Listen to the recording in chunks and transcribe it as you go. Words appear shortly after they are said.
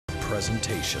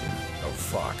presentation of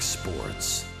Fox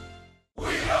Sports. We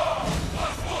are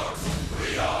sports.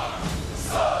 We are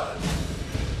Sun.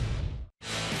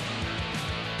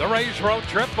 The Rays road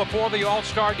trip before the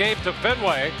All-Star game to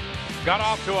Fenway got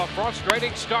off to a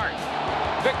frustrating start.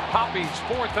 Vic Poppy's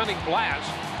fourth inning blast,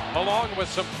 along with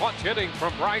some clutch hitting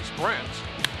from Bryce Prince,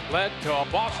 led to a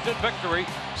Boston victory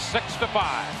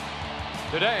 6-5.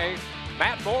 Today,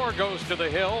 Matt Moore goes to the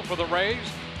hill for the Rays,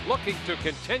 looking to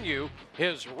continue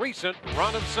his recent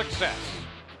run of success.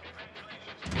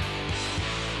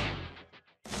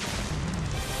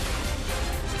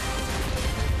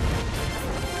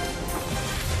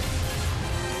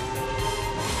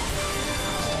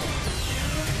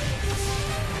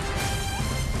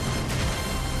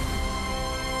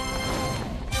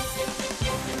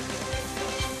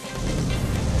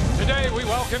 Today we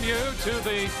welcome you to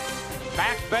the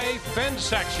Back Bay Fin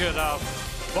section of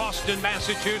Boston,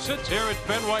 Massachusetts, here at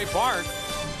Fenway Park,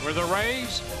 where the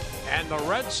Rays and the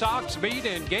Red Sox meet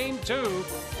in Game 2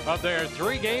 of their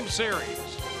three-game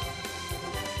series.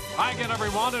 Hi again,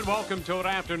 everyone, and welcome to an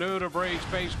afternoon of Rays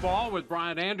baseball with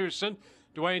Brian Anderson,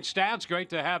 Dwayne Stats. Great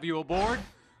to have you aboard.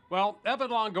 Well,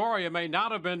 Evan Longoria may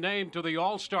not have been named to the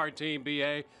All-Star team,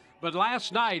 BA, but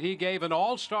last night he gave an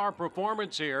All-Star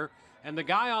performance here, and the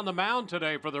guy on the mound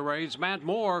today for the Rays, Matt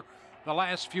Moore, the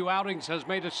last few outings has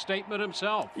made a statement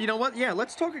himself. You know what? Yeah,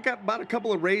 let's talk about a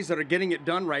couple of Rays that are getting it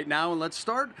done right now. And let's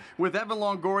start with Evan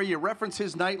Longoria. You referenced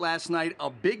his night last night. A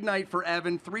big night for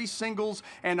Evan. 3 singles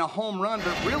and a home run,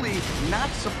 but really not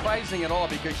surprising at all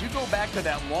because you go back to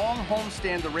that long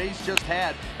homestand the Rays just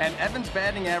had, and Evan's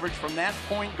batting average from that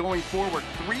point going forward,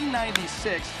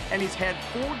 .396, and he's had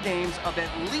 4 games of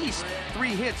at least 3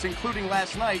 hits, including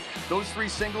last night. Those 3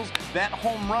 singles. That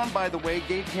home run, by the way,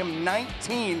 gave him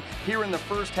 19 here in the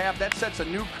first half. That sets a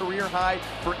new career high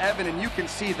for Evan, and you can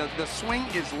see the swing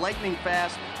is lightning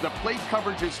fast. The plate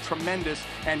coverage is tremendous,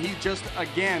 and he just,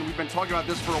 again, we've been talking about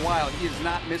this for a while, he is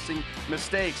not missing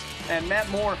mistakes. And Matt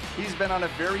Moore, he's been on a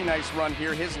very nice run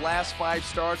here. His last 5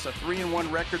 starts, a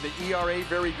 3-1 record, the ERA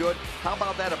very good. How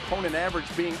about that opponent average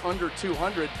being under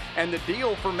 200? And the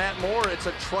deal for Matt Moore, it's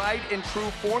a tried and true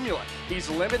formula. He's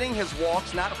limiting his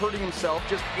walks, not hurting himself,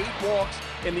 just 8 walks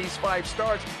in these 5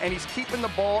 starts, and he's keeping the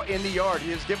ball in the yard. He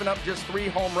has given up just 3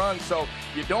 home runs, so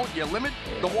you limit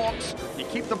the walks, you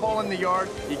keep the ball in the yard,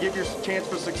 you give your chance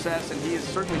for success, and he has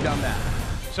certainly done that.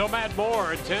 So Matt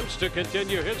Moore attempts to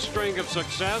continue his string of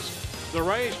success. The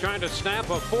Rays trying to snap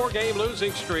a 4-game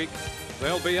losing streak.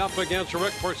 They'll be up against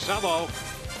Rick Porcello,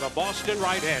 the Boston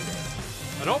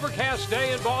right-hander. An overcast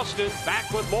day in Boston.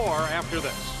 Back with more after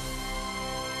this.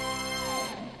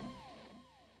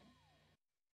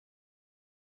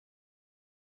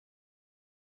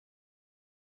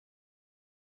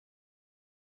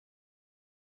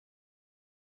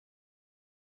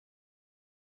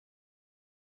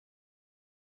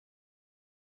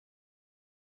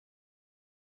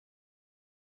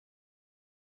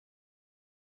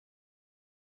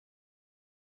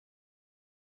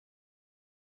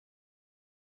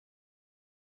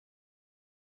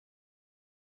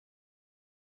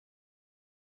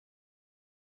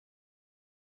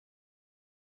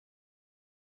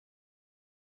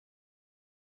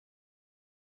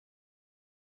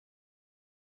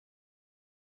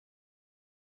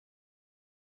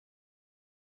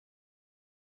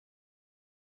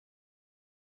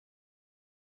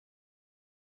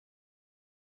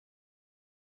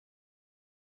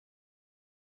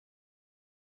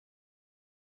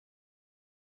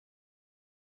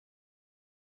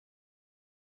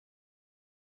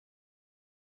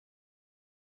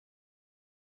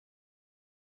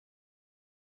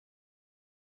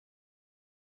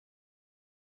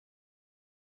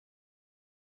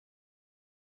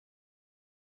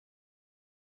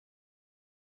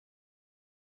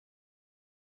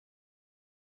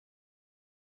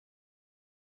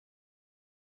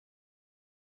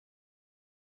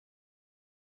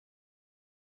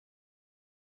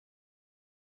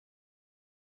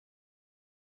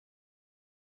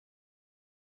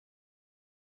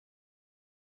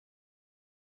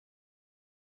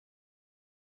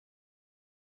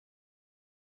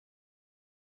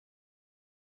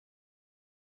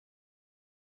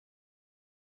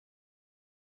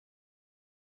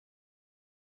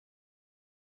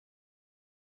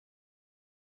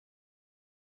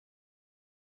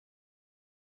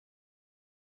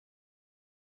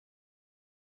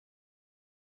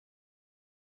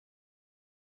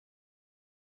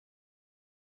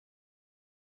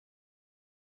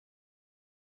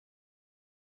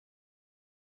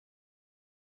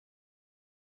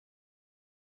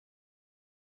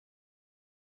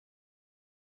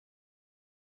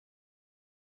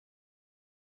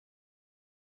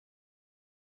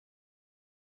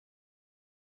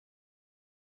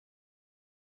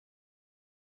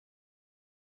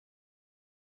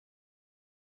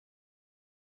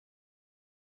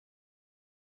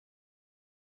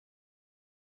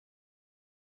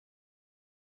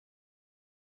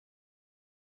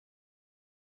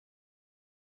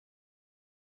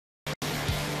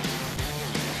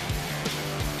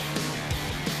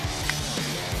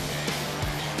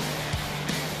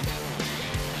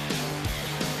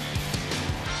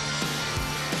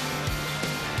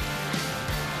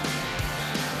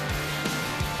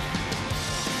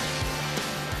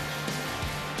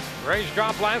 Rays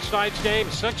dropped last night's game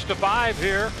 6-5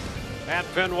 here at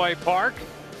Fenway Park.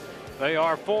 They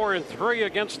are 4-3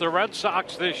 against the Red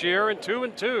Sox this year and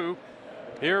 2-2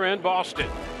 here in Boston.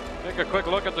 Take a quick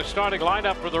look at the starting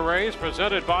lineup for the Rays,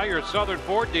 presented by your Southern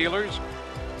Ford dealers.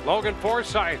 Logan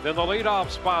Forsythe in the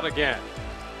leadoff spot again.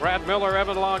 Brad Miller,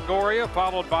 Evan Longoria,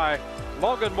 followed by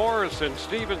Logan Morrison,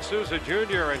 Steven Souza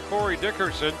Jr., and Corey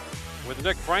Dickerson, with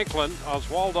Nick Franklin,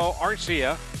 Oswaldo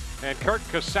Arcia, and Kurt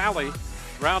Casale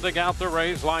rounding out the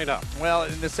Rays lineup. Well,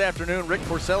 in this afternoon, Rick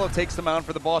Porcello takes the mound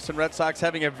for the Boston Red Sox,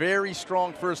 having a very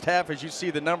strong first half, as you see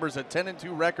the numbers, a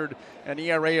 10-2 record, an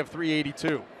ERA of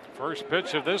 3.82. First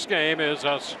pitch of this game is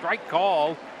a strike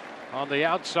call on the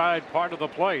outside part of the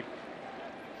plate.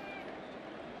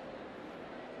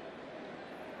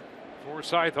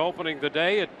 Forsythe opening the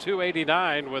day at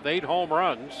 289 with 8 home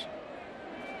runs.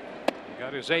 He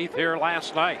got his 8th here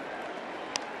last night.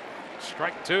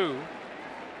 Strike 2.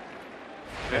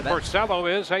 And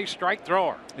Porcello is a strike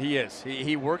thrower. He is.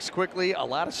 He works quickly, a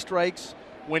lot of strikes.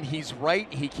 When he's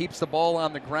right, he keeps the ball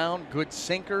on the ground. Good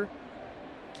sinker.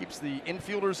 Keeps the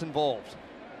infielders involved.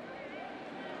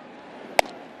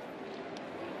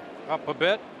 Up a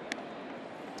bit.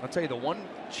 I'll tell you, the one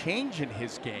change in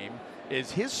his game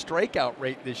is his strikeout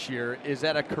rate this year is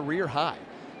at a career high.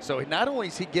 So not only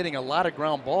is he getting a lot of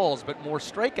ground balls, but more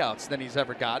strikeouts than he's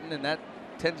ever gotten, and that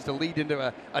tends to lead into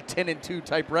a 10-2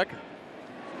 type record.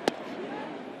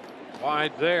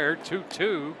 Wide there,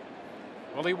 2-2.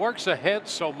 Well, he works ahead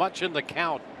so much in the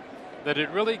count that it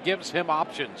really gives him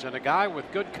options. And a guy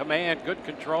with good command, good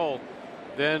control,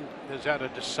 then is at a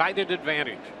decided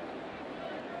advantage.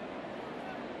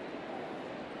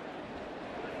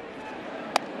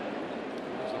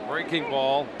 There's a breaking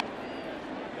ball.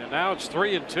 And now it's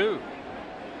 3-2.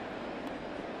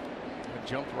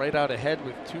 Jumped right out ahead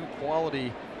with 2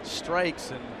 quality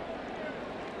strikes and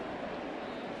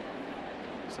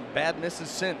some bad misses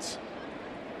since.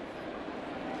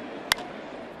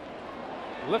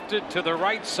 Lifted to the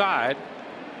right side.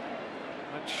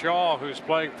 That's Shaw, who's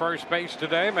playing first base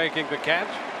today, making the catch.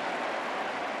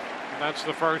 And that's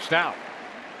the first out.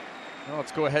 Well,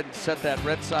 let's go ahead and set that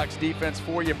Red Sox defense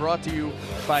for you. Brought to you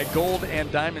by Gold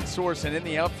and Diamond Source. And in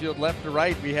the outfield, left to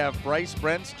right, we have Bryce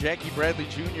Brentz, Jackie Bradley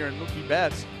Jr., and Mookie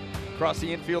Betts. Across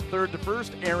the infield, third to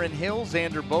first, Aaron Hill,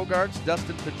 Xander Bogaerts,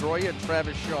 Dustin Pedroia, and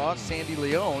Travis Shaw. Sandy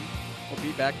Leone will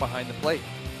be back behind the plate.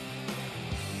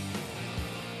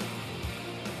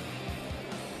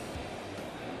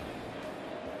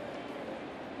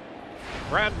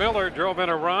 Brad Miller drove in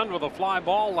a run with a fly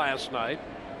ball last night.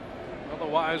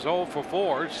 Otherwise 0 for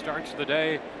 4. Starts the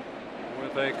day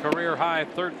with a career high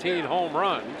 13 home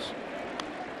runs.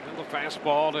 And the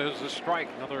fastball is a strike.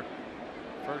 Another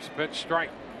first pitch strike.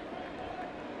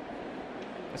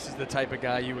 This is the type of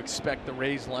guy you expect the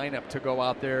Rays lineup to go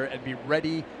out there and be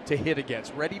ready to hit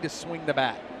against, ready to swing the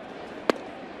bat.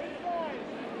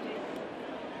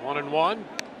 1-1.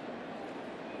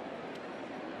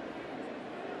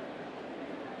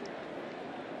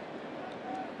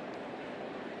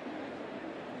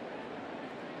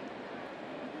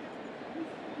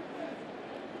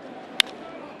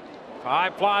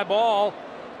 High fly ball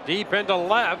deep into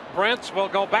left. Brentz will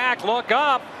go back, look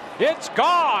up. It's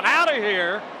gone, out of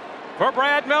here for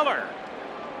Brad Miller.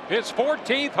 His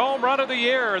 14th home run of the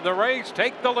year. The Rays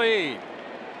take the lead.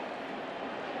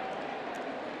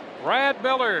 Brad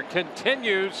Miller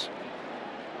continues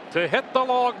to hit the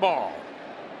long ball.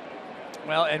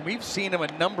 Well, and we've seen him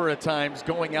a number of times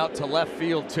going out to left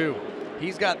field too.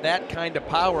 He's got that kind of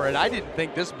power, and I didn't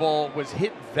think this ball was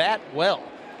hit that well.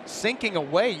 Sinking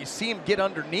away, you see him get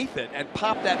underneath it and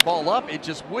pop that ball up. It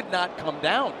just would not come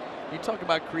down. You talk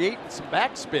about creating some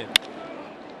backspin.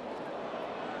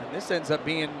 And this ends up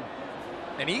being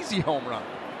an easy home run.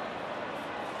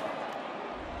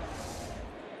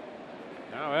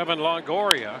 Now Evan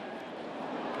Longoria.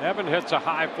 Evan hits a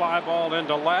high fly ball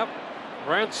into left.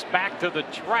 Brent's back to the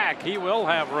track. He will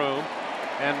have room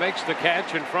and makes the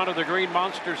catch in front of the Green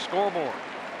Monster scoreboard.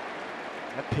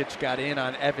 That pitch got in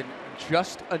on Evan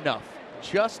just enough.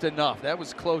 Just enough. That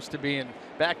was close to being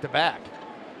back-to-back.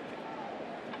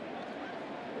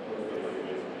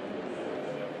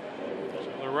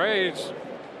 So the Rays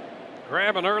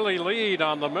grab an early lead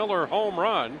on the Miller home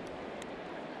run.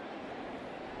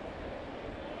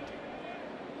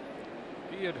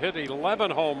 He had hit 11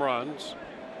 home runs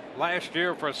last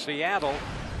year for Seattle.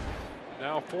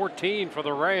 Now 14 for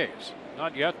the Rays.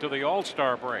 Not yet to the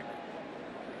All-Star break.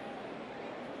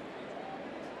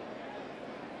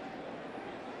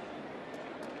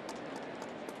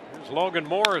 Here's Logan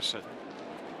Morrison.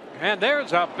 And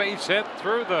there's a base hit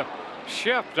through the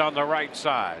shift on the right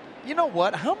side. You know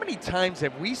what? How many times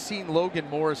have we seen Logan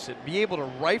Morrison be able to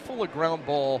rifle a ground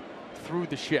ball through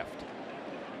the shift?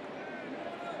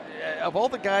 Of all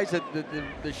the guys that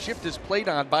the shift is played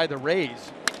on by the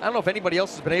Rays, I don't know if anybody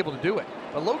else has been able to do it,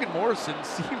 but Logan Morrison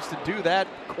seems to do that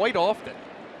quite often.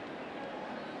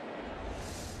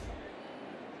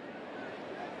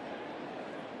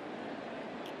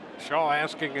 Shaw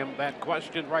asking him that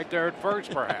question right there at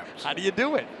first, perhaps. How do you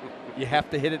do it? You have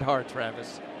to hit it hard,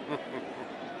 Travis.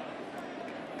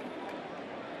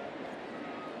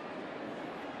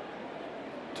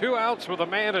 2 outs with a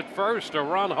man at first, a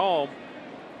run home.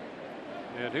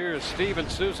 And here's Steven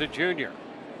Souza Jr.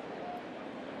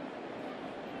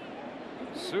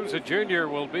 Souza Jr.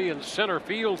 will be in center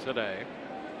field today.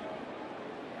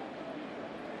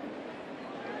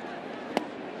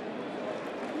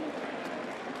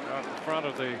 Out in front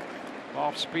of the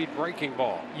off-speed breaking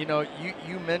ball. You know,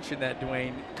 you mentioned that,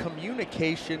 Dwayne.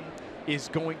 Communication is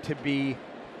going to be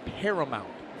paramount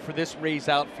for this Rays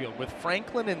outfield with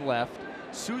Franklin in left,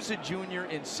 Souza Jr.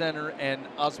 in center, and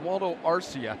Oswaldo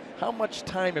Arcia. How much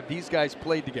time have these guys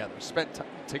played together, spent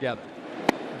together?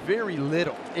 Very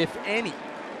little, if any.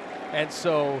 And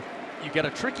so you got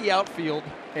a tricky outfield,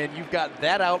 and you've got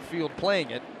that outfield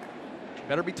playing it.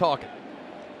 Better be talking.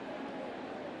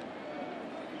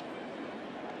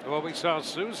 Well, we saw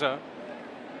Souza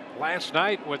last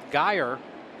night with Geyer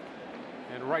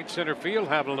in right center field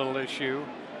have a little issue.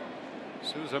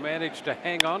 Souza managed to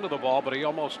hang on to the ball, but he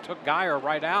almost took Geyer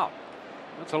right out.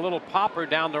 That's a little popper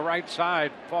down the right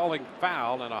side, falling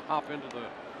foul, and a hop into the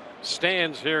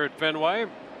stands here at Fenway.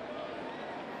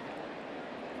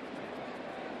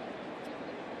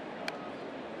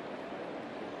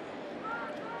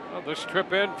 Well, this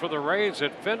trip in for the Rays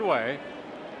at Fenway,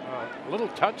 a little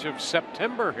touch of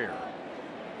September here.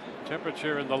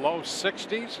 Temperature in the low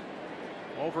 60s,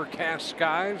 overcast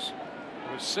skies.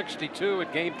 It was 62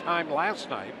 at game time last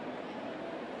night.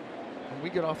 When we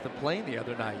got off the plane the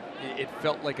other night, it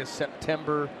felt like a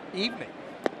September evening.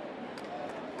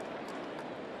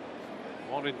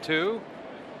 1-2.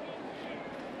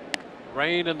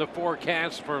 Rain in the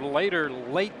forecast for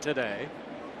late today.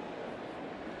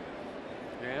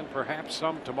 And perhaps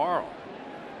some tomorrow.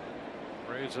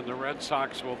 Rays and the Red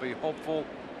Sox will be hopeful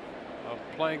of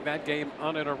playing that game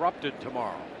uninterrupted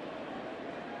tomorrow.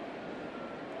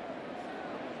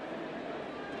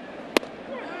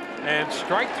 And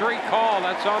strike 3 call.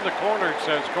 That's on the corner,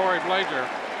 says Corey Blazer.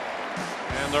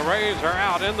 And the Rays are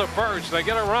out in the first. They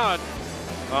get a run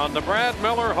on the Brad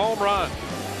Miller home run.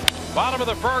 Bottom of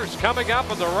the first coming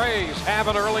up, and the Rays have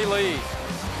an early lead.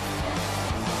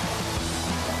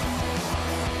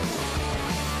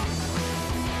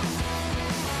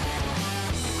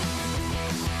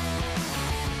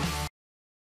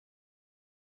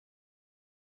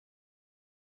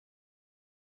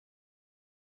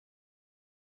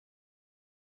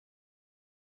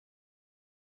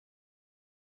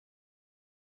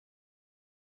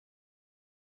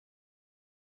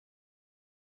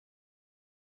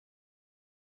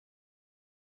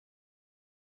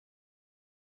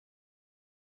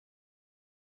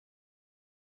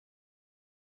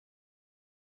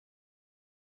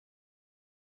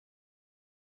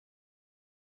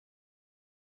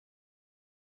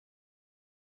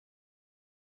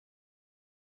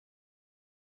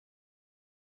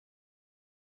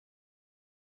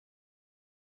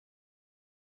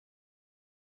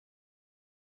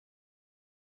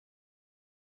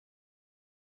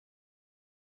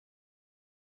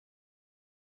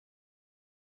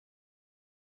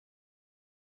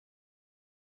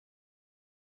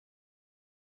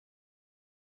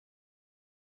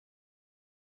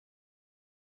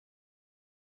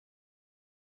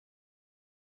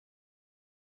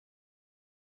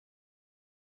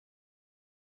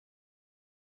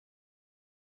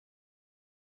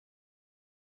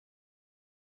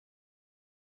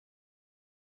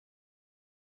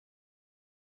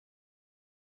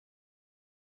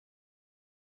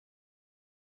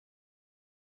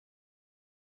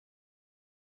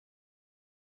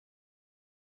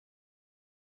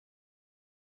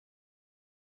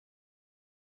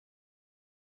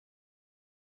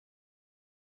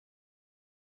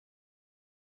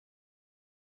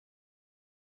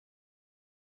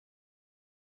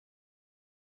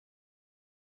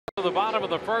 To the bottom of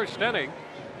the first inning,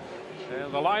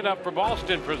 and the lineup for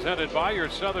Boston presented by your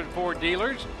Southern Ford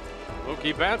dealers.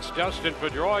 Mookie Betts, Justin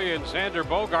Pedroia, and Xander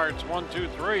Bogaerts. 1, 2,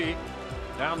 3.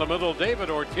 Down the middle, David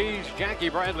Ortiz, Jackie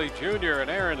Bradley Jr., and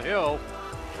Aaron Hill,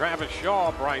 Travis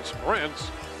Shaw, Bryce Prince,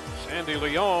 Sandy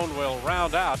Leon will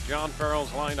round out John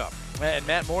Farrell's lineup. And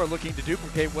Matt Moore looking to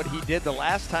duplicate what he did the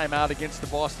last time out against the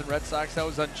Boston Red Sox. That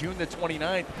was on June the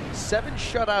 29th. 7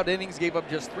 shutout innings, gave up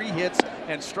just 3 hits,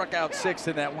 and struck out 6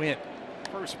 in that win.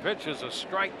 First pitch is a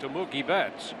strike to Mookie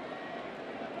Betts.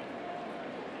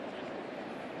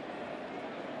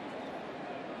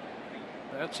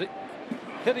 That's it.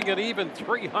 Hitting an even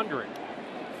 300.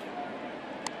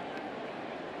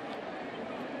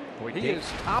 Boy, he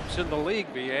is tops in the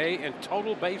league, BA, in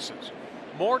total bases.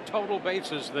 More total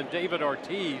bases than David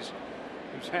Ortiz,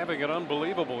 who's having an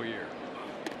unbelievable year.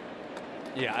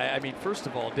 Yeah, I mean, first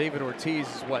of all, David Ortiz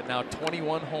is what now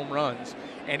 21 home runs,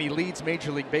 and he leads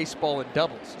Major League Baseball in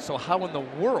doubles. So how in the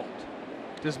world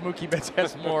does Mookie Betts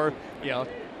has more,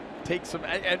 take some,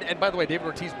 and by the way, David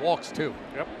Ortiz walks too.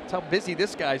 Yep. That's how busy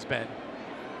this guy's been.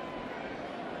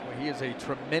 Well, he is a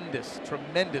tremendous,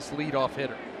 tremendous leadoff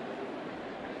hitter.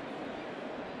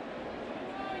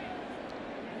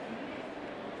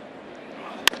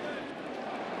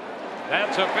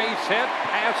 That's a base hit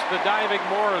past the diving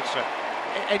Morrison.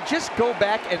 And just go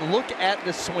back and look at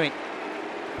the swing.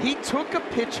 He took a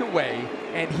pitch away,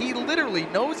 and he literally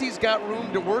knows he's got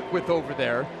room to work with over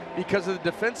there because of the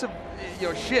defensive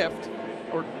shift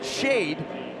or shade.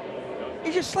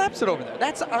 He just slaps it over there.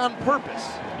 That's on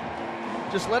purpose.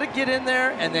 Just let it get in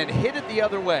there and then hit it the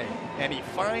other way. And he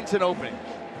finds an opening.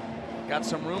 Got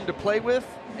some room to play with,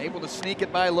 able to sneak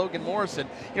it by Logan Morrison.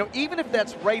 Even if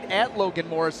that's right at Logan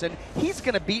Morrison, he's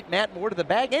going to beat Matt Moore to the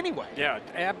bag anyway. Yeah,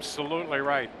 absolutely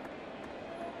right.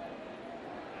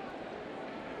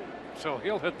 So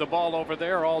he'll hit the ball over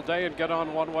there all day and get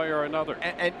on one way or another.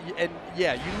 And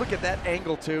yeah, you look at that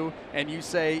angle too, and you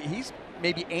say he's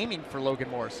maybe aiming for Logan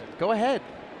Morrison. Go ahead,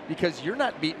 because you're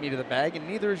not beating me to the bag, and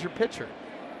neither is your pitcher.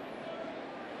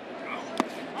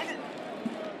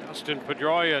 Dustin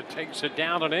Pedroia takes it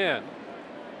down and in.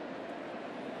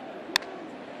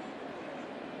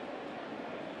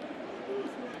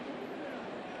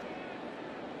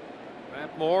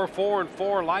 Matt Moore,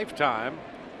 4-4 lifetime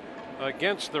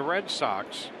against the Red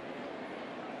Sox.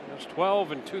 There's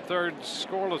 12 2/3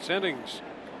 scoreless innings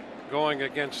going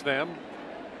against them.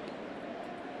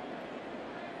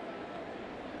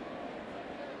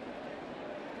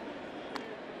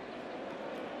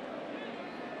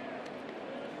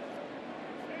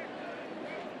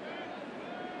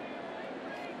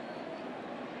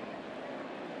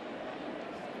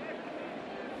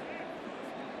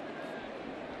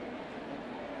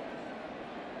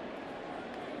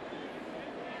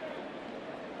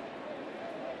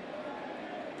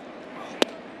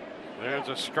 There's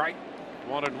a strike,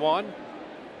 1-1.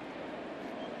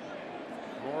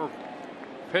 Moore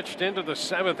pitched into the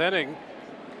 7th inning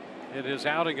in his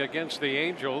outing against the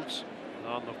Angels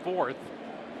on the 4th.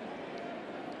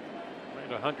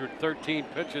 Made 113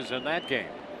 pitches in that game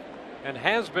and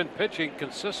has been pitching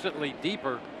consistently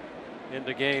deeper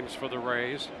into games for the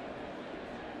Rays.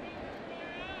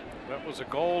 That was a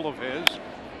goal of his.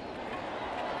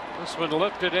 This one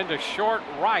lifted into short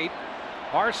right.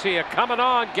 Arcia coming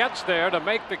on, gets there to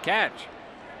make the catch.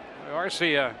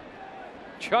 Arcia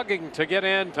chugging to get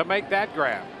in to make that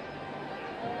grab.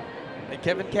 And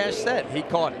Kevin Cash said he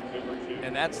caught it,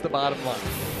 and that's the bottom line.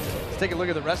 Let's take a look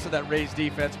at the rest of that Rays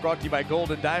defense, brought to you by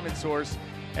Golden Diamond Source.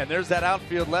 And there's that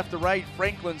outfield left to right,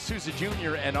 Franklin, Sousa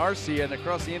Jr., and Arcia, and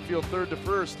across the infield third to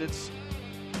first, it's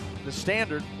the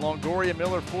standard, Longoria,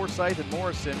 Miller, Forsythe, and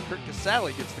Morrison. Kurt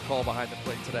Casale gets the call behind the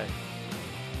plate today.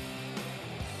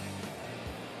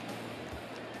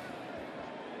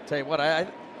 Tell you what,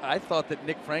 I thought that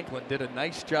Nick Franklin did a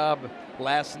nice job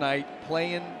last night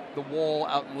playing the wall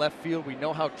out in left field. We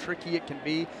know how tricky it can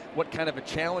be, what kind of a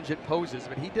challenge it poses,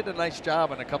 but he did a nice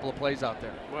job on a couple of plays out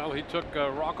there. Well, he took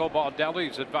Rocco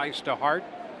Baldelli's advice to heart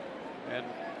and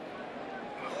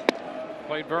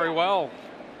played very well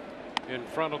in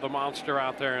front of the monster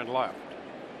out there in left.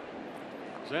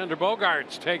 Xander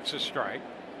Bogaerts takes a strike.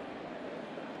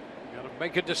 Got to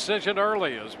make a decision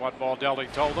early is what Baldelli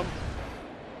told him.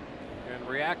 And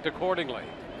react accordingly.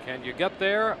 Can you get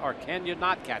there or can you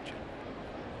not catch it?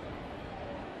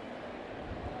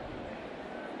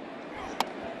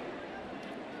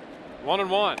 One and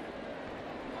one.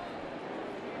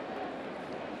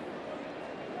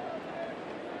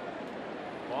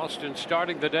 Boston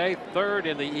starting the day third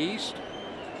in the East.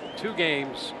 2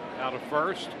 games out of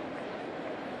first.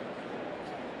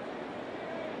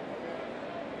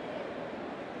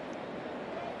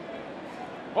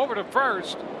 Over to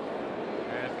first.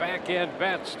 And back in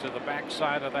Betts to the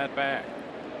backside of that bag.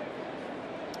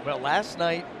 Well, last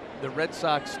night the Red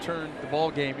Sox turned the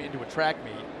ball game into a track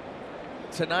meet.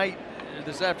 Tonight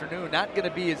this afternoon, not going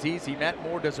to be as easy. Matt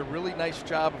Moore does a really nice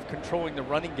job of controlling the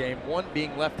running game. One,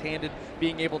 being left-handed,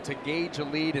 being able to gauge a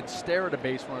lead and stare at a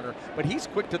base runner. But he's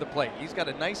quick to the plate. He's got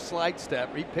a nice slide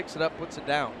step. He picks it up, puts it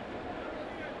down.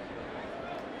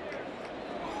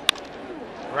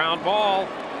 Ground ball.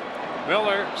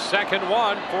 Miller, second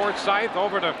one. Forsythe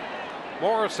over to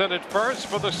Morrison at first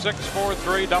for the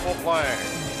 6-4-3 double play.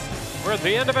 We're at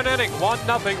the end of an inning,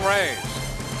 1-0 Rays.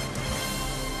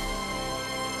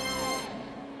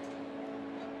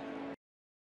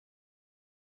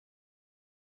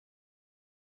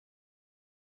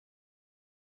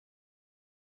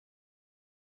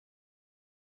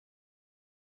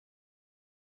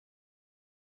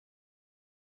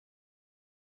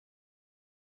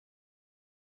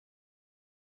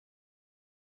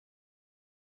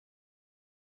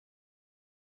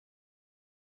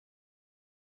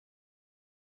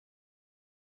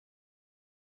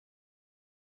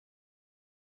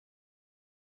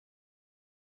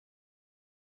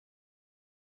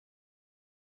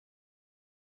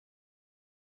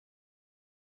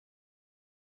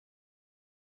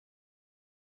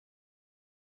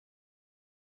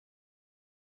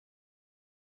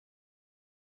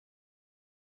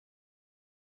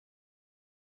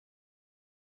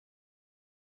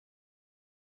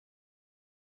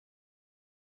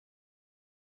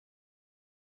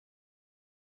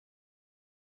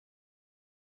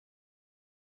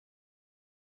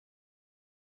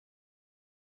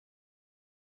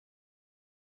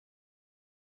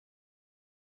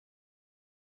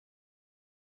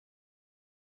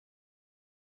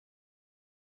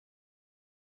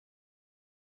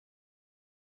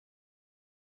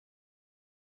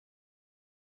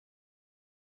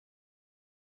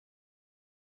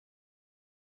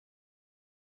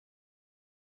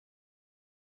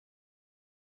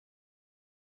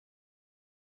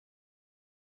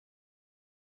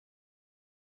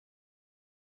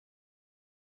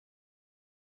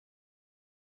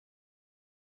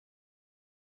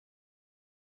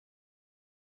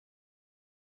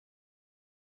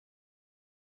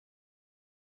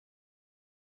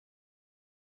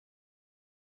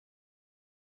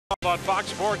 On Fox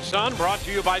Sports Sun, brought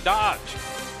to you by Dodge.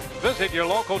 Visit your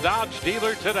local Dodge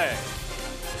dealer today.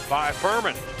 By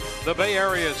Furman, the Bay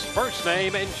Area's first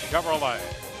name in Chevrolet.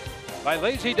 By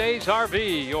Lazy Days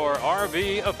RV, your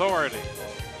RV authority.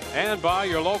 And by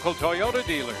your local Toyota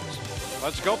dealers.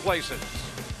 Let's go places.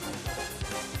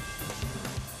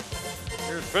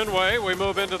 Here's Fenway. We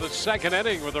move into the second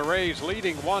inning with the Rays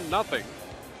leading 1-0.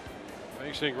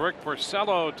 Facing Rick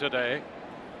Porcello today.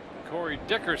 Corey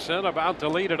Dickerson about to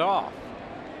lead it off.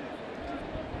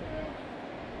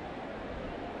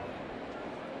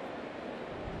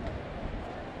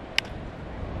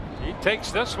 He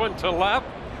takes this one to left.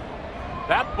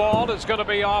 That ball is going to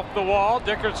be off the wall.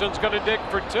 Dickerson's going to dig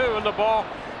for two, and the ball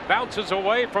bounces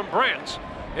away from Brent.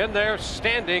 In there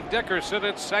standing Dickerson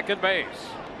at second base.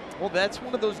 Well, that's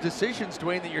one of those decisions,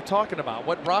 Dwayne, that you're talking about.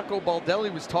 What Rocco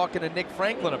Baldelli was talking to Nick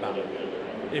Franklin about.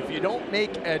 If you don't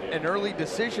make an early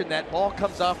decision, that ball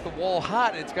comes off the wall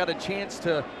hot, and it's got a chance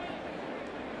to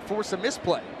force a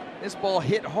misplay. This ball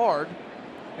hit hard,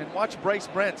 and watch Bryce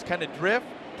Brent's kind of drift.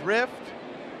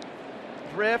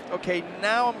 Okay,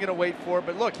 now I'm going to wait for it,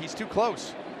 but look, he's too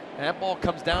close. And that ball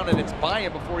comes down, and it's by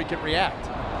him before he can react.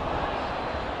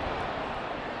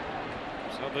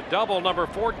 So the double, number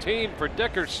 14 for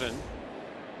Dickerson.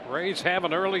 Rays have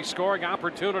an early scoring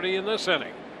opportunity in this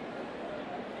inning.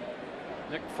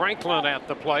 Nick Franklin at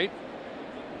the plate.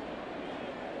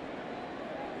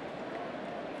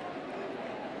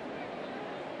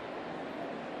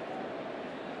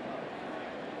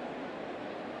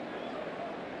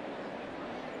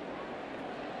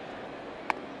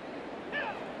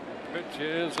 Pitch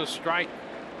is a strike.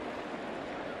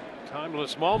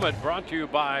 Timeless moment brought to you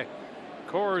by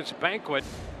Coors Banquet.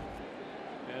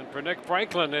 And for Nick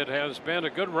Franklin, it has been a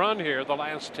good run here the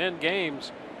last 10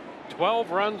 games.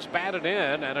 12 runs batted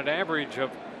in and an average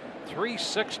of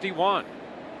 .361.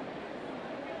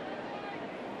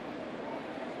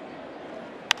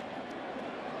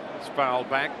 It's fouled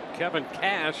back. Kevin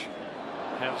Cash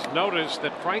has noticed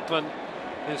that Franklin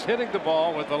is hitting the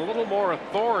ball with a little more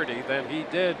authority than he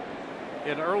did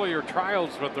in earlier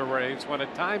trials with the Rays, when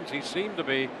at times he seemed to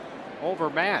be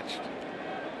overmatched.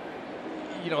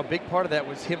 You know, a big part of that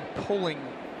was him pulling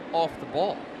off the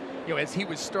ball. You know, as he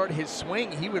would start his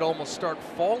swing, he would almost start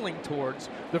falling towards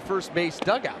the first base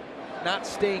dugout, not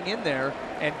staying in there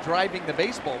and driving the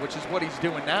baseball, which is what he's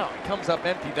doing now. He comes up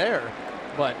empty there,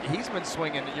 but he's been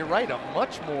swinging, you're right, a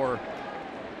much more,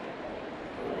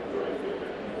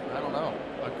 I don't know,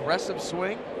 aggressive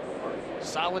swing,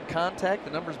 solid contact.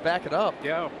 The numbers back it up.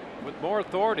 Yeah, with more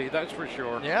authority, that's for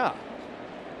sure. Yeah.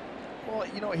 Well,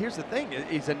 you know, here's the thing.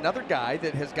 He's another guy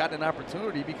that has gotten an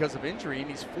opportunity because of injury, and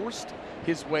he's forced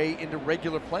his way into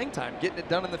regular playing time, getting it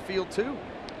done in the field, too.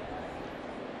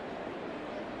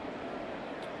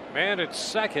 Man at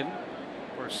second.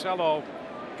 Porcello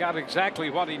got exactly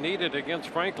what he needed against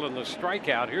Franklin, the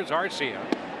strikeout. Here's Arcia.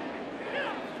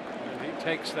 And he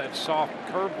takes that soft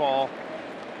curveball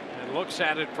and looks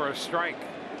at it for a strike.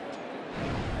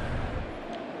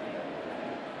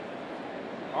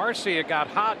 Arcia got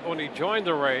hot when he joined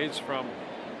the Rays from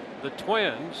the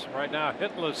Twins. Right now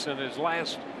hitless in his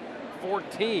last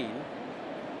 14.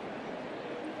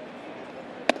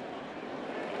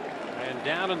 And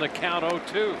down in the count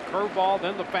 0-2. Curveball,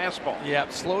 then the fastball. Yeah,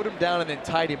 slowed him down and then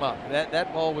tied him up.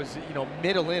 That ball was, you know,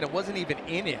 middle in. It wasn't even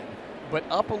in, but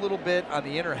up a little bit on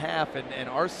the inner half. And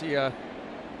Arcia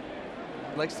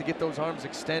likes to get those arms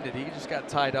extended. He just got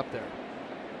tied up there.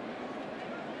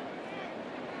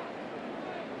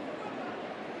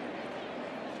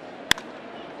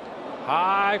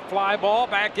 High fly ball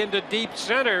back into deep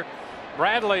center.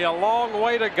 Bradley a long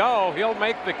way to go. He'll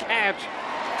make the catch.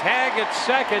 Tag at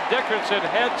second. Dickerson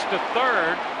heads to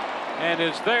third and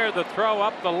is there to throw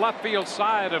up the left field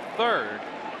side of third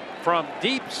from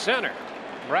deep center.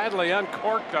 Bradley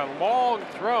uncorked a long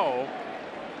throw,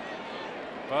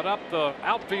 but up the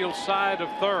outfield side of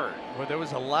third. Well, there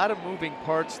was a lot of moving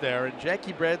parts there, and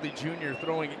Jackie Bradley Jr.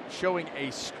 showing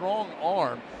a strong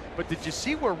arm. But did you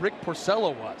see where Rick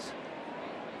Porcello was?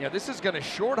 You know, this is going to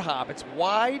short hop. It's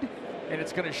wide, and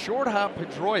it's going to short hop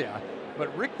Pedroia.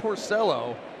 But Rick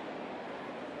Porcello,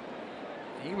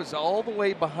 he was all the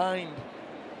way behind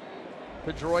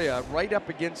Pedroia, right up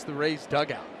against the Rays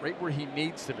dugout, right where he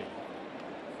needs to be.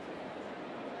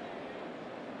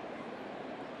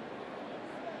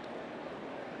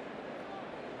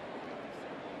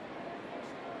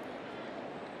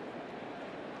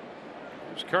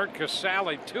 There's Kurt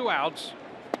Casale, 2 outs.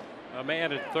 A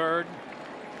man at third.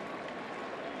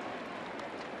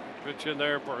 Pitch in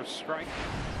there for a strike.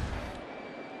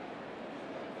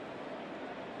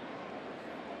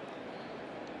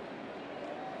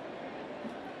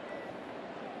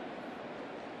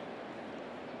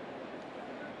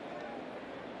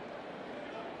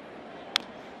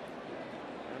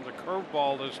 And the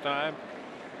curveball this time.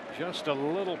 Just a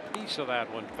little piece of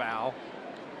that one foul.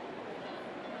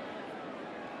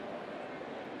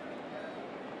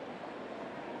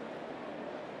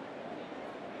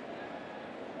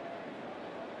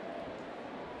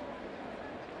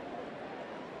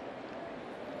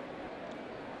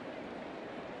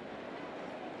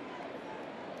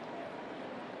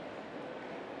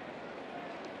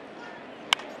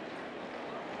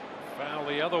 Foul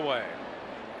the other way.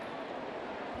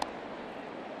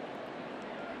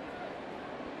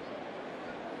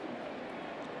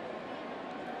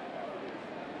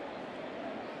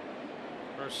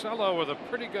 Porcello with a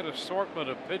pretty good assortment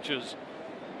of pitches,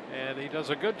 and he does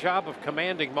a good job of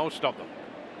commanding most of them.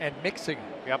 And mixing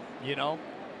them. Yep. You know?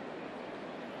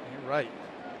 You're right.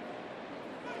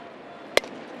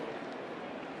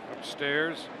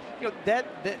 Upstairs. You know, that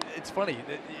it's funny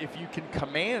that if you can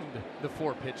command the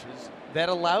 4 pitches, that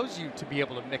allows you to be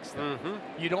able to mix them.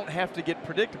 You don't have to get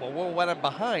predictable. Well, when I'm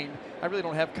behind, I really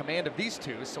don't have command of these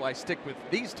 2, so I stick with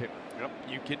these 2. Yep.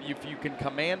 If you can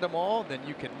command them all, then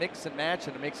you can mix and match,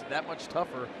 and it makes it that much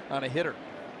tougher on a hitter.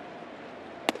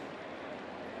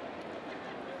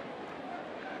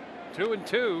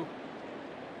 2-2.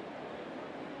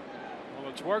 Well,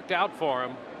 it's worked out for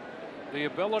him. The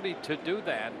ability to do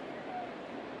that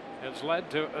has led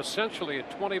to essentially a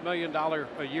 $20 million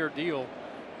a year deal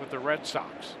with the Red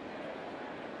Sox.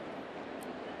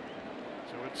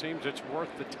 So it seems it's worth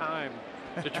the time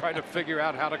to try to figure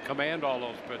out how to command all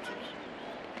those pitches.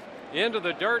 Into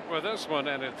the dirt with this one,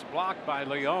 and it's blocked by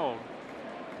Leon.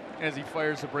 As he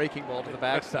fires a breaking ball to the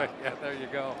backstop. Yeah, there you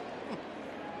go.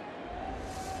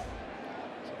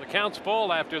 So the count's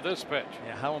full after this pitch.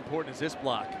 Yeah, how important is this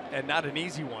block? And not an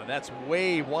easy one. That's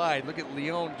way wide. Look at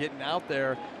Leon getting out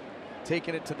there,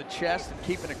 taking it to the chest and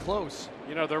keeping it close.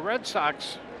 You know, the Red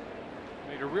Sox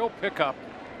made a real pickup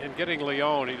in getting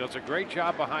Leon. He does a great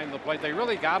job behind the plate. They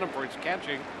really got him for his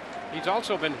catching. He's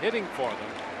also been hitting for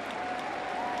them.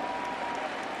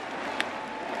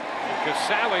 And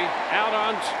Casale out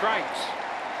on strikes.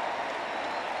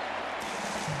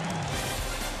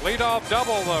 Leadoff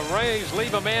double. The Rays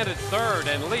leave a man at third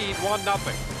and lead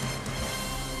 1-0.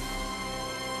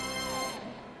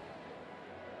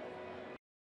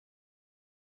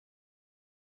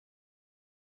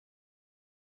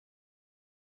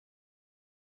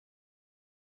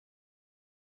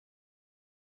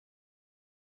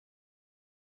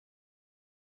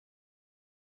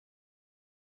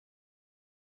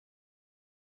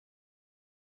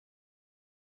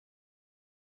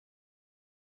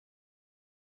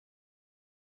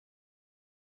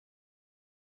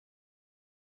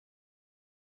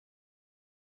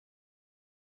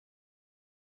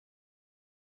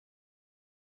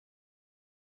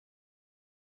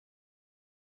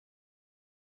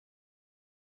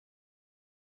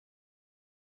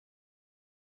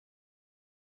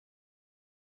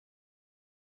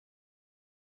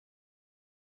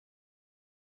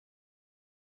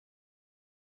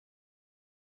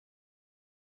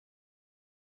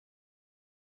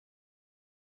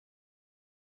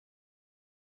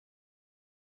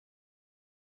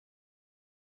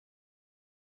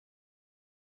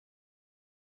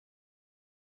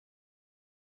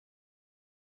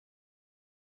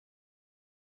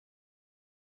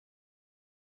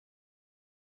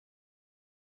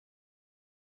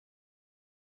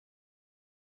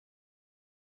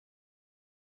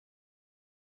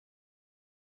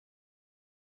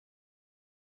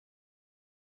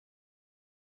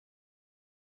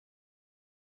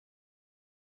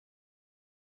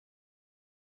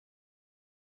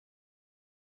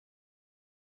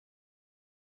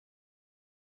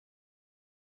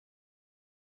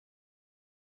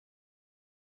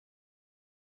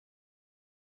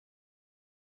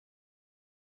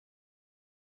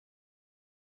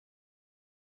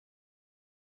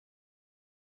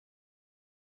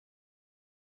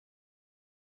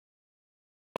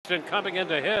 Boston coming in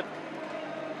to hit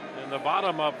in the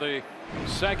bottom of the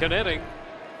second inning.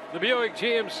 The Buick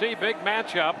GMC big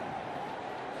matchup.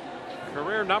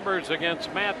 Career numbers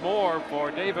against Matt Moore for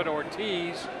David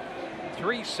Ortiz.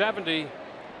 370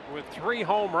 with 3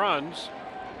 home runs.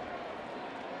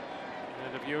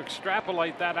 And if you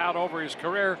extrapolate that out over his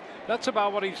career, that's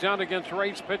about what he's done against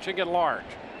Rays pitching at large.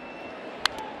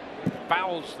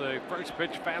 Fouls the first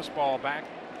pitch fastball back.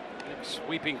 Big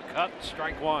sweeping cut,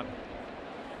 strike 1.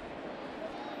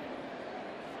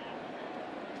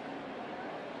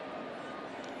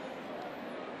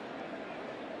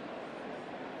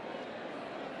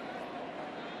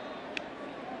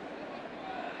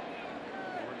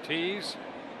 Ortiz,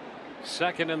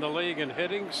 second in the league in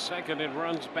hitting, second in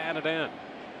runs batted in.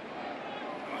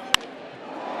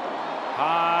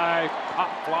 High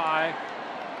pop fly.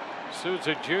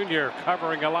 Souza Jr.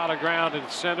 covering a lot of ground in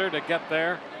center to get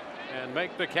there and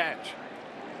make the catch.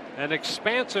 An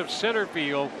expansive center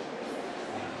field.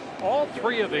 All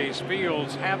 3 of these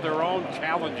fields have their own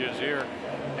challenges here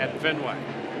at Fenway.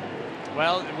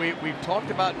 Well, we've talked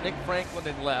about Nick Franklin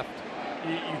in left.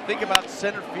 You think about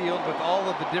center field with all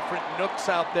of the different nooks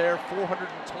out there,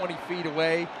 420 feet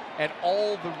away, and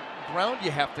all the ground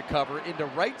you have to cover into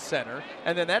right center,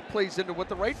 and then that plays into what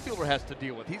the right fielder has to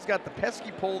deal with. He's got the pesky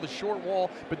pole, the short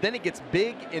wall, but then it gets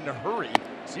big in a hurry,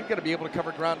 so you've got to be able to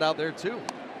cover ground out there too.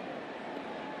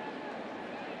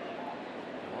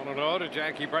 1-0 to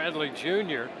Jackie Bradley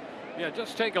Jr. Yeah,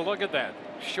 just take a look at that.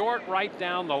 Short right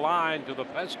down the line to the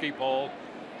pesky pole,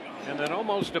 and then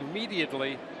almost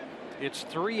immediately it's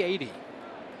 380.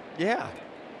 Yeah,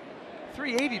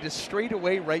 380 to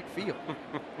straightaway right field.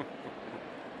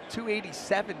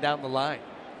 287 down the line,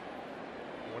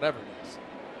 whatever it is.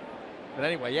 But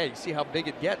anyway, yeah, you see how big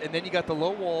it gets, and then you got the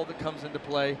low wall that comes into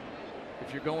play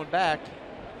if you're going back.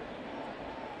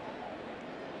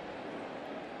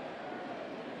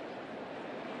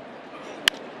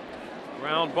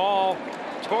 Ground ball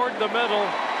toward the middle,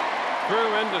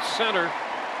 through into center.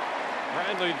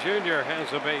 Bradley Jr.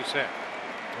 has a base hit.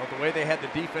 Well, the way they had the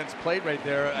defense played right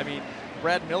there, I mean,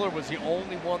 Brad Miller was the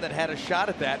only one that had a shot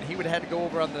at that, and he would have had to go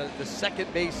over on the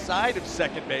second base side of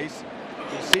second base.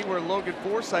 You see where Logan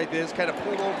Forsythe is, kind of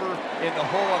pulled over in the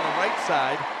hole on the right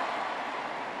side.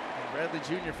 And Bradley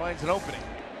Jr. finds an opening.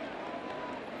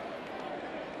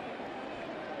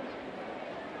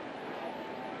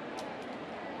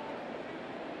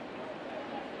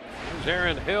 Here's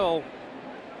Aaron Hill,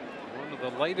 one of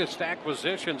the latest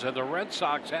acquisitions, and the Red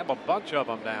Sox have a bunch of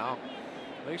them now.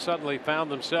 They suddenly found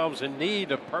themselves in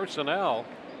need of personnel.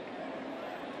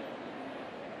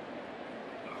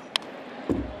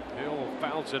 Hill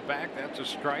fouls it back. That's a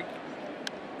strike.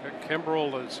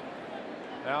 Kimbrel is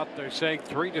out, they're saying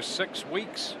 3 to 6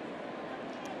 weeks.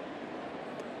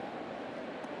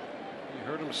 He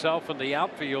hurt himself in the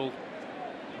outfield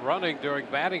running during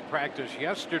batting practice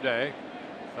yesterday.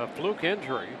 A fluke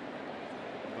injury,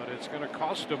 but it's going to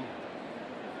cost him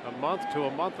a month to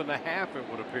a month and a half, it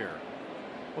would appear.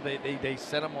 Well, they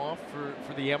sent him off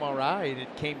for the MRI, and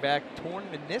it came back torn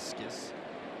meniscus.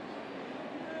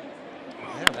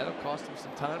 Yeah, that'll cost him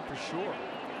some time for sure.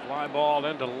 Fly ball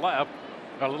into left,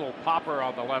 a little popper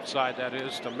on the left side, that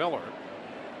is, to Miller.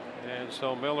 And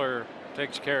so Miller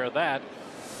takes care of that.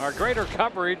 Our greater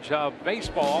coverage of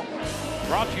baseball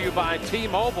brought to you by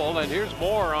T-Mobile, and here's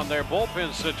more on their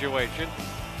bullpen situation.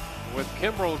 With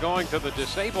Kimbrel going to the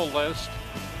disabled list,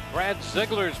 Brad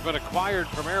Ziegler's been acquired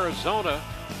from Arizona.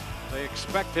 They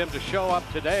expect him to show up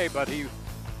today, but he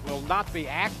will not be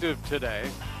active today.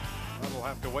 We'll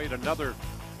have to wait another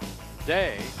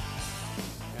day.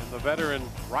 And the veteran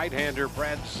right-hander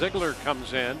Brad Ziegler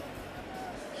comes in.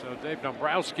 So Dave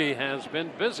Dombrowski has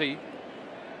been busy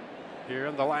here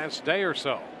in the last day or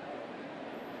so.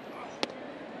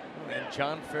 And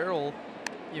John Farrell,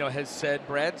 has said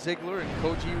Brad Ziegler and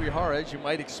Koji Uehara, as you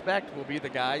might expect, will be the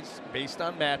guys based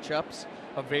on matchups,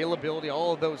 availability,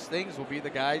 all of those things will be the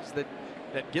guys that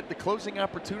get the closing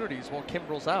opportunities while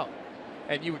Kimbrel's out.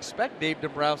 And you expect Dave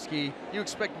Dombrowski, you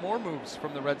expect more moves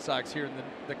from the Red Sox here in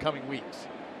the coming weeks.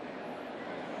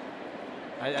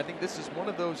 I think this is one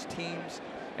of those teams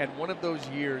and one of those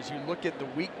years you look at the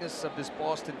weakness of this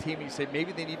Boston team and you say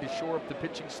maybe they need to shore up the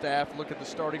pitching staff, look at the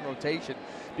starting rotation,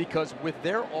 because with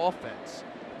their offense,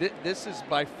 this is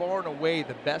by far and away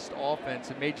the best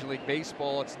offense in Major League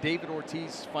Baseball. It's David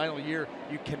Ortiz's final year.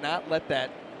 You cannot let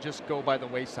that just go by the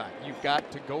wayside. You've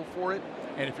got to go for it,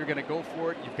 and if you're going to go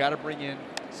for it, you've got to bring in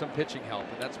some pitching help,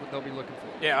 and that's what they'll be looking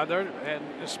for. Yeah,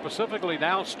 and specifically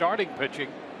now starting pitching.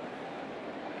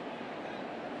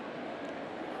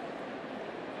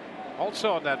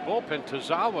 Also in that bullpen,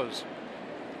 Tazawa's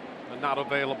not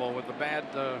available with the bad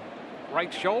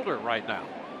right shoulder right now.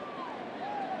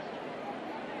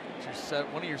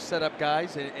 One of your setup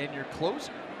guys and your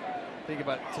closer. Think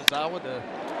about Tazawa.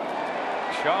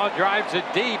 Shaw drives it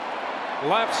deep.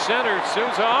 Left center.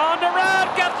 Souza on the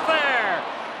run. Gets there.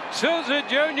 Souza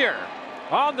Jr.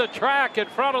 on the track in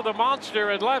front of the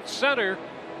monster in left center.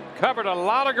 Covered a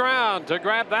lot of ground to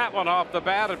grab that one off the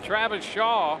bat of Travis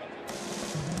Shaw.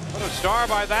 What a star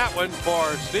by that one for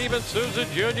Steven Souza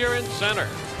Jr. in center.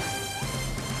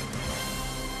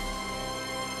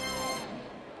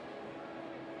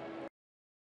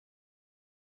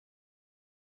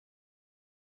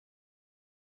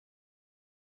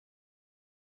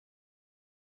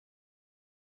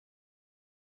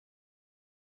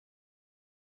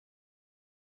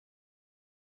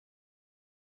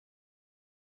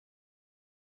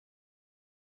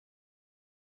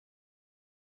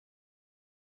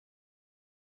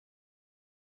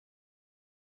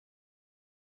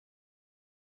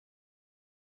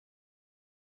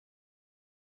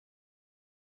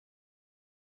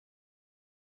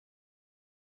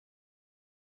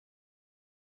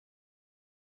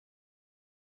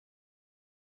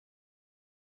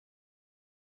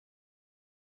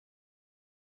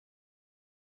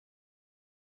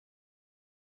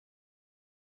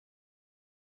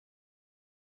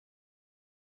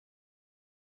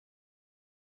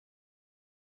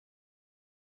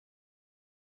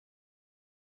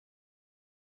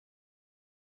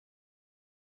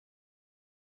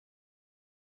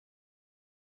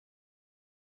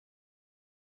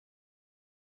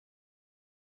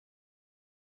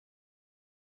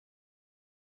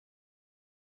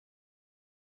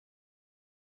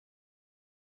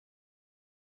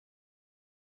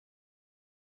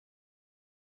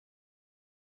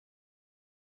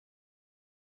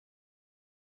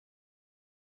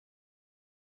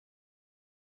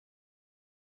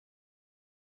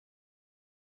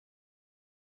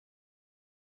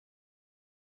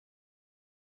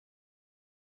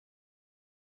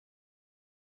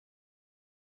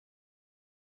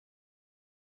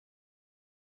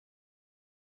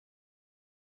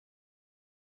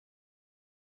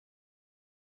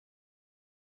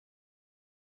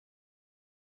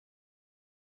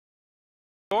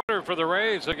 Order for the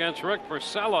Rays against Rick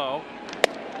Porcello.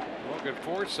 Logan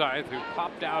Forsythe, who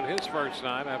popped out his first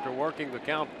time after working the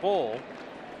count full.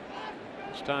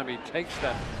 This time he takes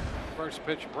that first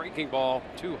pitch breaking ball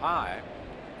too high.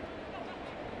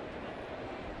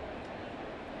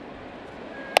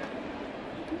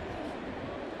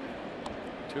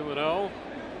 Two and 0.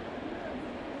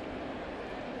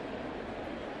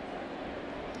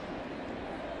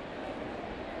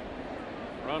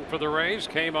 Run for the Rays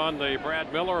came on the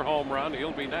Brad Miller home run.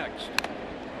 He'll be next.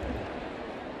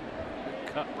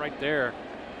 Good cut right there.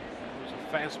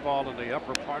 There's a fastball in the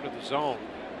upper part of the zone.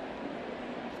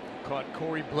 Caught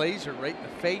Corey Blazer right in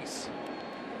the face.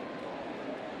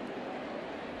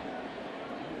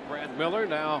 Brad Miller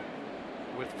now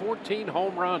with 14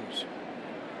 home runs.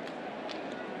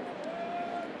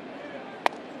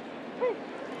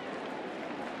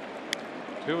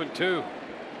 Two and 2.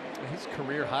 His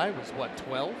career high was what,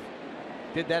 12?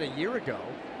 Did that a year ago.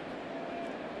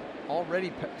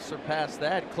 Already surpassed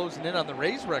that, closing in on the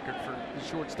Rays record for the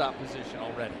shortstop position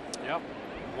already. Yep.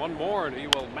 One more and he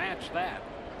will match that.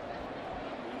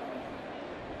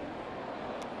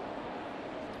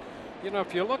 You know,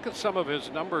 if you look at some of his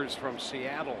numbers from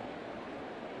Seattle,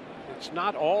 it's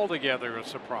not altogether a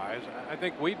surprise. I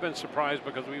think we've been surprised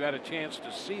because we've had a chance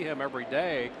to see him every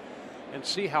day and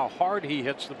see how hard he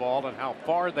hits the ball and how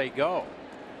far they go.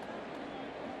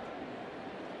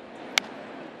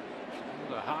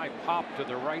 The high pop to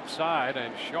the right side,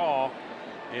 and Shaw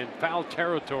in foul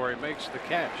territory makes the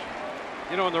catch.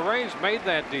 You know, when the Rays made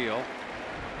that deal,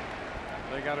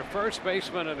 they got a first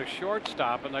baseman and a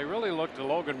shortstop, and they really looked to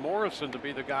Logan Morrison to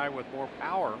be the guy with more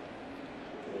power.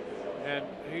 And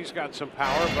he's got some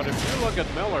power, but if you look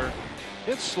at Miller,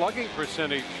 his slugging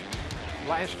percentage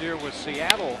last year with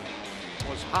Seattle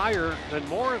was higher than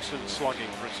Morrison's slugging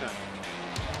percentage.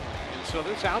 And so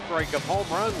this outbreak of home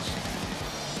runs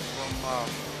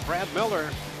from Brad Miller,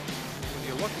 when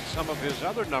you look at some of his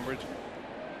other numbers,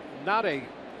 not an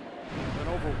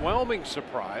overwhelming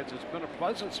surprise. It's been a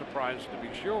pleasant surprise to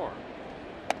be sure.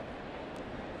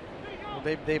 Well,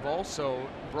 they've also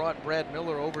brought Brad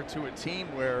Miller over to a team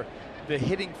where the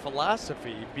hitting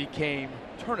philosophy became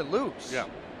turn it loose. Yeah.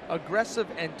 Aggressive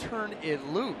and turn it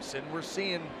loose, and we're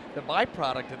seeing the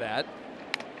byproduct of that.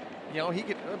 You know,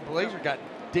 Blazer got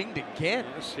dinged again.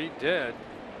 Yes, he did.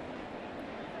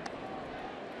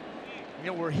 You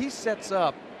know, where he sets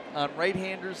up on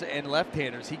right-handers and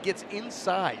left-handers, he gets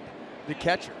inside the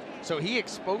catcher. So he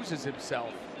exposes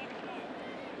himself,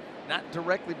 not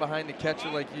directly behind the catcher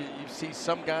like you see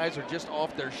some guys are just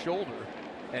off their shoulder,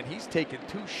 and he's taking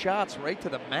 2 shots right to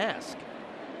the mask.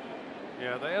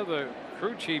 Yeah, they have the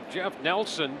crew chief, Jeff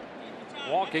Nelson,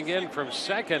 walking in from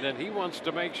second, and he wants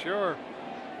to make sure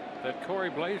that Corey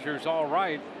Blazer's all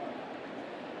right.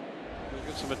 We'll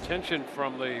get some attention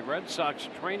from the Red Sox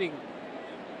training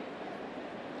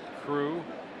crew.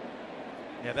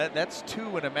 Yeah, that's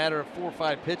 2 in a matter of 4 or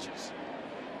 5 pitches.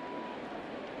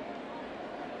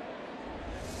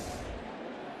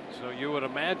 So you would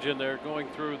imagine they're going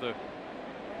through the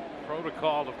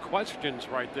protocol of questions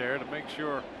right there to make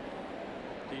sure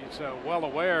he's well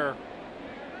aware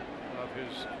of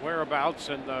his whereabouts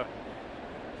and the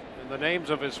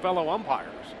names of his fellow umpires.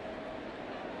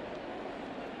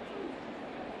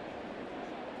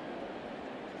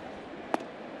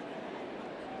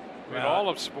 I mean, all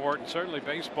of sport, and certainly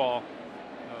baseball,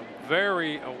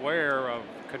 very aware of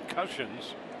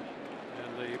concussions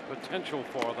and the potential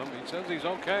for them. He says he's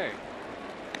okay.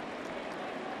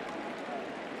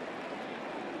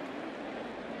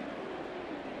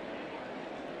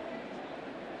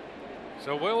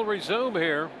 So we'll resume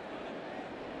here.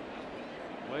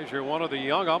 Blazer, one of the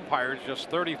young umpires, just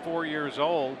 34 years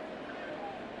old,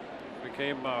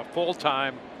 became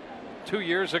full-time 2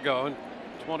 years ago in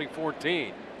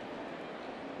 2014.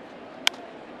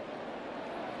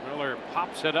 Miller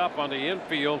pops it up on the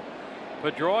infield.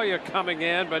 Pedroia coming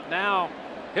in, but now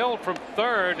Hill from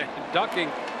third, ducking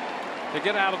to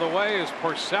get out of the way is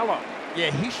Porcello.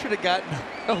 Yeah, he should have gotten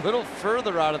a little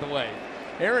further out of the way.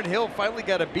 Aaron Hill finally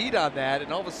got a beat on that,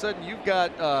 and all of a sudden you've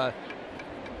got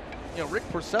Rick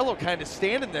Porcello kind of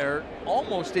standing there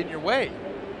almost in your way.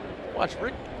 Watch,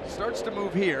 Rick starts to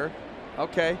move here.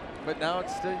 Okay, but now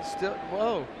it's still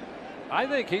whoa. I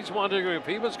think he's wondering if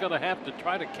he was going to have to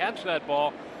try to catch that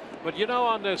ball. But you know,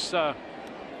 on this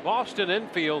Boston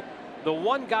infield, the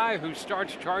one guy who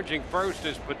starts charging first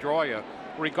is Pedroia,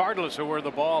 regardless of where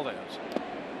the ball is.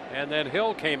 And then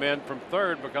Hill came in from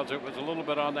third because it was a little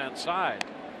bit on that side.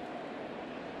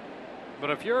 But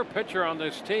if you're a pitcher on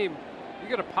this team, you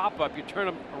get a pop up, you turn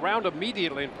him around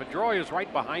immediately, and Pedroia is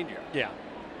right behind you. Yeah.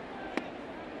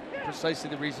 Precisely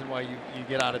the reason why you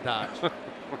get out of Dodge.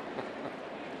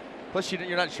 Plus,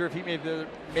 you're not sure if he may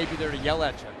be there to yell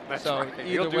at you. That's so right. Either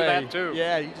He'll do way, that too.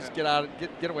 Yeah, you just get out,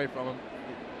 get away from him.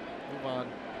 Move on.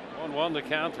 1-1 the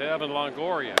count to Evan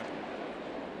Longoria.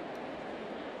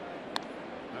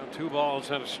 Now 2 balls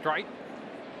and a strike.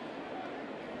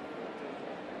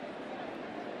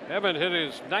 Evan hit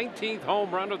his 19th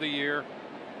home run of the year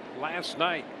last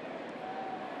night.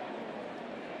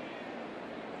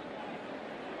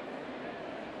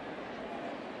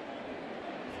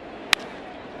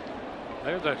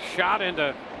 There's a shot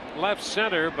into left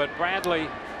center, but Bradley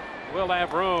will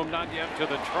have room, not yet to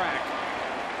the track.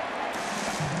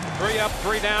 3 up,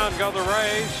 3 down, go the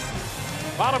Rays.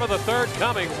 Bottom of the third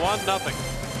coming, 1-0.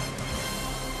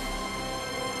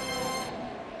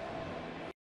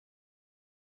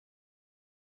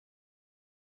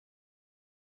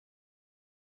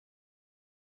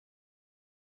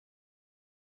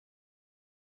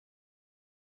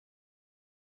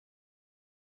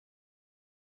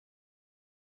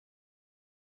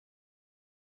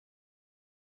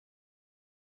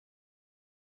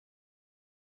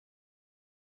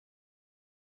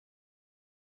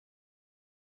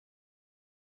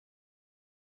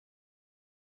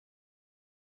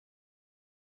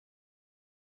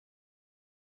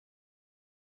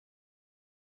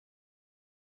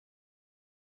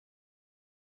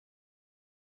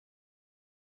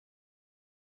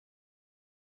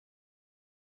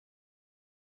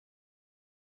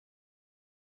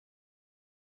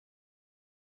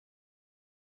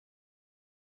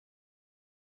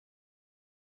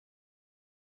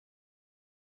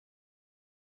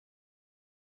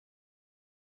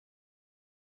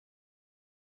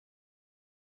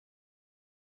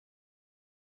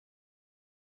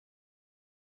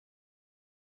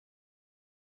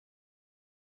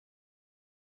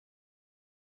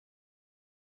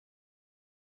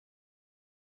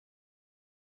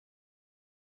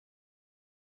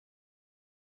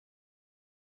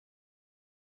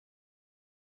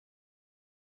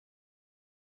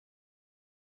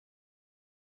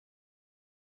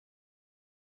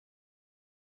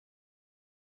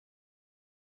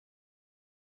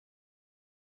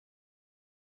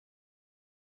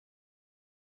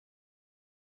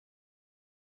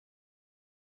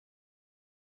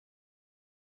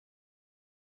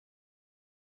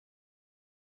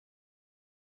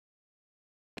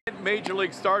 Major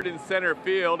League start in center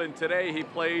field, and today he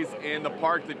plays in the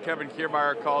park that Kevin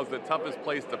Kiermaier calls the toughest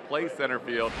place to play center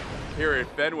field here at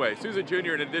Fenway. Souza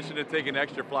Jr., in addition to taking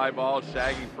extra fly balls,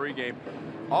 shagging pregame,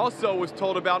 also was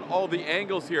told about all the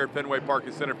angles here at Fenway Park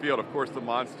in center field. Of course, the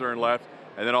monster in left,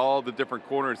 and then all the different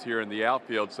corners here in the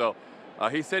outfield. So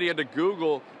he said he had to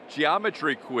Google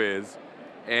geometry quiz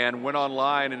and went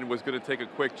online and was going to take a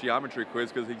quick geometry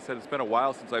quiz because he said it's been a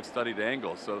while since I've studied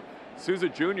angles. So Souza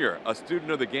Jr., a student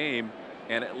of the game,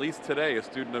 and at least today a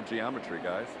student of geometry,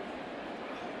 guys.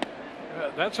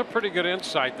 That's a pretty good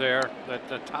insight there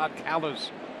that Todd Callis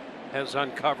has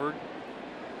uncovered.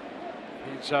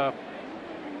 He's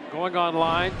going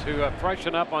online to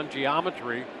freshen up on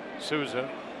geometry, Souza,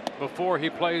 before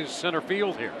he plays center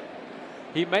field here.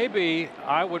 He may be,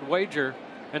 I would wager,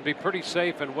 and be pretty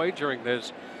safe in wagering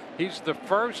this, he's the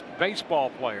first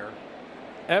baseball player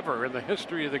ever in the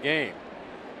history of the game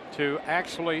to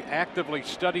actually actively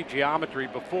study geometry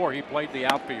before he played the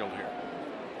outfield here.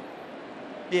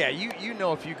 Yeah, you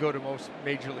know, if you go to most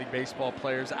Major League Baseball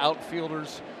players,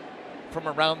 outfielders from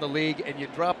around the league, and you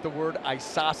drop the word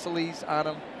isosceles on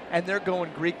them, and they're going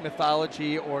Greek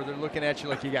mythology, or they're looking at you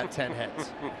like you got 10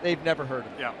 heads. They've never heard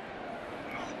of it. Yeah.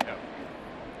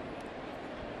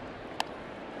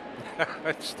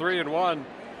 It's 3-1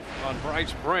 on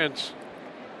Bryce Prince.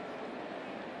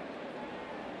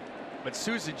 But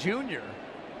Souza Jr.,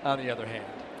 on the other hand,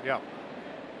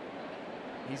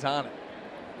 he's on it.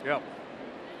 Yep.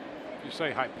 You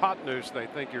say hypotenuse, they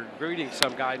think you're greeting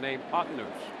some guy named Hypotenuse.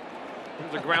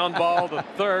 There's a ground ball to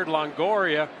third.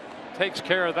 Longoria takes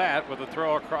care of that with a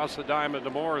throw across the diamond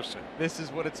to Morrison. This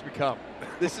is what it's become.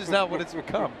 This is not what it's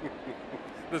become.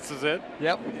 This is it?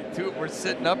 Yep. We're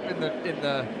sitting up in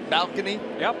the balcony.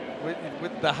 Yep.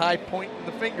 With the high point in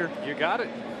the finger. You got it.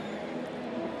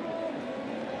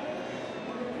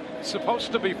 It's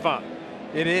supposed to be fun.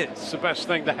 It is. It's the best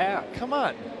thing to have. Come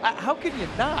on. How can you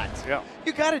not? Yeah.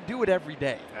 You got to do it every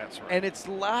day. That's right. And it's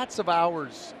lots of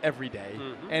hours every day.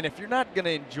 And if you're not going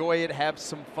to enjoy it, have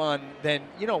some fun, then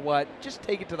you know what? Just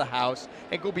take it to the house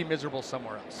and go be miserable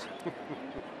somewhere else.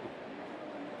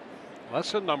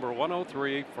 Lesson number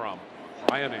 103 from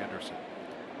Ryan Anderson.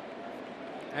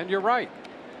 And you're right.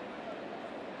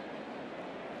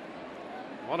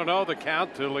 Want to know the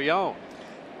count to Leon?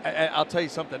 I'll tell you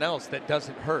something else that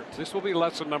doesn't hurt. This will be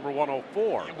lesson number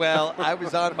 104. Well, I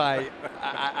was on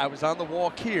I was on the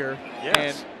walk here.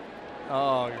 Yes.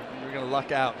 And you're going to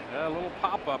luck out. A little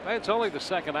pop-up. Hey, it's only the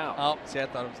second out. Oh, see, I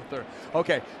thought it was the third.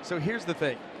 Okay, so here's the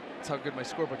thing. That's how good my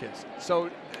scorebook is.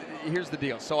 So here's the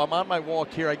deal. So I'm on my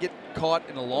walk here. I get caught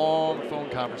in a long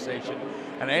phone conversation,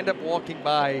 and I end up walking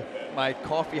by my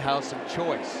coffee house of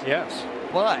choice. Yes.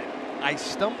 But I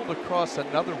stumbled across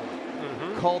another one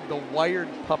called the Wired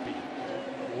Puppy.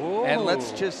 Whoa. And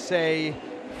let's just say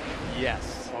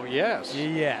yes. Oh, yes.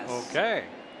 Yes. Okay.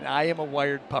 I am a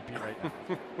wired puppy right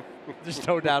now. There's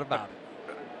no doubt about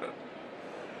it.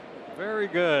 Very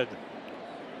good.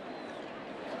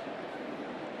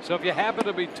 So if you happen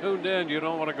to be tuned in, you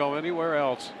don't want to go anywhere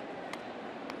else.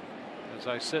 As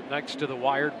I sit next to the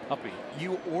Wired Puppy.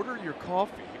 You order your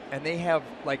coffee, and they have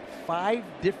like 5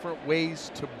 different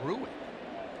ways to brew it.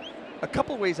 A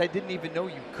couple ways I didn't even know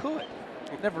you could.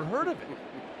 Never heard of it.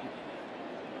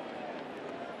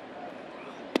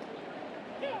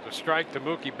 The strike to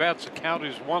Mookie Betts. The count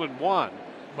is 1-1.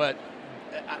 But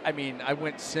I mean, I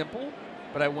went simple,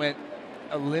 but I went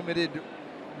a limited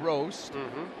roast,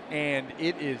 and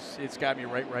it's got me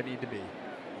right where I need to be.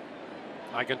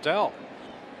 I can tell.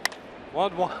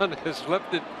 1-1 is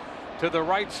lifted to the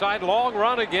right side. Long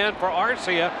run again for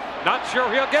Arcia. Not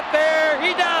sure he'll get there.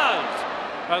 He does.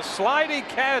 A sliding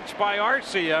catch by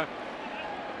Arcia.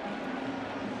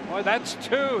 Boy, that's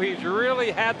 2. He's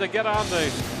really had to get on the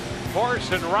horse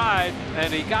and ride,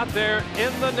 and he got there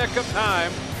in the nick of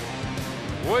time.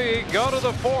 We go to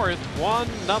the 4th,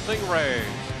 1-0 Rays.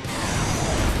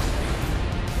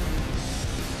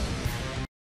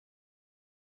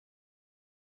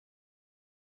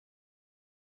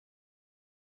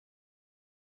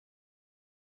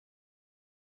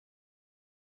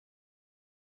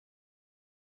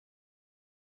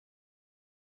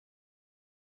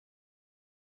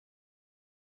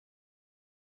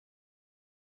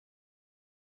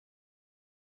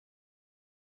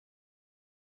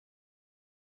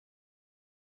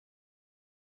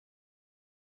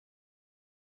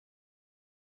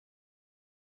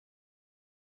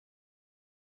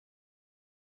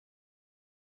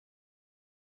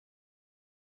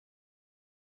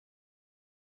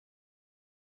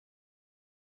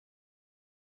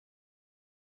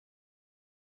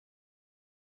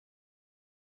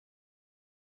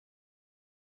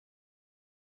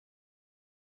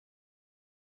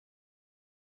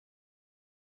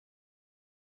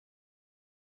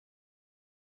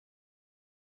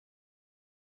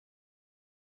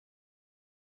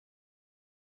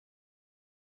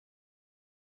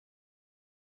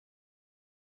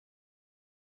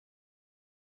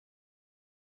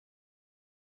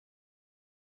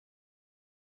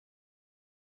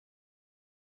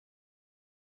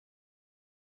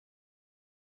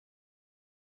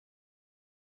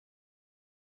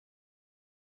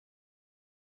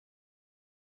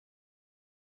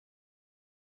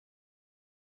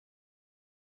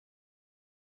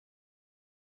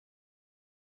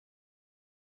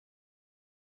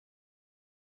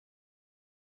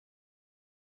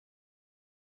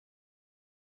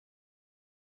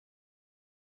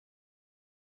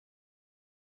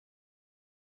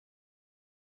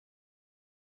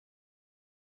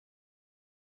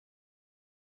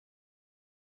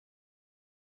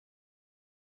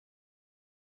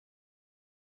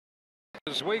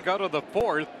 As we go to the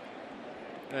 4th,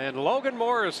 and Logan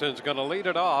Morrison's going to lead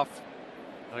it off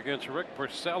against Rick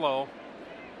Porcello.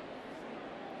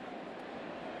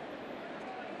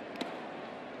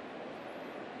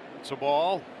 It's a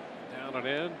ball down and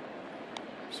in.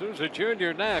 Souza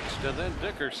Jr. next, and then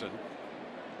Dickerson.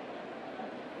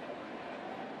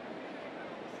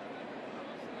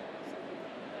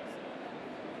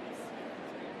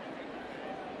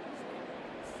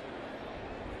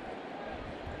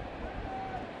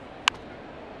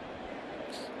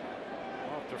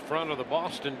 Front of the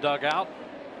Boston dugout.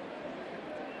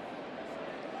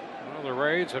 Well, the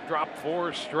Rays have dropped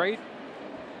 4 straight.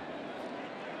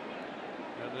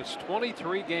 And this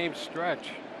 23-game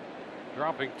stretch,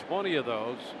 dropping 20 of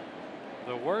those,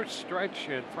 the worst stretch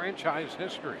in franchise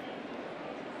history.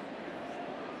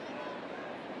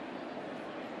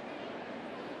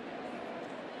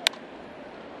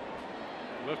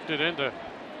 Lifted into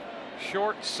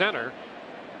short center.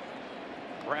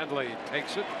 Bradley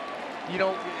takes it. You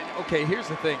know, okay, here's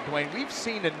the thing, Dwayne. We've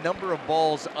seen a number of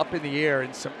balls up in the air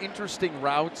and some interesting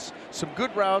routes, some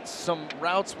good routes, some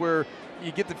routes where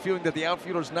you get the feeling that the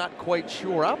outfielder's not quite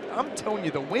sure. I'm telling you,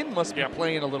 the wind must be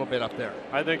playing a little bit up there.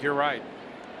 I think you're right.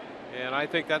 And I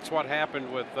think that's what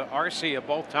happened with Arcia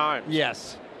both times.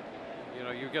 Yes. You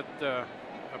know, you get a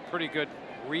pretty good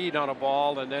read on a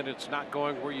ball, and then it's not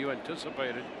going where you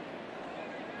anticipated,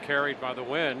 carried by the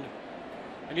wind.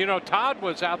 And, you know, Todd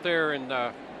was out there in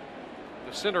the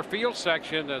center field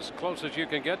section, as close as you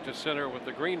can get to center with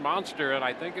the green monster, and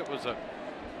I think it was a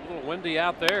little windy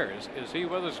out there. Is he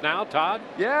with us now, Todd?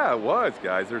 Yeah, it was,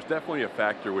 guys. There's definitely a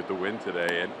factor with the wind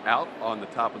today, and out on the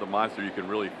top of the monster you can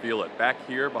really feel it. Back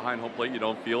here behind home plate you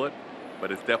don't feel it,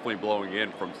 but it's definitely blowing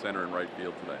in from center and right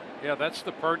field today. Yeah, that's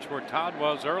the perch where Todd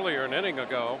was earlier an inning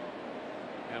ago,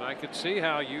 and I could see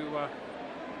how you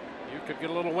could get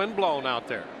a little wind blown out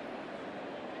there.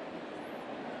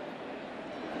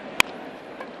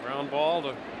 Ground ball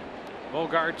to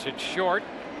Bogarts at short.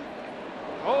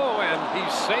 Oh, and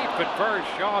he's safe at first.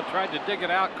 Shaw tried to dig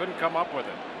it out, couldn't come up with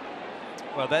it.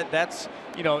 Well, that's,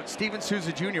 you know, Steven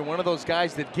Souza Jr., one of those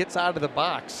guys that gets out of the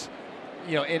box,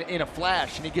 you know, in a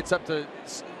flash, and he gets up to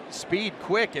speed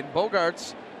quick, and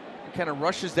Bogarts kind of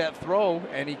rushes that throw,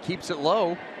 and he keeps it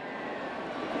low.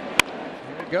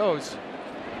 Here it goes.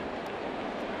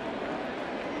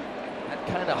 That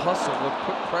kind of hustle would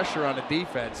put pressure on the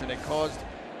defense, and it caused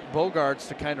Bogarts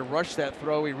to kind of rush that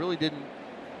throw. He really didn't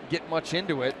get much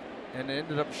into it, and it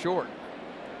ended up short.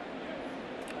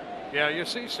 Yeah, you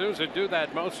see Souza do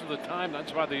that most of the time.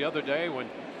 That's why the other day when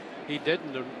he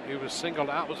didn't, he was singled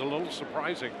out, was a little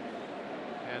surprising.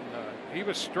 And he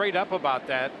was straight up about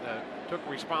that, took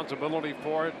responsibility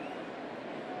for it,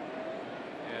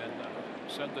 and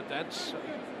said that that's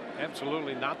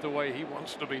absolutely not the way he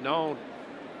wants to be known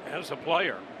as a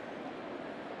player.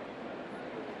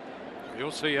 You'll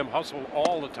see him hustle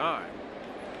all the time.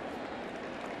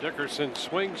 Dickerson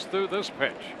swings through this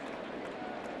pitch.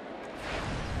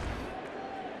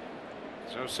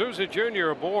 So Souza Jr.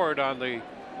 aboard on the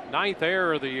 9th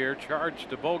error of the year, charged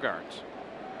to Bogarts.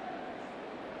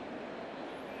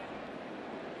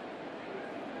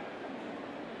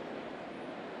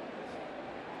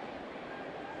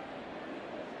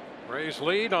 Rays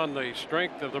lead on the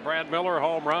strength of the Brad Miller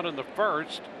home run in the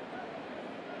first.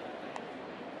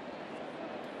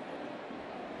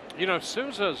 You know,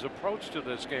 Souza's approach to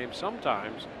this game,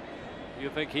 sometimes you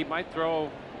think he might throw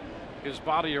his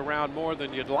body around more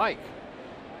than you'd like.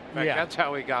 In fact, that's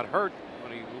how he got hurt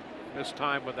when he missed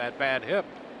time with that bad hip.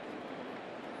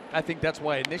 I think that's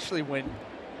why initially when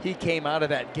he came out of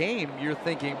that game, you're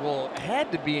thinking, well, it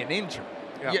had to be an injury.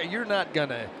 Yeah, you're not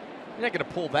gonna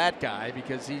pull that guy,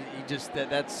 because he just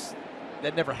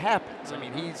that never happens. I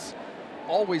mean, he's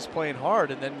always playing hard,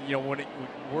 and then, you know, when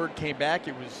word came back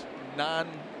it was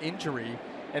non-injury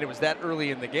and it was that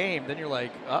early in the game, then you're like,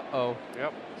 uh-oh.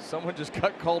 Yep. Someone just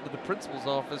got called to the principal's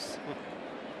office.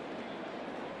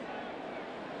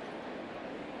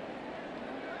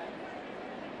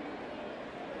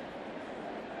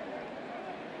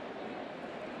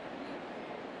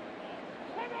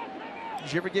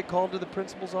 Did you ever get called to the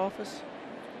principal's office?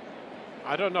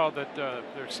 I don't know that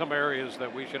there's some areas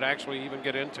that we should actually even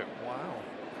get into. Wow.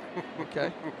 Okay.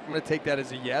 I'm going to take that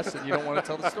as a yes, and you don't want to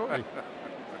tell the story.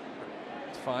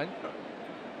 It's fine.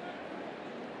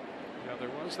 Yeah, there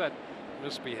was that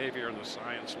misbehavior in the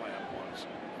science lab once.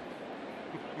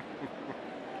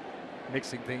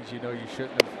 Mixing things you know you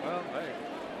shouldn't have. Well, hey,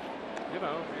 you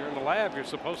know, you're in the lab, you're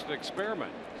supposed to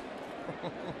experiment.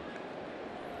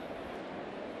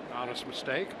 Honest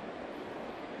mistake.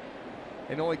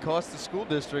 It only cost the school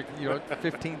district, you know,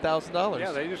 $15,000.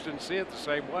 Yeah, they just didn't see it the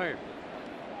same way.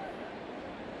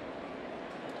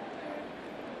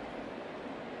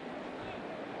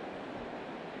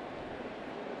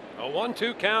 A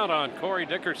 1-2 count on Corey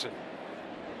Dickerson.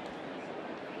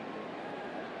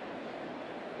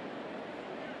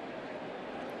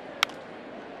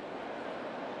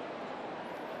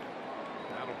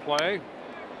 That'll play.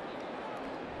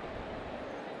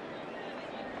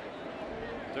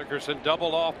 Dickerson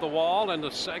doubled off the wall in the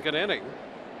second inning.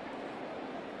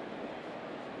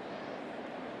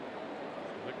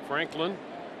 Nick Franklin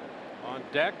on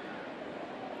deck.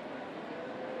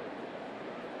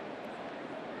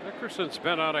 Dickerson's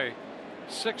been on a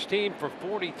 16 for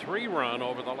 43 run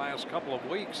over the last couple of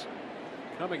weeks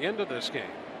coming into this game.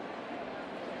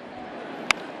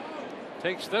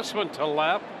 Takes this one to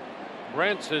left.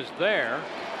 Brents is there.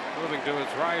 Moving to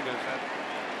his right as that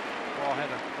ball had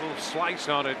a little slice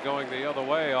on it going the other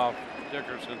way off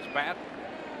Dickerson's bat.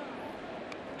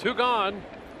 2 gone.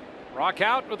 Rock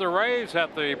out with the Rays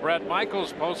at the Bret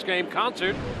Michaels post-game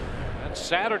concert. That's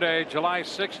Saturday, July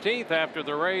 16th after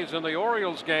the Rays and the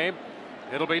Orioles game.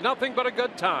 It'll be nothing but a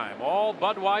good time. All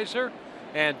Budweiser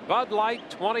and Bud Light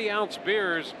 20-ounce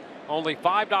beers, only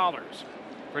 $5.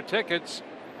 For tickets,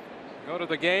 go to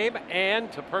the game, and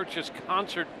to purchase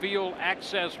concert field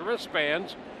access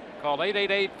wristbands, call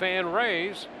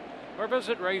 888-FAN-RAYS or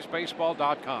visit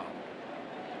raysbaseball.com.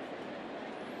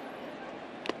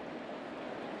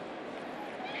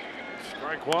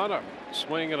 Strike one, a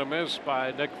swing and a miss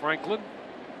by Nick Franklin.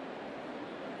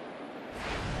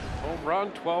 Home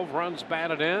run, 12 runs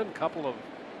batted in, couple of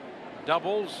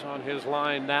doubles on his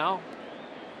line now.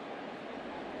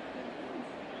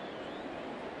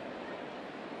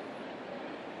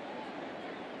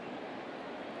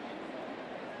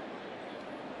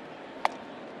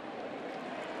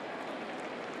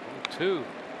 Two.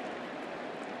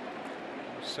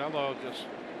 Marcelo just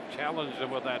challenged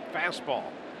him with that fastball.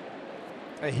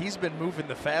 Hey, he's been moving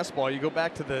the fastball. You go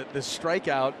back to the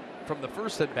strikeout from the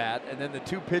first at bat, and then the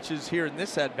 2 pitches here in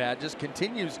this at bat just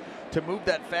continues to move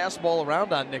that fastball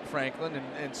around on Nick Franklin,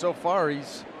 and so far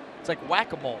it's like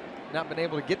whack-a-mole, not been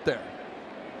able to get there.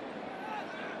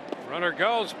 Runner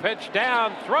goes, pitch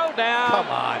down, throw down. Come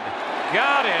on.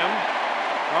 Got him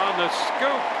on the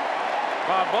scoop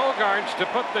by Bogarts to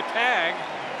put the tag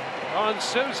on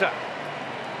Souza.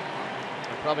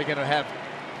 I'm probably going to have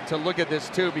to look at this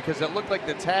too, because it looked like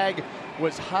the tag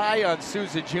was high on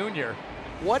Souza Jr.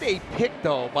 What a pick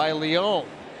though by Leon,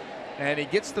 and he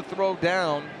gets the throw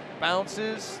down,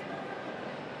 bounces.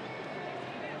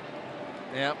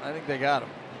 Yeah, I think they got him.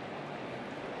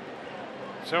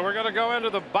 So we're going to go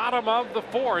into the bottom of the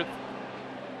 4th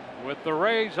with the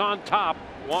Rays on top,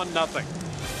 1-0.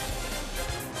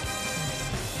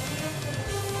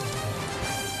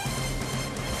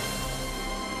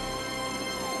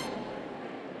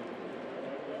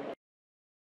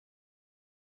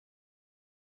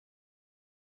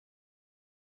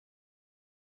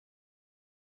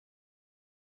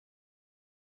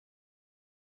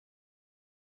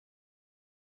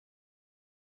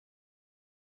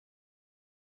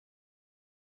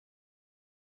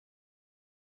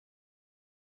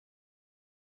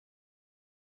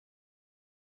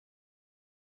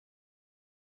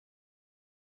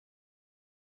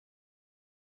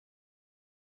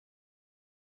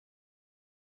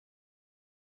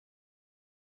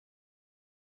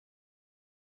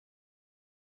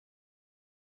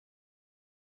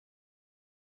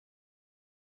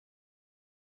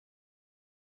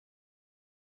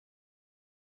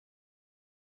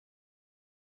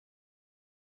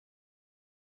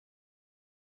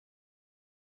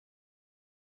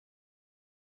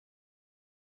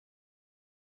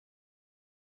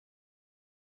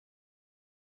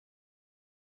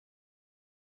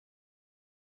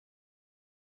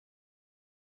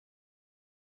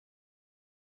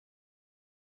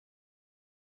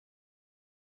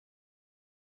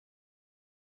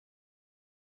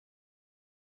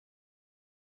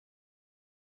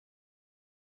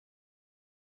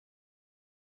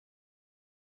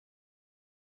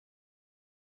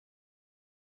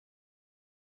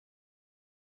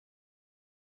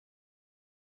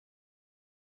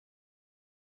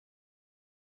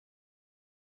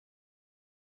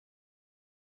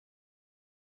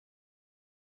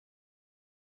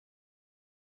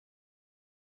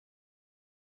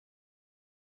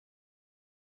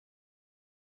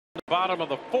 Bottom of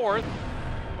the 4th.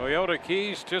 Toyota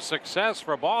keys to success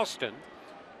for Boston.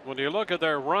 When you look at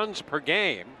their runs per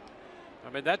game, I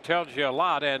mean, that tells you a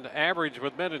lot, and average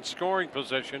with men in scoring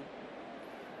position.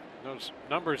 Those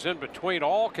numbers in between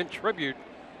all contribute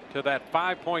to that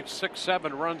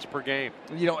 5.67 runs per game.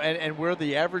 You know, and where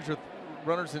the average with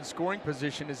runners in scoring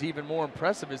position is even more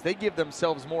impressive is they give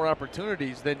themselves more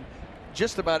opportunities than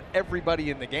just about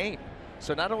everybody in the game.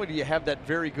 So not only do you have that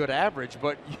very good average,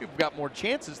 but you've got more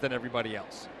chances than everybody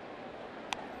else.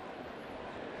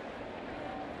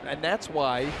 And that's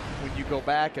why when you go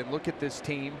back and look at this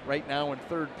team right now in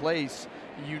third place,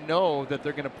 you know that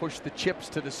they're going to push the chips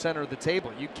to the center of the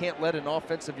table. You can't let an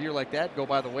offensive year like that go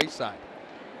by the wayside.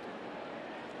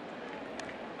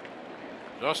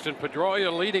 Dustin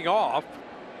Pedroia leading off.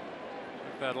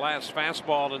 That last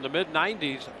fastball in the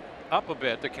mid-90s up a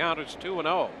bit. The count is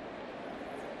 2-0.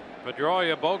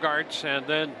 Pedroia, Bogarts, and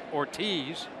then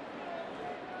Ortiz.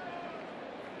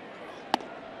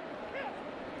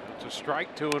 It's a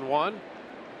strike, 2-1.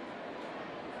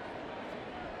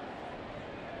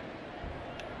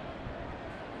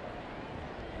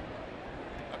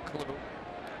 A clue.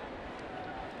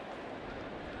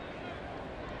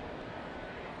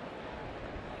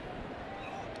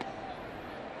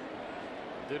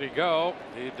 Did he go?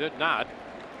 He did not.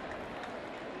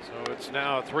 So it's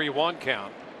now a 3-1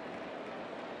 count.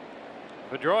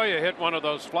 Pedroia hit one of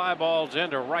those fly balls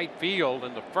into right field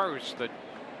in the first that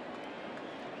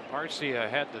Garcia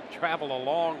had to travel a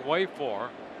long way for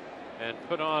and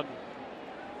put on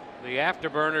the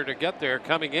afterburner to get there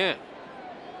coming in.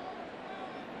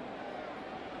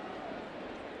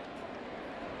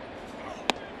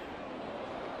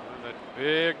 And a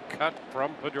big cut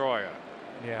from Pedroia.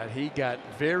 Yeah, he got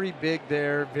very big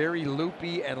there, very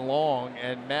loopy and long,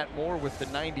 and Matt Moore with the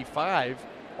 95.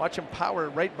 Watch him power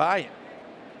right by him.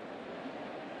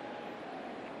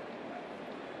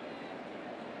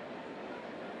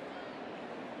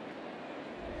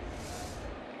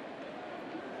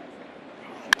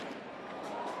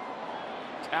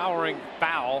 Towering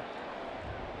foul,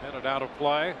 headed out of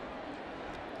play.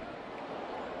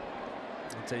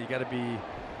 I'll tell you, got to be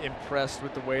impressed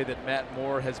with the way that Matt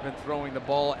Moore has been throwing the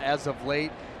ball as of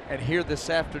late, and here this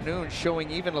afternoon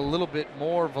showing even a little bit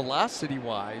more velocity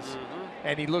wise.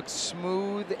 And he looks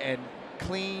smooth and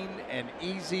clean and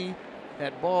easy.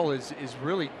 That ball is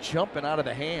really jumping out of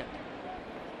the hand.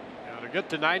 Now to get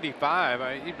to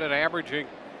 95, he's been averaging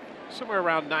somewhere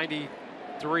around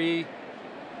 93,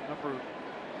 number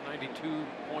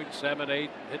 92.78,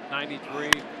 hit 93.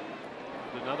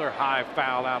 Another high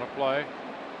foul out of play.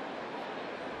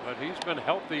 But he's been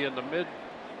healthy in the mid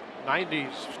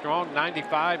 90s, strong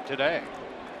 95 today.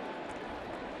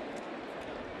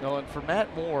 No, and for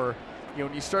Matt Moore, you know,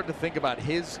 when you start to think about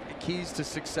his keys to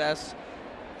success,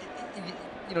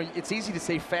 you know, it's easy to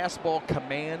say fastball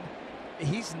command.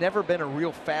 He's never been a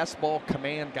real fastball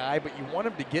command guy, but you want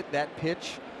him to get that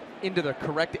pitch into the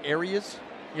correct areas.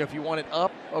 You know, if you want it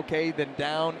up, okay, then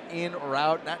down, in or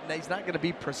out. He's not going to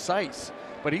be precise,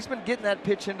 but he's been getting that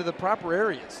pitch into the proper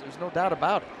areas. There's no doubt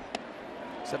about it,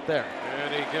 except there.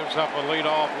 And he gives up a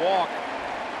leadoff walk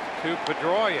to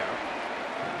Pedroia.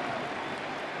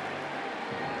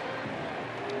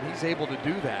 He's able to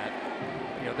do that.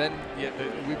 You know, then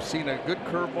we've seen a good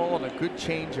curveball and a good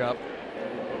changeup.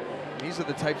 These are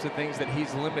the types of things that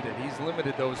he's limited. He's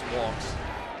limited those walks.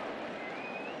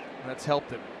 And that's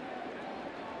helped him.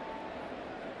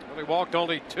 Well, he walked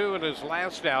only 2 in his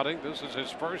last outing. This is his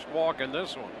first walk in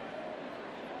this one.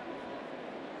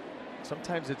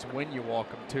 Sometimes it's when you walk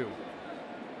them too.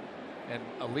 And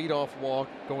a leadoff walk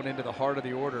going into the heart of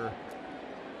the order.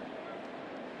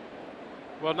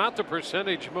 Well, not the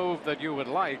percentage move that you would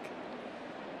like.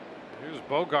 Here's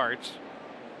Bogarts,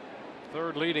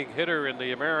 third leading hitter in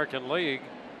the American League.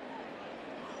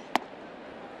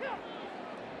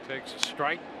 Takes a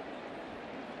strike.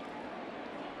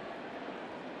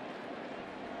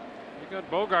 You got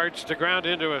Bogarts to ground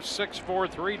into a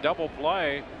 6-4-3 double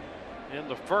play in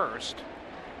the first.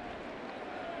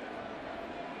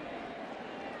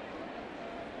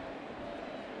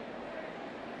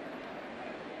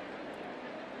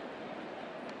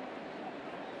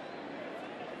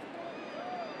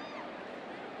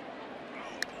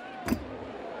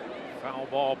 Foul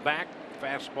ball back,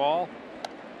 fastball.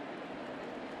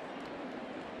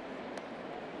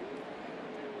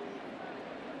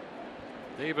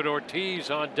 David Ortiz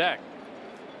on deck.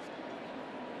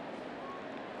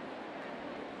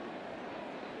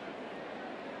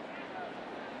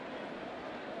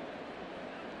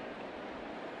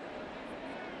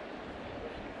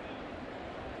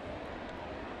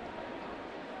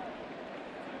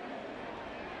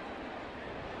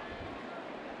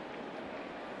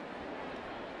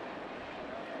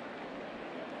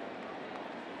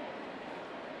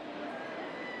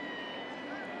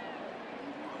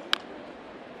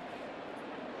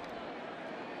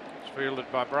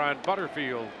 Fielded by Brian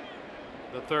Butterfield,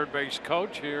 the third base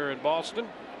coach here in Boston.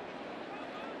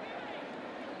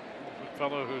 A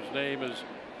fellow whose name is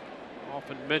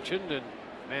often mentioned in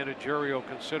managerial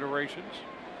considerations.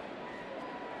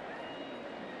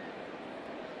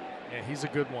 Yeah, he's a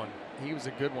good one. He was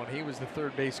a good one. He was the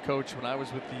third base coach when I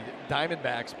was with the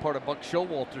Diamondbacks, part of Buck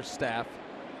Showalter's staff.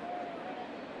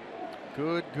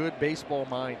 Good baseball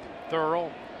mind.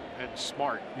 Thorough and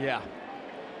smart. Yeah.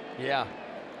 Yeah.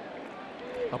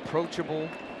 Approachable,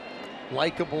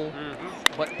 likable,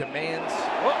 but demands.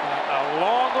 A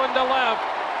long one to left.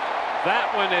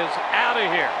 That one is out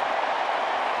of here.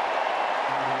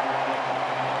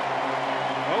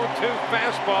 0-2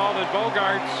 fastball, and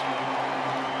Bogaerts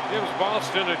gives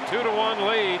Boston a 2-1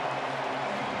 lead.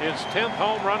 His 10th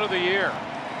home run of the year.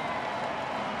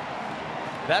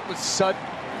 That was sudden.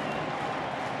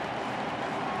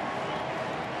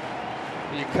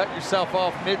 You cut yourself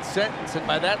off mid-sentence, and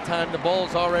by that time the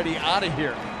ball's already out of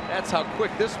here. That's how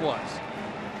quick this was.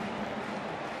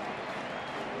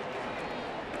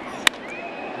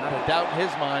 Not a doubt in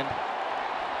his mind.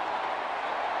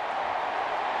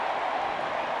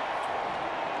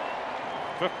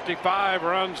 "55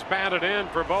 runs batted in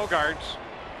for Bogaerts.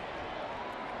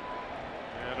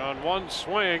 And on one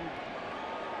swing,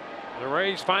 the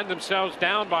Rays find themselves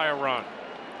down by a run.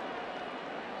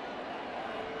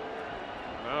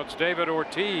 Now it's David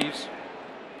Ortiz.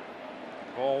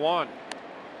 Ball one.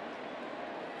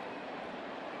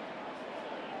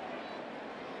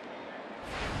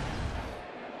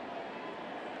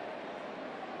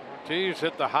 Ortiz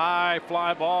hit the high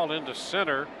fly ball into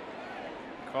center.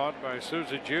 Caught by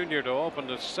Souza Jr. to open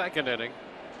the second inning.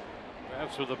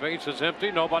 That's with the bases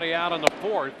empty. Nobody out in the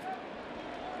fourth.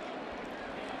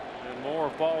 And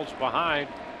Moore falls behind.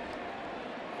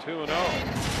 2-0.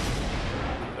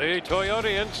 The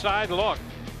Toyota inside look.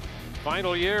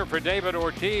 Final year for David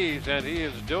Ortiz, and he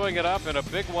is doing it up in a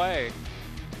big way.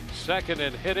 Second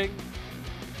in hitting.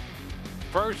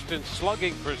 First in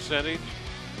slugging percentage.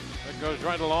 That goes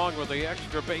right along with the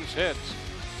extra base hits.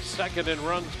 Second in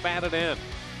runs batted in.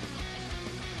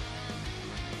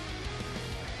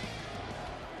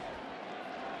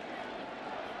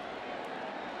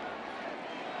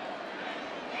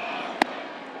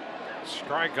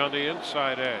 Strike on the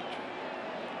inside edge.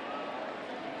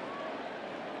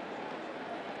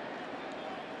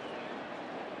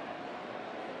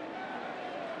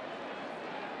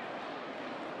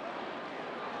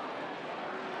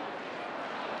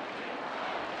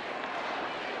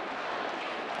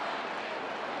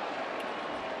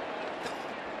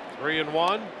 Three and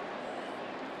one.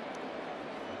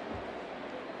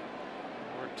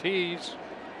 Ortiz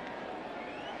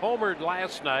homered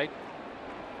last night.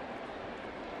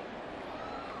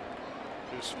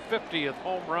 His 50th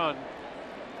home run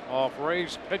off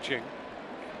Rays pitching.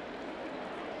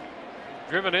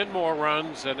 Driven in more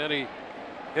runs than any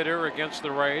hitter against the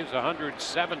Rays,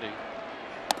 170.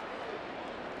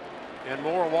 And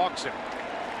Moore walks him.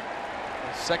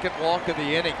 The second walk of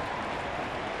the inning.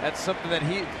 That's something that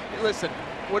listen,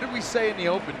 what did we say in the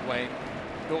open, Wayne?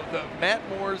 The Matt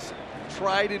Moore's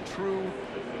tried and true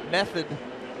method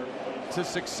to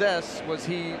success was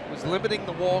he was limiting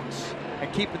the walks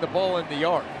and keeping the ball in the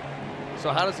yard. So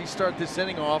how does he start this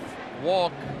inning off?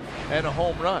 Walk and a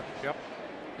home run. Yep.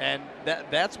 And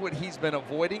that's what he's been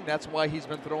avoiding. That's why he's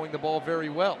been throwing the ball very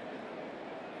well.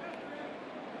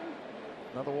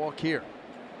 Another walk here.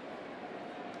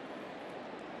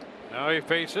 Now he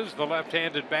faces the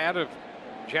left-handed bat of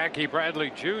Jackie Bradley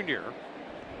Jr.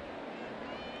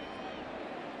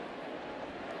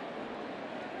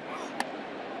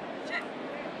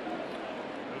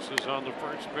 This is on the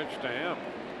first pitch to him.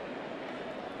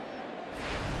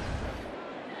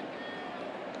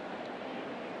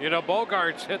 You know,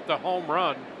 Bogaerts hit the home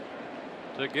run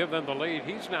to give them the lead.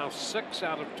 He's now 6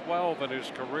 out of 12 in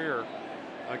his career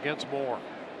against Moore.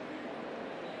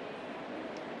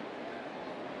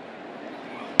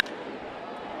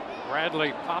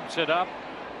 Bradley pops it up.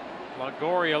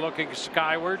 Longoria looking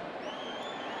skyward.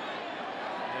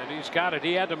 And he's got it.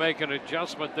 He had to make an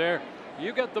adjustment there.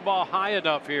 You get the ball high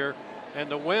enough here,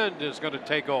 and the wind is going to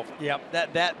take over. Yep,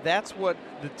 that's what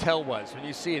the tell was. When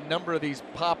you see a number of these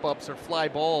pop-ups or fly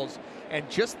balls, and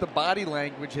just the body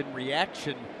language and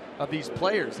reaction of these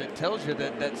players, it tells you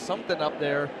that something up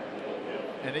there,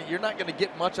 and you're not going to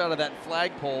get much out of that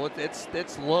flagpole.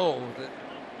 It's low,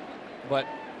 but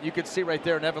you could see right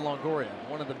there in Evan Longoria,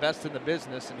 one of the best in the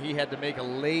business, and he had to make a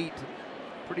late,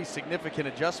 pretty significant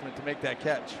adjustment to make that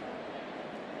catch.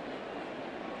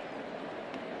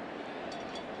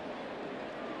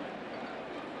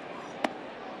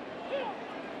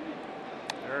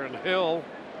 Aaron Hill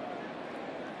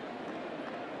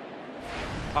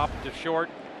popped to short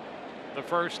the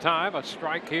first time. A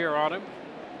strike here on him.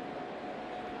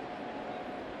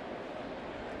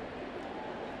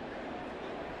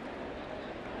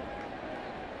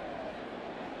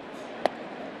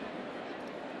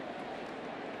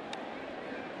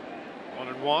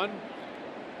 1-1.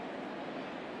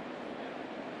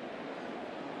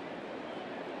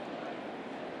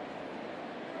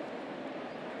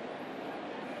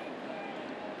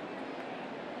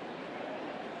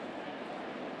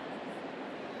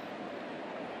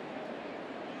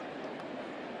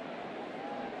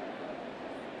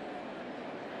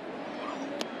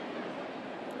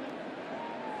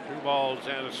 Balls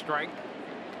and a strike.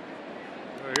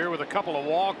 We're here with a couple of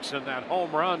walks and that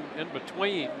home run in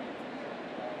between.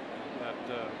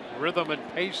 That rhythm and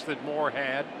pace that Moore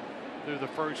had through the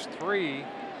first 3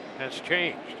 has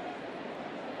changed.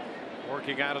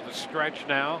 Working out of the stretch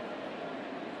now.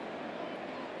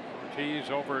 Ortiz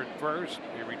over at first.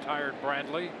 He retired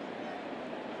Bradley.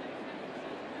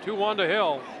 2-1 to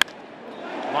Hill.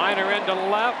 Liner into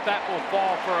left. That will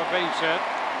fall for a base hit.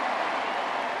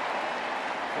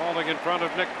 Falling in front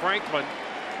of Nick Franklin.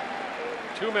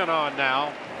 2 men on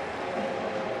now.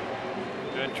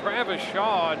 And Travis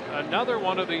Shaw, another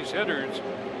one of these hitters,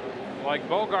 like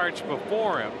Bogaerts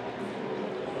before him.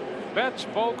 Betts,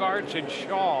 Bogaerts, and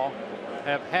Shaw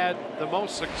have had the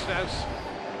most success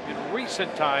in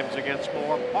recent times against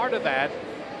Moore. Part of that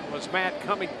was Matt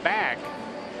coming back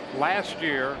last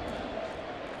year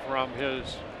from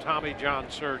his Tommy John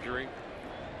surgery.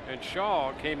 And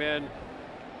Shaw came in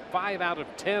 5 out of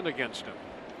 10 against him.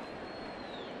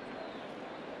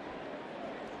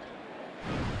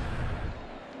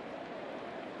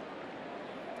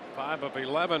 Five of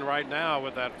 11 right now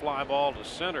with that fly ball to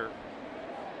center.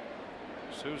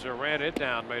 Souza ran it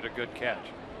down, made a good catch.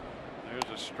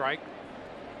 There's a strike.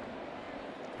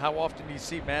 How often do you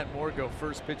see Matt Moore go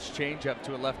first pitch changeup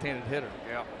to a left-handed hitter?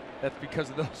 Yeah. That's because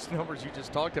of those numbers you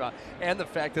just talked about. And the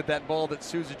fact that that ball that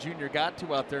Souza Jr. got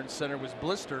to out there in center was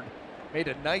blistered. Made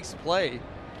a nice play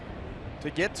to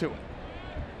get to it.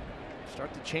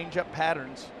 Start to change up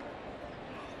patterns.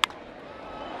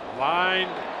 Line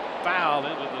foul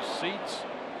into the seats.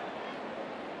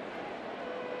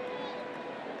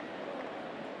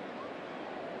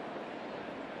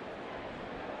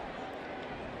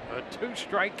 A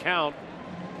 2-strike count.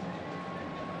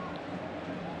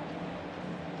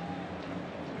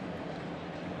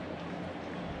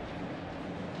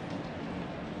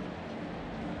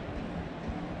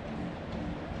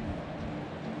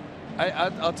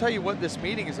 I'll tell you what this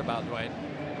meeting is about, Dwayne.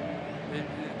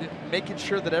 Making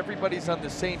sure that everybody's on the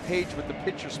same page with the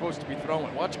pitch you're supposed to be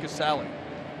throwing. Watch Casale.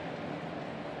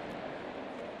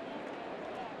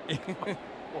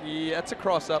 Yeah, that's a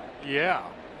cross-up. Yeah,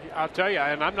 I'll tell you,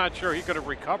 and I'm not sure he could have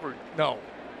recovered. No.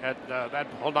 Had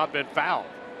that ball not been fouled.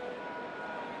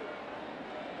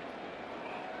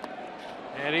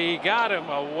 And he got him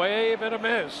a wave and a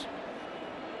miss.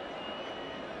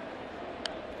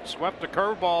 Swept the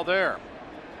curveball there.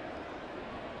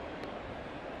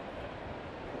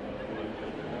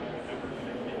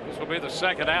 This will be the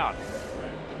second out.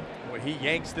 Well, he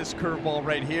yanks this curveball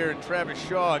right here, and Travis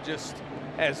Shaw just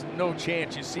has no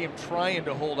chance. You see him trying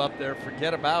to hold up there.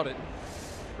 Forget about it.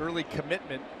 Early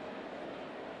commitment.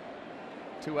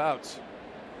 2 outs.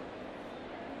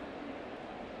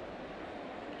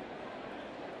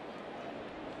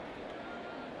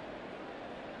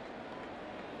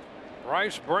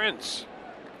 Bryce Brentz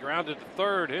grounded to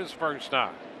third, his first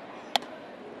time.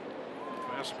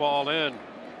 Fastball in.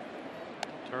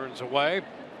 Turns away.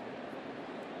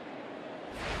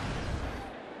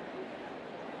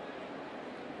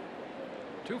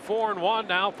 Two 4-1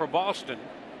 now for Boston.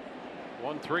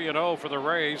 1-3-0 for the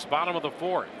Rays. Bottom of the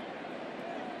 4th.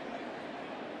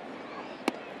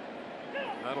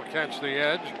 That'll catch the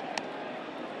edge.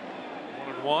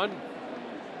 1-1.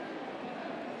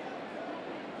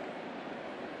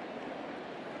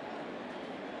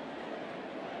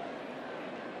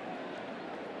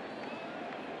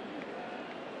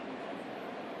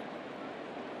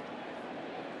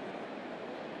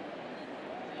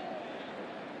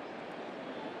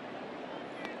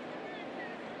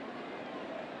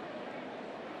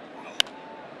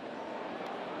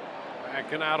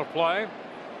 Backing out of play.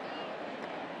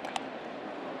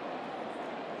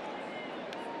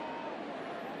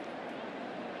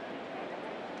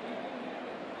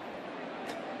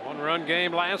 One-run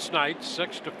game last night,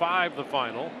 6-5 the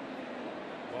final.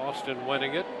 Boston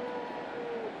winning it.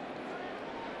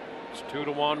 It's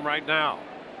 2-1 right now.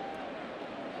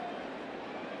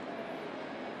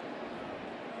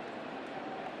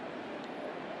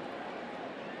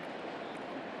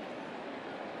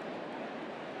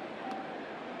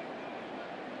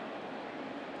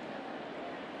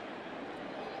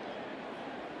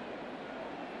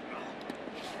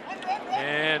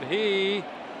 And he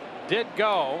did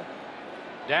go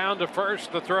down to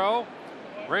first. The throw.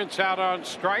 Brent's out on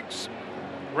strikes.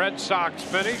 Red Sox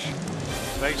finish.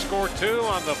 They score 2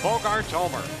 on the Bogaerts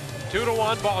homer.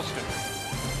 2-1 Boston.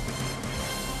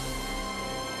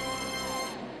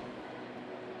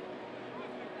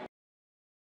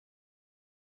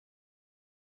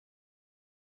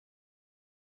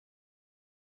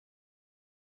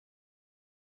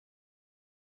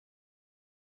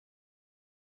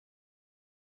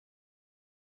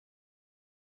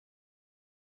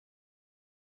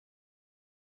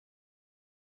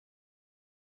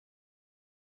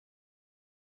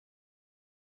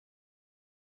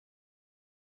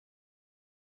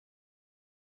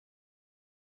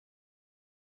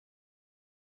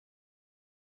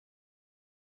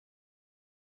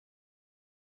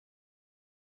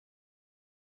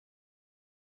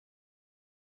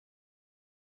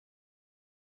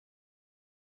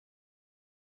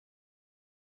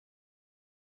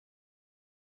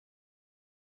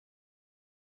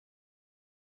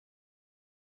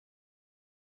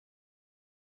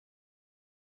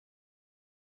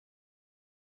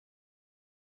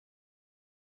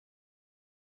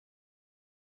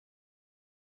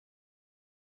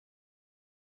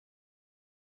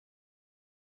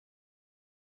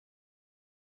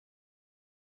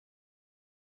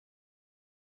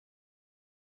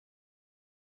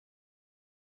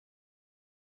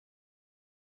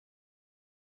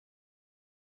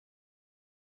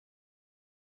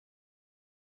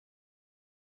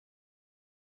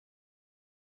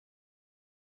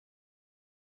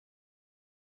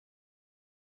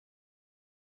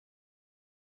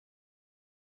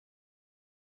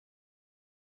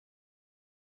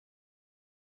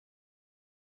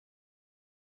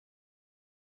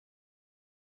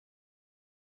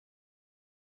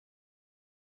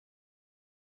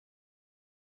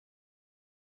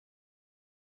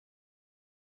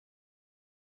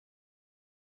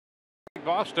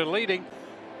 Boston leading.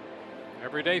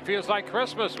 Every day feels like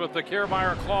Christmas with the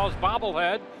Kiermaier Claus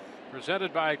bobblehead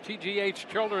presented by TGH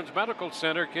Children's Medical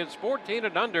Center. Kids 14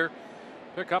 and under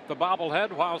pick up the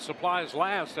bobblehead while supplies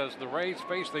last as the Rays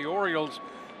face the Orioles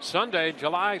Sunday,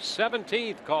 July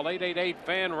 17th. Call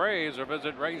 888-FAN-RAYS or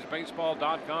visit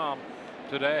RaysBaseball.com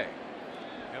today.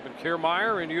 Kevin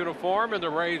Kiermaier in uniform in the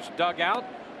Rays dugout.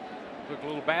 Took a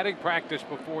little batting practice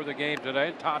before the game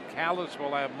today. Todd Callis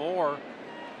will have more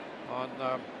on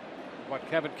what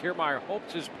Kevin Kiermaier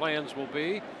hopes his plans will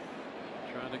be.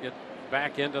 Trying to get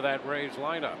back into that Rays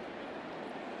lineup.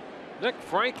 Nick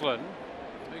Franklin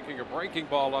taking a breaking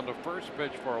ball on the first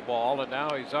pitch for a ball, and now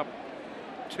he's up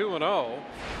 2-0.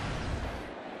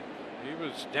 He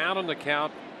was down in the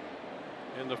count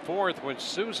in the fourth when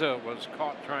Souza was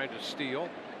caught trying to steal.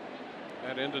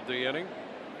 That ended the inning.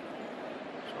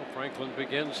 So Franklin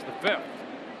begins the fifth.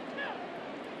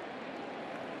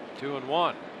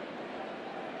 2-1.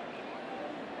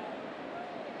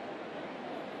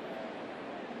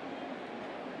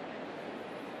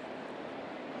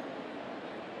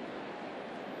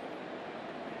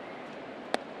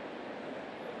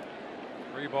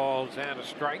 Three balls and a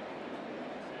strike.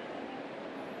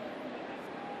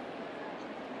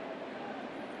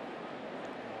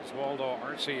 Oswaldo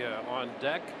Arcia on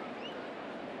deck.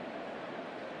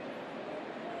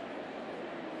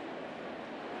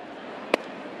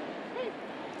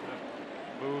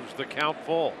 Moves the count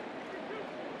full.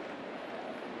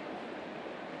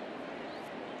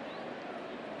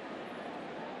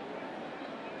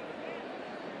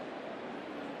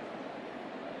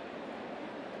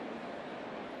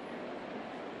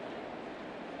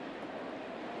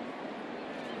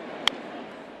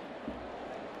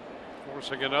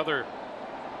 Forcing another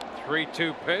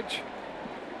 3-2 pitch.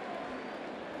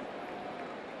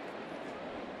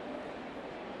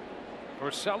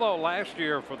 Porcello last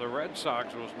year for the Red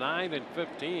Sox was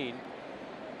 9-15.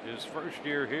 His first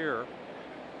year here.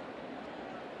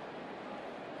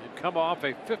 He'd come off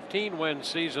a 15-win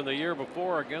season the year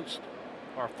before against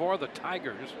or for the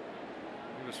Tigers.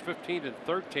 He was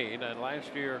 15-13, and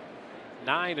last year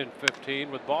 9-15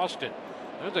 with Boston.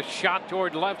 There's a shot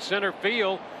toward left center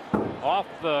field off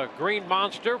the green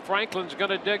monster. Franklin's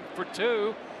going to dig for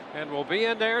two and will be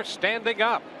in there standing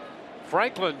up.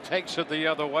 Franklin takes it the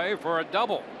other way for a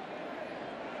double.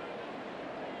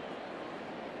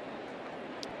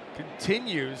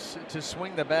 Continues to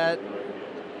swing the bat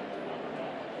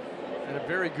at a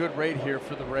very good rate here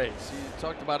for the Rays. He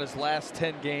talked about his last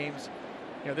 10 games.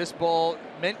 You know, this ball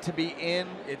meant to be in,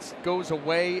 it goes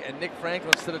away, and Nick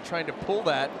Franklin, instead of trying to pull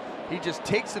that, he just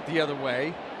takes it the other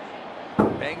way,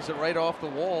 bangs it right off the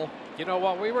wall. You know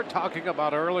what we were talking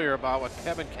about earlier about what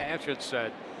Kevin Cash had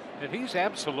said, and he's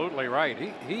absolutely right.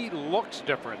 He looks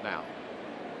different now.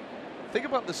 Think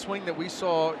about the swing that we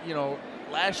saw, you know,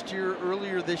 last year,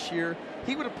 earlier this year,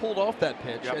 he would have pulled off that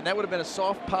pitch, and that would have been a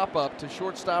soft pop-up to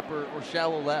shortstop or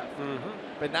shallow left.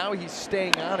 But now he's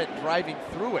staying on it, driving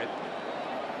through it,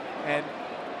 and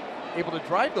able to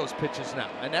drive those pitches now.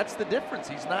 And that's the difference.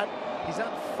 He's not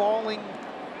falling,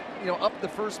 up the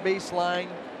first base line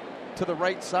to the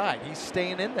right side. He's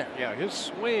staying in there. Yeah, his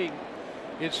swing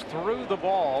is through the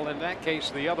ball, in that case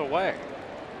the other way.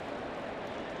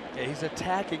 Yeah, he's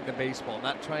attacking the baseball,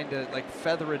 not trying to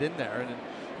feather it in there. And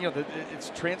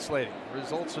it's translating. The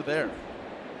results are there.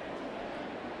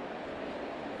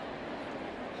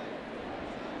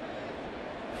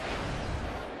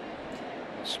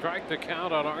 Strike the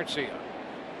count on Arcia.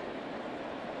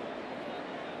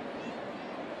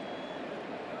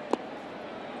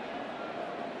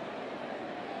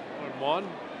 One.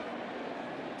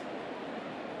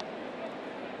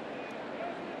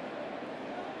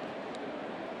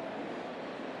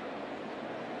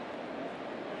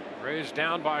 Rays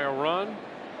down by a run.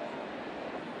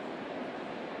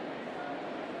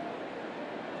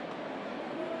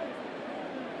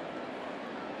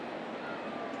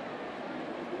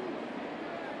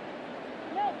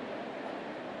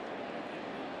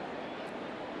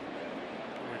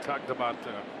 We talked about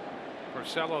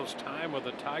Porcello's time with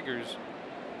the Tigers.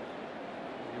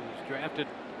 He was drafted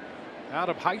out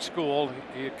of high school.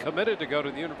 He had committed to go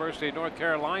to the University of North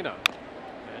Carolina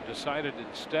and decided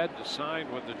instead to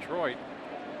sign with Detroit.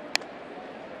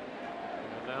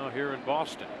 And now here in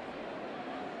Boston.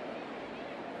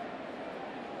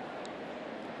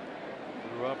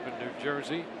 Grew up in New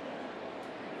Jersey.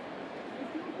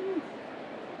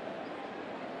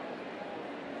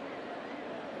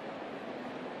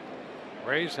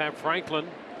 Rays have Franklin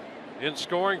in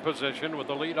scoring position with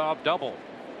the leadoff double.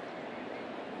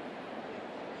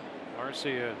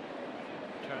 Arcia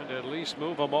trying to at least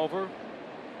move him over.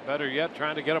 Better yet,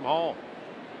 trying to get him home.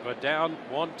 But down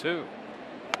 1-2.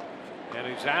 And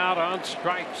he's out on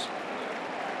strikes.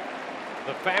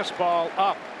 The fastball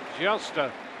up, just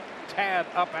a tad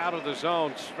up out of the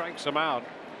zone, strikes him out.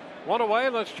 One away.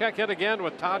 Let's check in again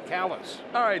with Todd Callis.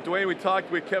 All right, Dwayne, we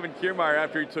talked with Kevin Kiermaier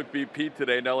after he took BP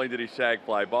today. Not only did he shag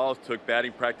fly balls, took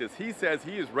batting practice. He says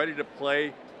he is ready to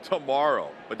play tomorrow,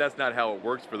 but that's not how it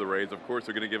works for the Rays. Of course,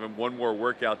 they're going to give him one more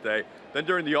workout day. Then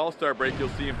during the All-Star break, you'll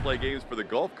see him play games for the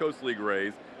Gulf Coast League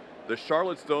Rays, the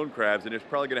Charlotte Stone Crabs, and he's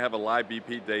probably going to have a live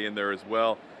BP day in there as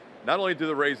well. Not only do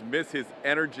the Rays miss his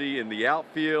energy in the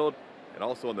outfield and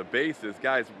also on the bases,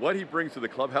 guys, what he brings to the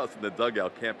clubhouse and the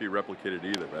dugout can't be replicated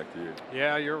either. Back to you.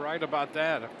 Yeah, you're right about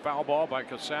that. A foul ball by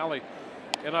Casale.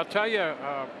 And I'll tell you,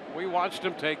 we watched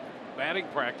him take batting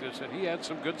practice, and he had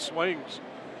some good swings.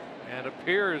 And it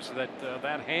appears that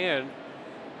that hand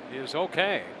is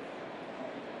okay.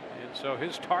 And so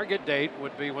his target date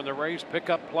would be when the Rays pick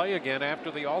up play again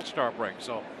after the All-Star break.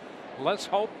 So let's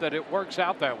hope that it works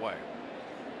out that way.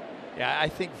 Yeah, I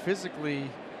think physically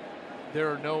there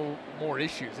are no more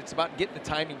issues. It's about getting the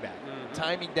timing back.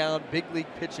 Timing down, big league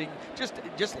pitching,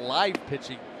 just live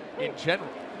pitching in general.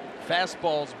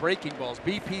 Fastballs, breaking balls.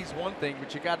 BP's one thing,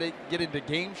 but you got to get into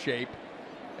game shape,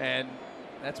 and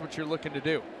that's what you're looking to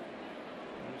do.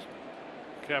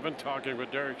 Kevin talking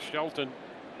with Derek Shelton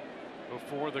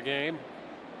before the game.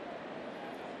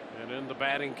 And in the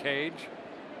batting cage.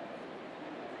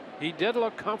 He did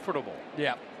look comfortable.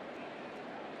 Yeah.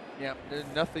 Yeah, there's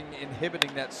nothing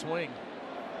inhibiting that swing.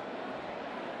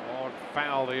 Ball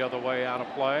foul the other way, out of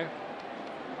play.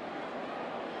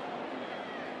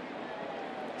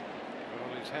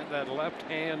 Well, he's had that left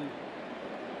hand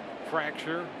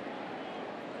fracture.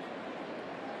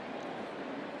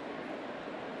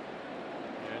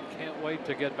 And can't wait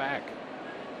to get back.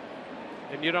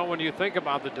 And you know, when you think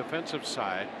about the defensive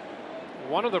side,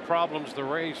 one of the problems the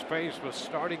Rays faced was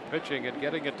starting pitching and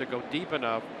getting it to go deep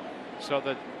enough so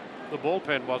that the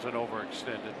bullpen wasn't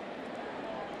overextended.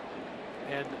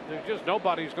 And there's just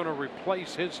nobody's going to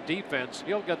replace his defense.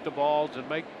 He'll get the balls and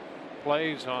make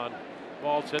plays on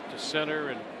balls hit to center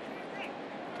and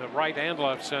to right and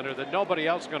left center that nobody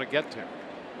else is going to get to.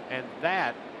 And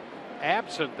that,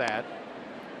 absent that,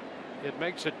 it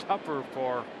makes it tougher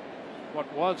for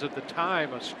what was at the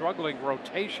time a struggling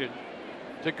rotation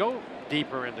to go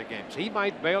deeper into games. He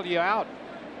might bail you out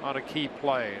on a key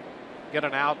play and get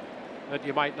an out that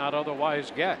you might not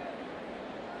otherwise get.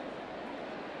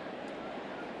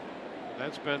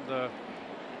 That's been a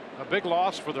big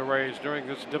loss for the Rays during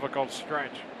this difficult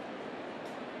stretch.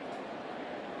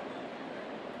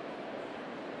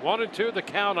 1-2 the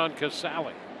count on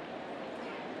Casale.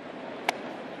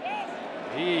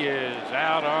 He is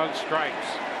out on strikes.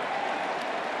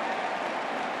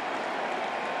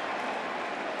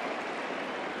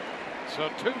 So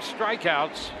 2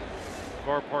 strikeouts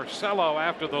for Porcello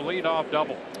after the leadoff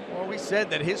double. Well, we said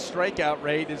that his strikeout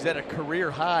rate is at a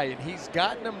career high, and he's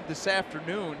gotten them this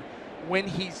afternoon when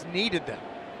he's needed them.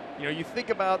 You know, you think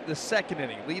about the second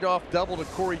inning, leadoff double to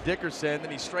Corey Dickerson,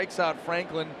 then he strikes out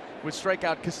Franklin, would strike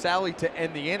out Casale to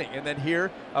end the inning. And then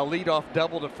here, a leadoff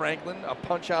double to Franklin, a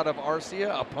punch out of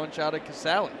Arcia, a punch out of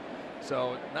Casale.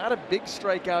 So not a big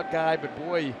strikeout guy, but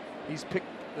boy, he's picked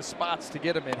the spots to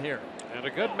get him in here. And a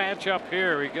good matchup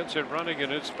here. He gets it running in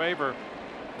his favor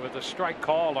with a strike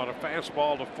call on a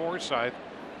fastball to Forsythe.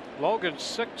 Logan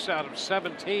 6 out of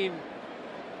 17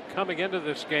 coming into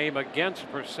this game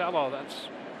against Porcello. That's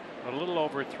a little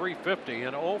over 350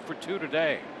 and 0 for 2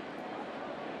 today.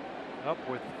 Up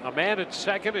with a man at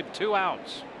second and 2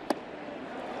 outs.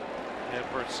 And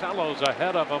Porcello's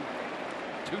ahead of him.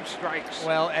 2 strikes.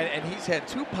 Well, and he's had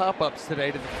 2 pop-ups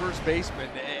today to the first baseman.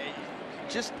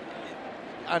 Just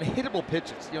unhittable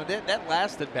pitches. You know, that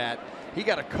last at bat, he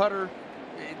got a cutter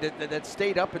that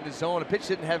stayed up in the zone. A pitch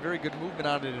didn't have very good movement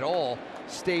on it at all.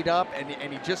 Stayed up, and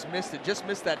he just missed it. Just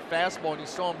missed that fastball, and you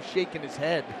saw him shaking his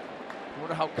head. I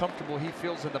wonder how comfortable he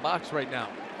feels in the box right now.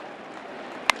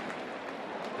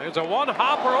 There's a one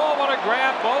hopper. Oh, what a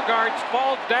grab. Bogaerts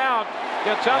falls down,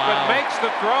 gets up and makes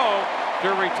the throw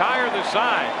to retire the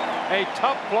side. A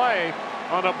tough play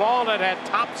on a ball that had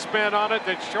top spin on it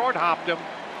that short hopped him,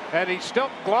 and he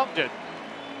still gloved it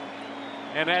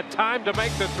and had time to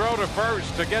make the throw to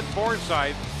first to get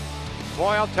Forsythe. Boy,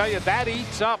 I'll tell you, that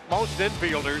eats up most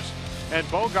infielders, and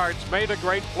Bogaerts made a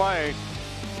great play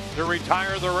to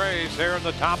retire the Rays here in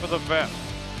the top of the 5th.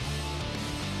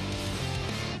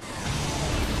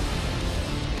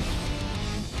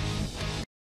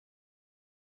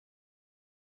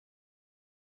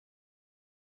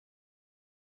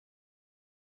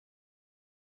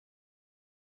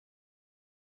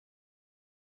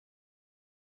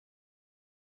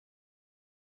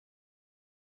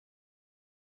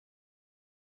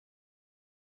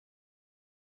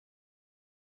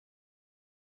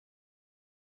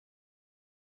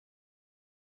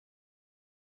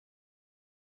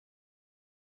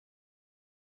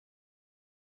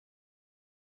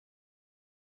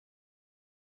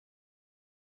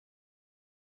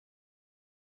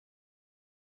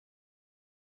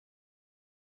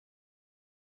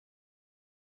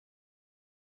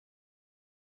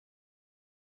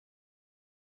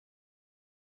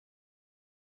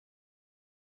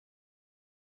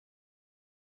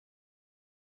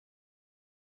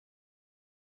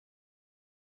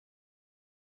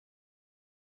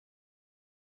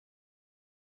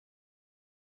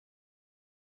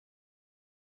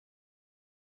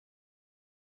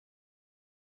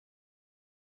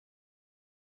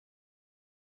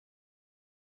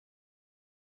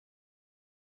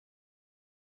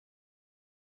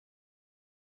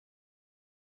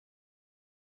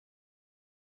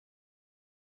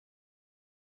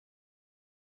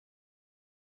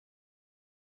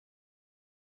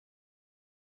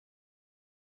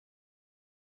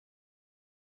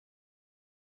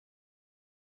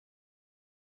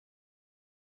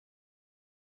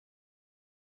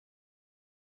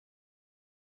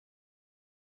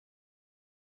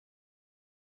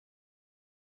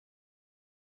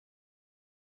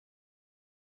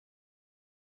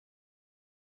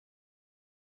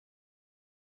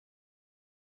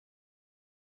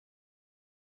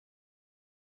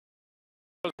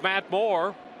 Matt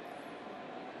Moore.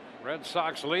 Red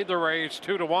Sox lead the Rays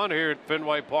 2-1 here at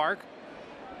Fenway Park.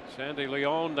 Sandy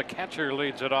Leon, the catcher,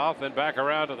 leads it off. Then back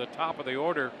around to the top of the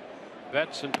order,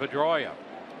 Betts and Pedroia.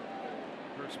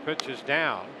 First pitch is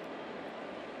down.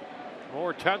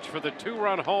 Moore touch for the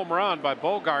 2-run home run by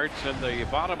Bogaerts in the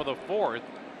bottom of the 4th.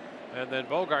 And then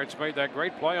Bogaerts made that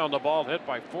great play on the ball hit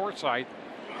by Forsythe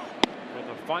with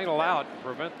the final out to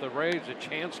prevent the Rays a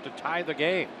chance to tie the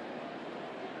game.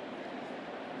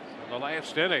 In the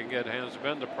last inning, it has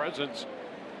been the presence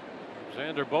of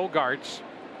Xander Bogaerts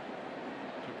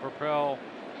to propel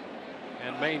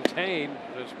and maintain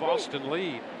this Boston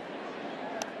lead.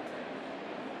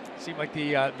 Seemed like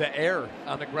the error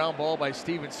on the ground ball by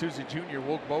Steven Souza Jr.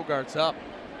 woke Bogaerts up.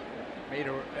 Made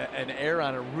an error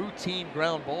on a routine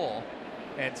ground ball,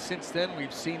 and since then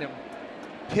we've seen him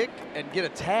pick and get a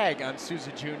tag on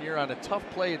Souza Jr. on a tough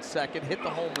play at second, hit the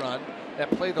home run. That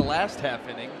play the last half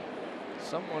inning,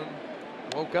 someone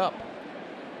woke up.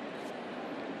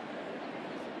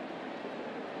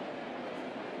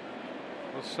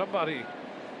 Well, somebody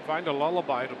find a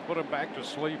lullaby to put him back to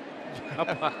sleep.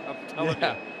 I'm telling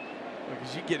you.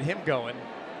 Because you get him going.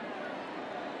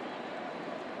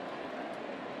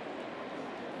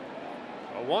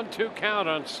 A 1-2 count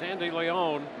on Sandy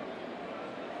Leon.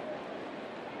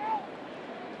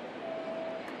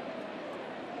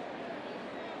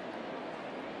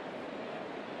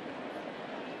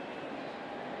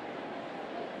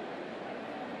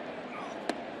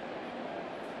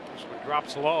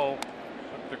 Drops low.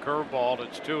 Took the curveball.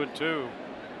 It's 2-2.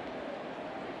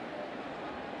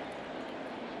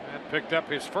 And picked up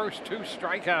his first 2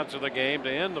 strikeouts of the game to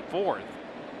end the 4th,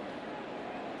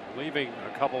 leaving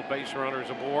a couple base runners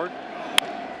aboard.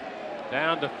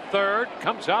 Down to 3rd,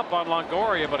 comes up on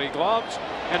Longoria, but he gloves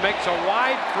and makes a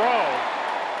wide throw,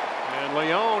 and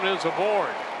Leone is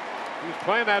aboard. He was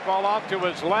playing that ball off to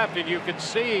his left, and you could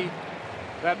see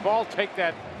that ball take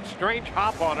that strange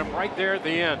hop on him right there at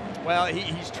the end. Well,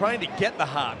 he's trying to get the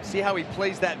hop. See how he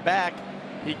plays that back?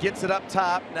 He gets it up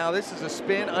top. Now this is a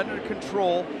spin under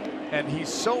control, and he's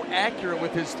so accurate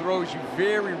with his throws. You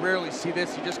very rarely see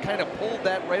this. He just kind of pulled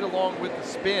that right along with the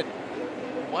spin.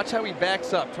 Watch how he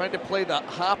backs up, trying to play the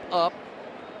hop up.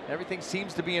 Everything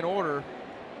seems to be in order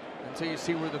until you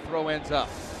see where the throw ends up.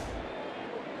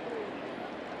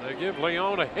 They give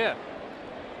Leone a hit.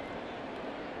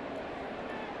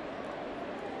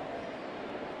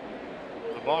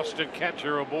 The Boston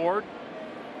catcher aboard.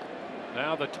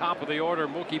 Now the top of the order,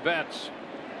 Mookie Betts.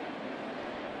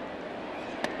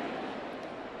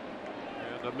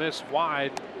 And a miss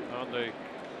wide on the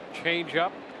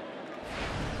changeup.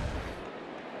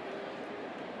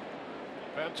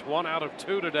 Betts 1 out of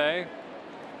 2 today.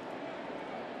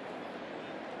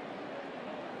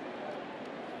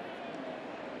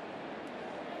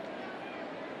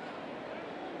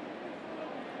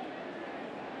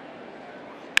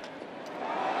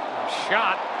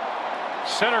 Shot,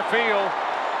 center field.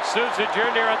 Souza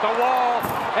Jr. at the wall,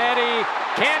 and he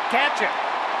can't catch it.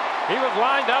 He was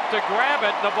lined up to grab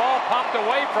it, and the ball popped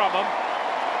away from him.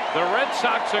 The Red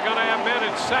Sox are going to have men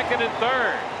in 2nd and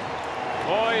 3rd.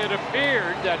 Boy, it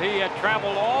appeared that he had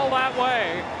traveled all that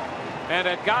way and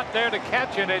had got there to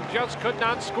catch it and just could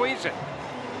not squeeze it.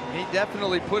 He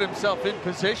definitely put himself in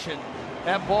position.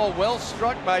 That ball well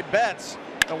struck by Betts.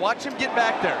 Now watch him get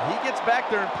back there. He gets back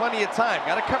there in plenty of time.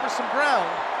 Got to cover some ground.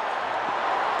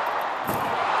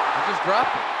 He just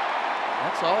dropped it.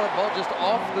 That's all. That ball just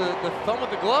off the thumb of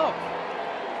the glove.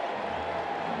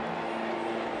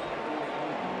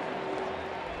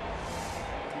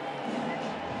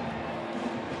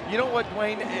 You know what,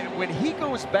 Dwayne? When he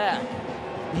goes back,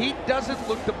 he doesn't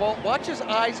look the ball. Watch his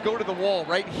eyes go to the wall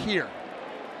right here.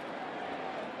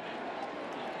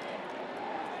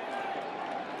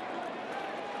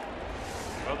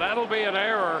 Well, that'll be an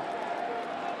error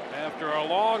after a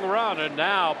long run, and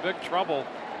now big trouble.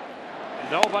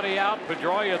 Nobody out.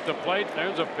 Pedroia at the plate.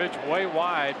 There's a pitch way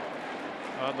wide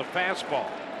on the fastball.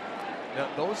 Now,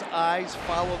 those eyes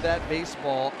follow that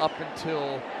baseball up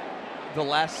until the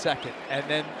last second, and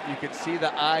then you can see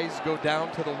the eyes go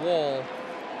down to the wall,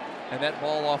 and that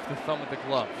ball off the thumb of the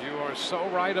glove. You are so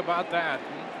right about that.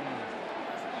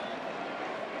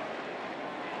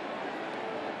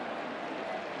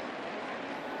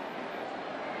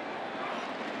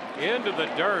 Into the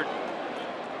dirt,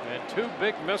 and 2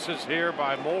 big misses here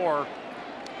by Moore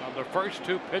on the first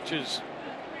 2 pitches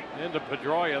into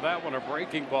Pedroia. That one a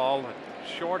breaking ball,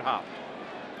 short hop.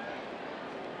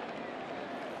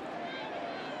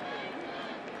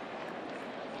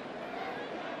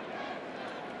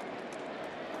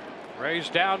 Rays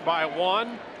down by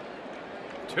 1.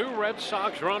 2 Red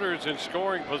Sox runners in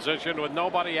scoring position with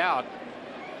nobody out.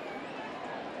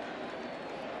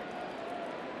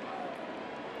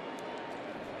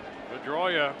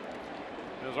 Pedroia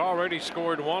has already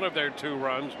scored 1 of their 2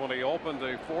 runs when he opened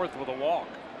the 4th with a walk.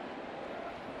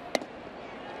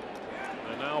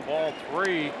 And now ball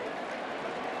 3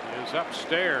 is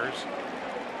upstairs.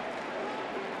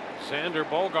 Xander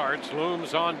Bogaerts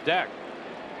looms on deck.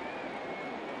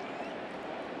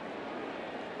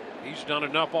 He's done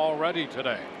enough already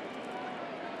today.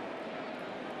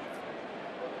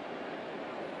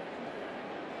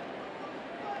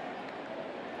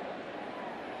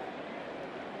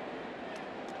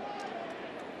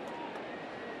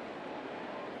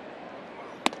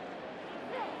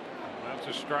 That's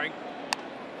a strike.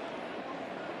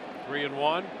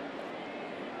 3-1.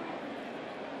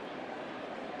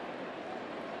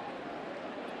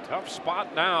 Tough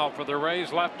spot now for the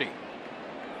Rays lefty.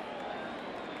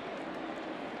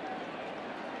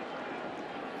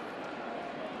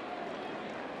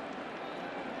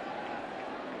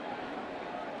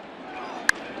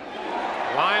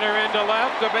 Liner into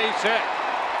left, a base hit.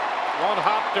 1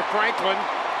 hop to Franklin.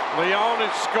 Leone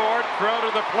has scored. Crow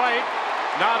to the plate.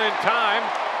 Not in time.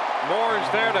 Moore is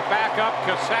there to back up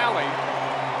Casale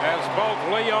as both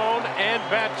Leone and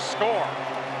Betts score.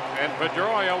 And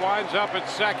Pedroia winds up at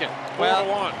 2nd.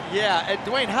 4-1. Yeah, and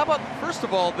Dwayne, how about, first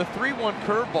of all, the 3-1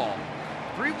 curveball?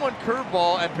 3-1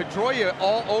 curveball and Pedroia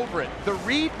all over it. The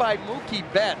read by Mookie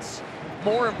Betts,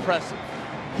 more impressive.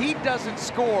 he doesn't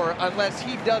score unless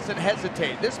he doesn't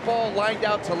hesitate. This ball lined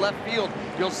out to left field,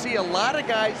 you'll see a lot of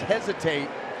guys hesitate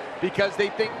because they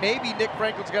think maybe Nick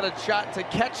Franklin's got a shot to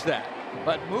catch that.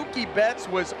 But Mookie Betts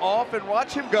was off, and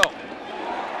watch him go.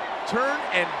 Turn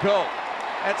and go.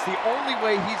 That's the only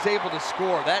way he's able to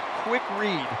score, that quick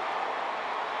read.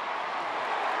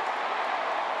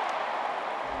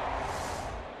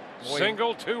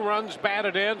 Single, 2 runs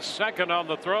batted in, second on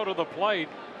the throw to the plate,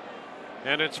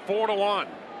 and it's 4-1.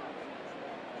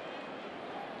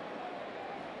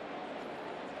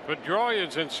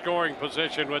 Pedroia's in scoring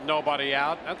position with nobody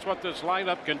out. That's what this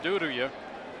lineup can do to you.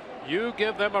 You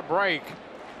give them a break,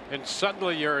 and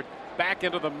suddenly you're back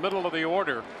into the middle of the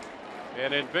order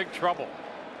and in big trouble.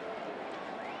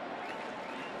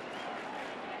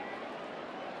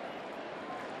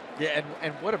 Yeah,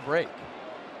 and what a break.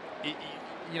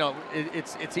 You know,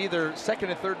 it's either second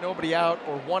and third, nobody out,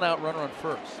 or 1 out runner on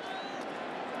first.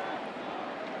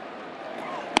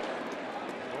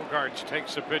 Bogarts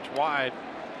takes the pitch wide.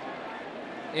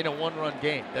 In a 1-run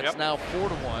game. That's now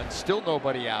 4-1, still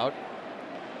nobody out.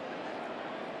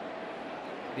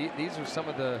 These are some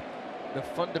of the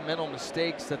fundamental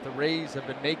mistakes that the Rays have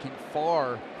been making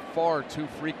far, far too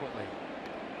frequently.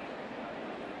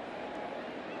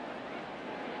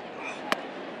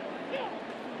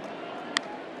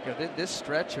 You know, this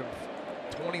stretch of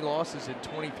 20 losses in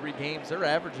 23 games, they're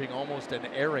averaging almost an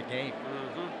error game.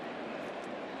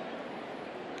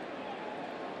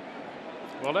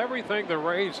 Well, everything the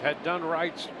Rays had done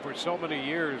right for so many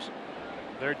years,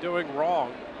 they're doing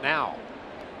wrong now.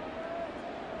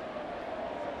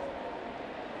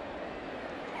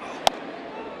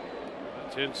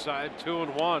 That's inside,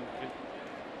 2-1.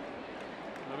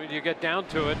 I mean, you get down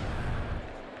to it,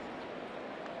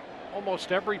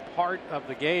 almost every part of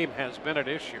the game has been at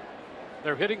issue.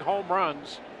 They're hitting home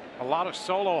runs, a lot of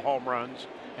solo home runs,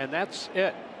 and that's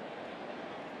it.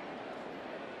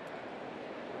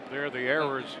 There are the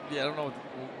errors. Yeah, I don't know,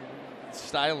 the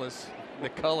stylus, the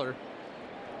color.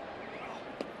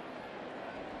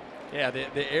 Yeah,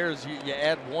 the errors, you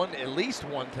add one, at least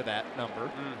one to that number.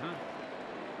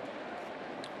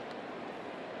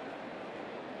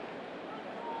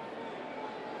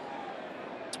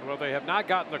 Well, they have not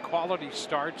gotten the quality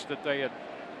starts that they had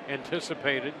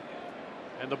anticipated,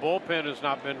 and the bullpen has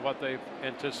not been what they've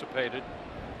anticipated.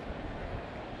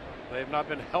 They've not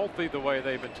been healthy the way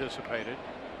they've anticipated.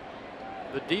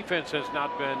 The defense has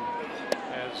not been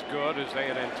as good as they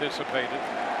had anticipated.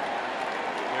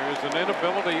 There is an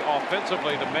inability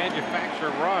offensively to manufacture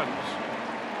runs.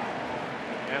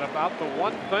 And about the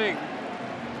one thing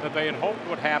that they had hoped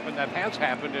would happen that has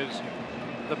happened is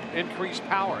the increased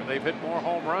power. They've hit more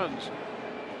home runs,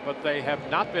 but they have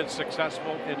not been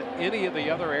successful in any of the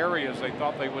other areas they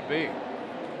thought they would be.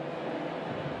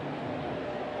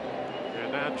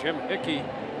 And now Jim Hickey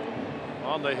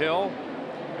on the hill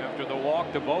after the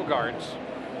walk to Bogarts.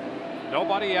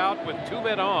 Nobody out with 2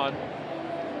 men on.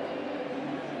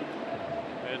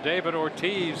 And David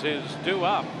Ortiz is due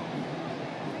up.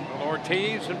 Well,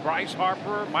 Ortiz and Bryce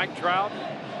Harper, Mike Trout,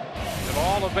 and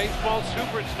all the baseball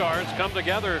superstars come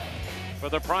together for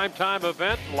the primetime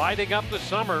event, lighting up the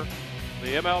summer.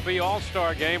 The MLB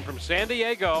All-Star Game from San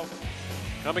Diego,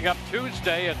 coming up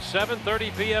Tuesday at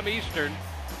 7:30 p.m. Eastern,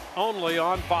 only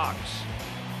on Fox.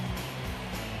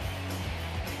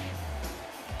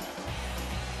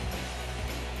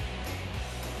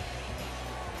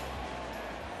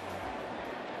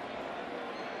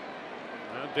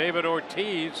 David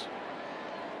Ortiz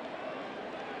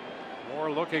more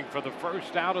looking for the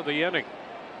first out of the inning.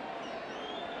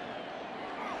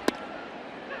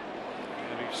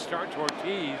 And he starts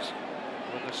Ortiz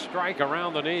with a strike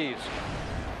around the knees.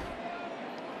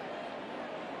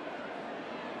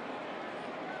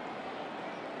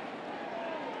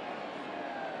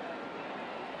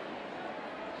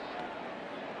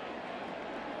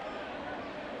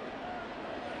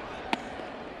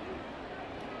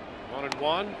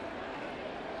 One.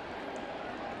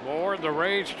 Moore and the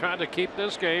Rays trying to keep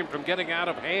this game from getting out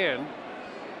of hand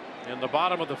in the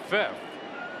bottom of the 5th.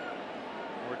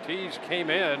 Ortiz came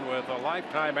in with a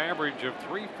lifetime average of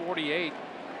 .348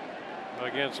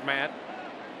 against Matt,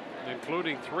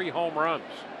 including 3 home runs.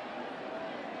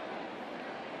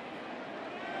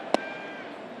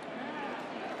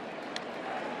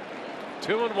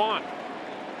 Two and one.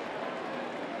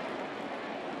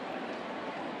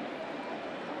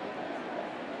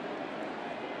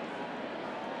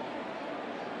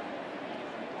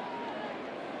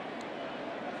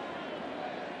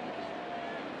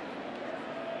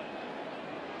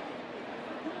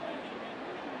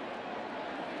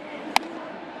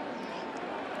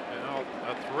 Now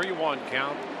a 3-1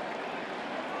 count.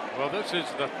 Well, this is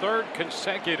the third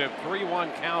consecutive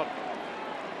 3-1 count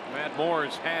Matt Moore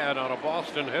has had on a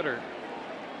Boston hitter.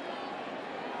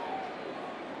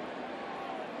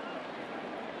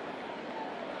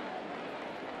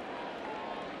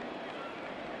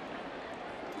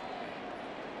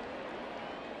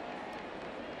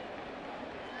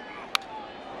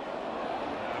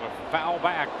 And a foul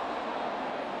back.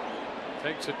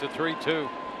 Takes it to 3-2.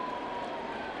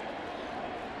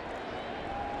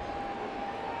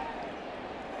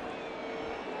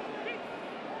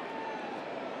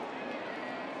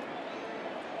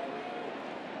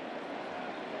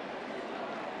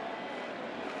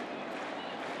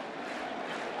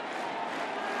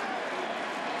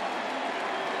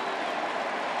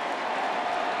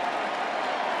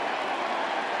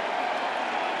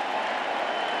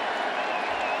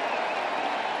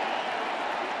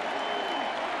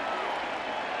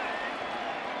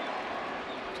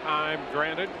 Time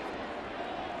granted.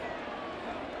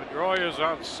 Pedroia's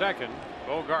on second.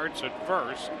 Bogart's at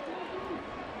first.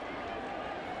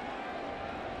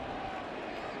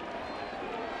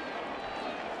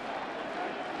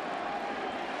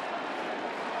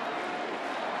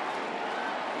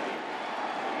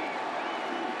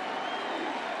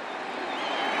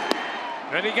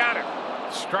 And he got it.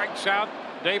 Strikes out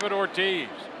David Ortiz.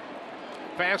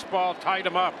 Fastball tied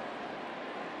him up.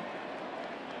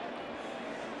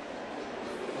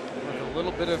 A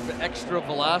little bit of extra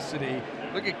velocity.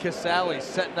 Look at Casale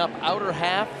setting up outer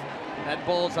half. That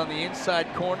ball's on the inside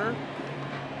corner.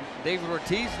 David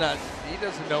Ortiz he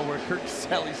doesn't know where Kurt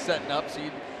Casale's setting up, so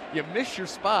you miss your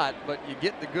spot, but you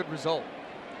get the good result.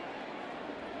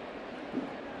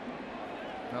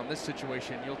 Now in this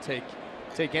situation, you'll take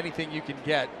anything you can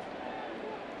get.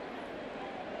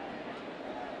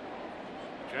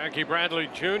 Jackie Bradley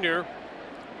Jr.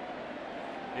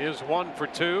 is 1 for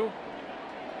 2.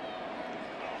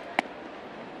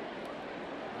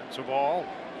 That's a ball.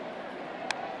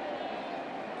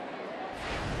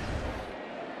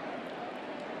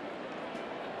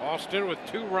 Boston with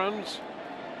 2 runs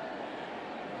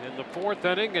in the 4th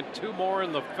inning and 2 more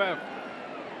in the 5th.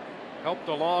 Helped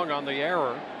along on the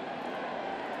error.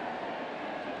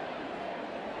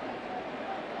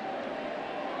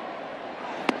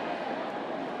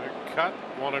 Big cut,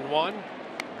 1-1.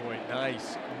 Boy,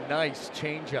 nice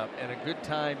changeup and a good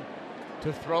time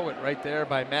to throw it right there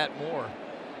by Matt Moore.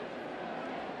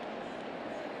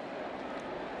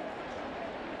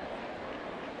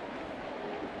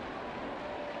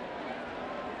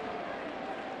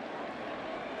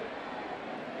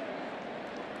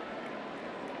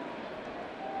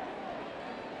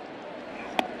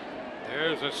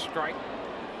 There's a strike.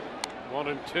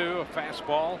 1-2, a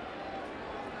fastball.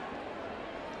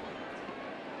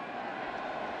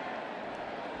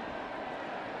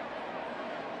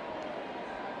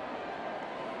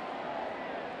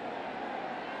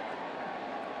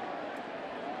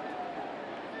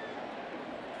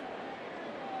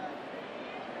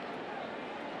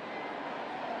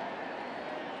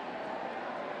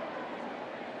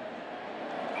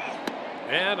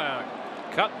 And a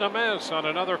cut and a miss on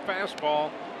another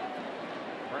fastball.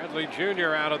 Bradley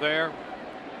Jr. out of there.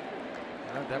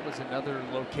 That was another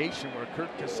location where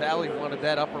Kurt Casale wanted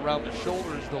that up around the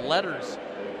shoulders, the letters,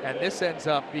 and this ends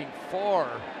up being far.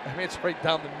 I mean, it's right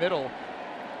down the middle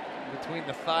between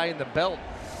the thigh and the belt.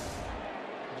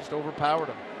 Just overpowered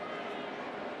him.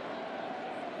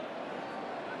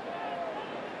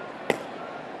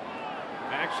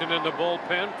 Action in the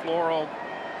bullpen. Floro,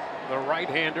 the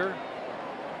right-hander,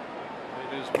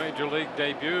 made his major league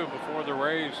debut before the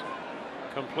Rays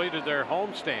completed their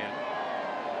homestand.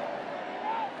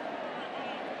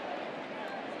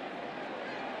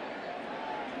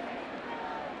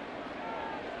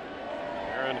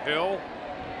 Aaron Hill,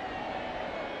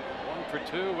 1 for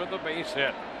 2 with a base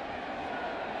hit.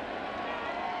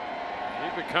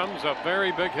 He becomes a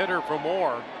very big hitter for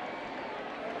Moore.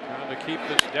 Trying to keep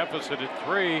this deficit at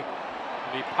 3, and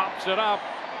he pops it up.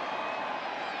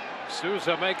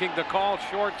 Souza making the call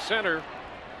short center.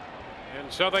 And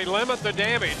so they limit the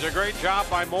damage. A great job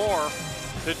by Moore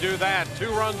to do that. 2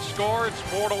 runs scored. It's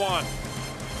 4-1.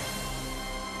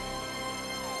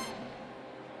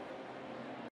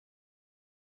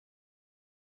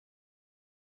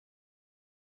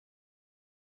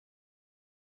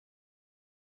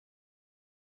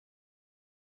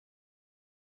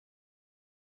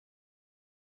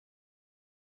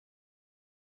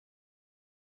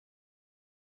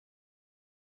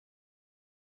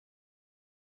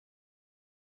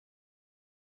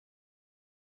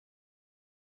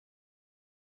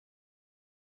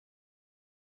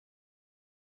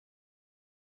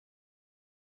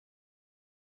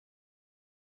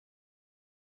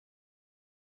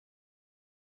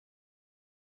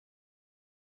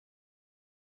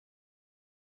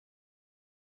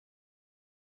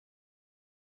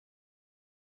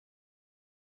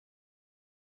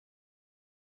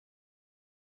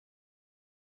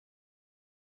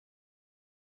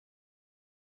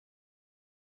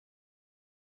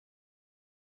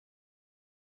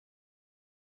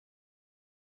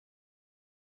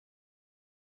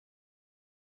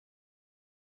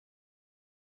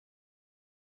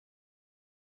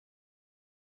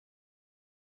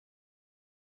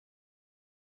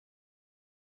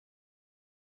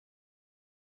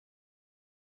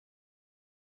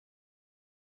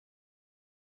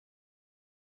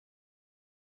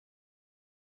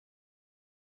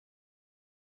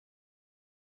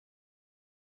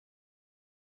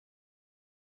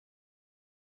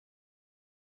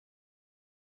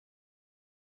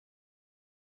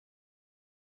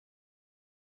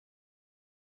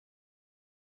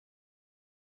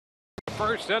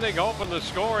 first inning opened the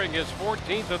scoring, his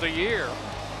 14th of the year.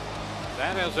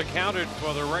 That has accounted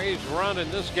for the Rays' run in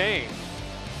this game.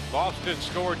 Boston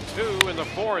scored 2 in the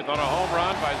 4th on a home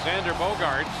run by Xander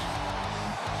Bogaerts.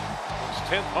 His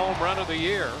 10th home run of the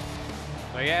year.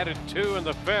 They added 2 in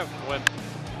the 5th when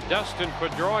Dustin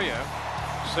Pedroia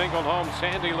singled home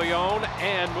Sandy Leon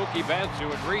and Mookie Betts, who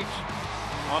had reached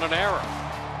on an error.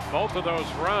 Both of those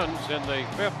runs in the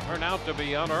 5th turn out to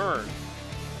be unearned,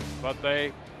 but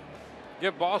they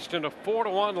give Boston a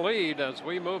 4-1 lead as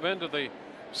we move into the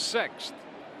 6th.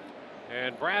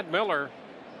 And Brad Miller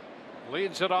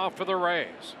leads it off for the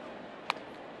Rays.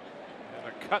 And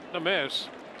a cut and a miss.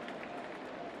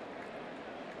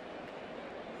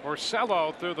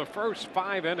 Porcello, through the first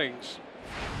 5 innings,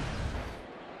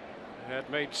 had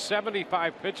made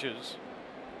 75 pitches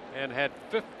and had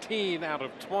 15 out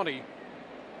of 20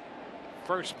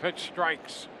 first pitch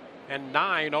strikes and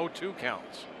 9 0-2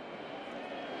 counts.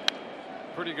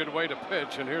 Pretty good way to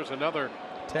pitch, and here's another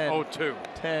 0-2.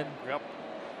 10. Yep.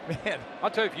 Man. I'll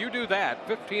tell you, if you do that,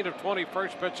 15 of 20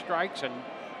 first pitch strikes and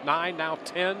 9, now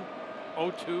 10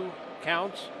 0-2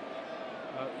 counts,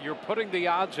 you're putting the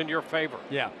odds in your favor.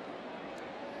 Yeah.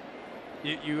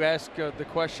 You ask the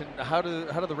question, how do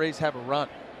the Rays have a run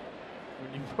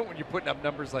when you're putting up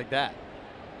numbers like that?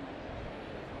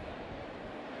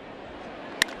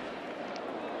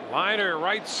 Liner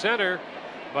right center,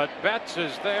 but Betts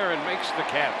is there and makes the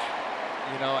catch.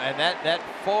 You know, and that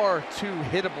far too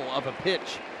hittable of a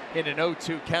pitch in an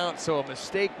 0-2 count. So a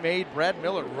mistake made. Brad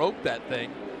Miller roped that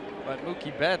thing, but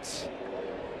Mookie Betts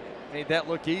made that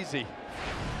look easy.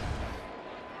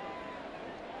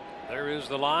 There is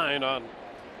the line on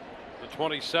the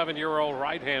 27-year-old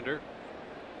right-hander.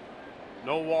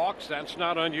 No walks. That's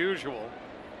not unusual.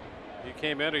 He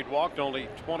came in, he'd walked only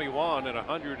 21 in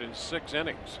 106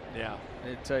 innings. Yeah,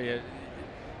 I tell you,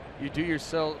 you do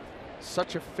yourself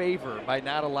such a favor by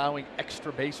not allowing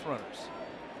extra base runners.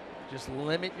 Just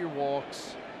limit your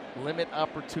walks, limit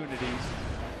opportunities.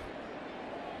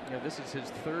 You know, this is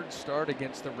his 3rd start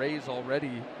against the Rays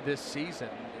already this season.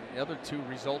 The other 2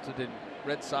 resulted in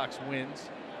Red Sox wins.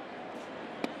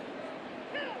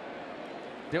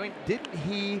 Didn't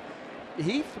he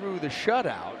threw the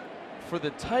shutout for the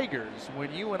Tigers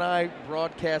when you and I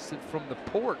broadcasted from the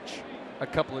porch a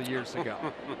couple of years ago.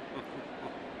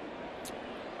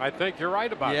 I think you're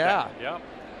right about that. Yep.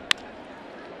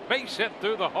 Base hit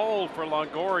through the hole for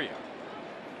Longoria.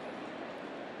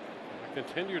 I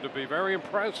continue to be very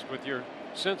impressed with your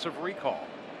sense of recall.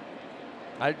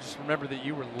 I just remember that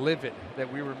you were livid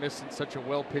that we were missing such a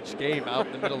well-pitched game out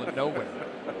in the middle of nowhere.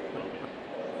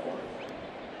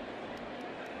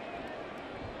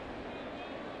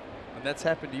 And that's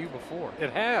happened to you before.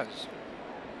 It has.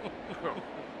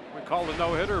 We called a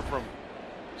no-hitter from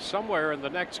somewhere in the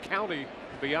next county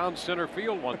beyond center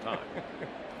field one time.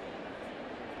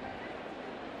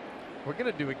 We're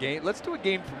going to do a game. Let's do a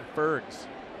game from Ferg's.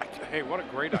 Hey, what a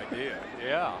great idea.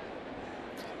 Yeah.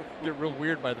 Get real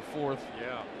weird by the 4th.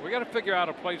 Yeah. We got to figure out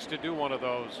a place to do one of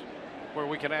those where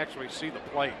we can actually see the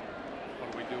plate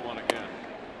when we do one again.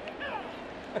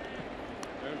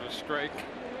 There's a strike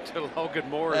to Logan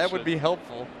Morris. That would be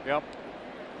helpful. Yep.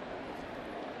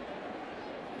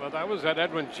 Well, that was that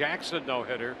Edwin Jackson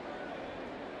no-hitter.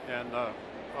 And I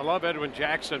love Edwin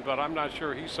Jackson, but I'm not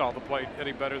sure he saw the plate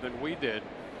any better than we did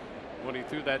when he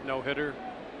threw that no-hitter.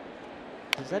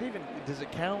 Does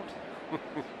it count?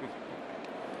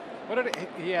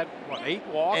 He had, what, 8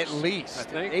 walks? At least. I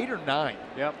think. 8 or 9.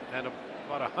 Yep, and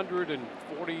about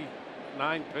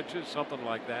 149 pitches, something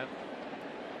like that.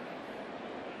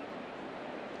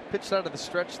 Pitched out of the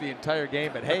stretch the entire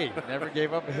game, but hey, never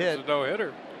gave up a hit. It's a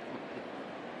no-hitter.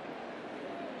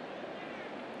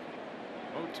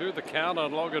 0-2 the count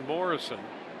on Logan Morrison.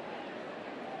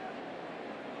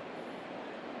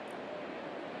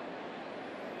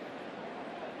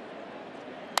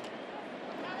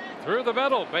 Through the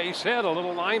middle, base hit, a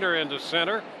little liner into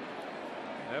center.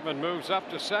 Evan moves up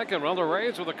to second. Well, the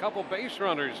Rays with a couple base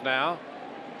runners now.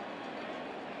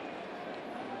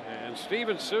 And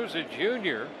Steven Souza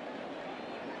Jr.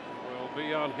 will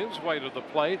be on his way to the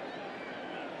plate.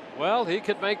 Well, he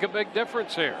could make a big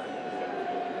difference here.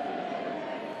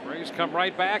 Rays come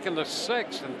right back in the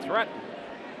 6th and threaten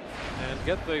and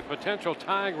get the potential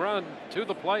tying run to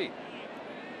the plate.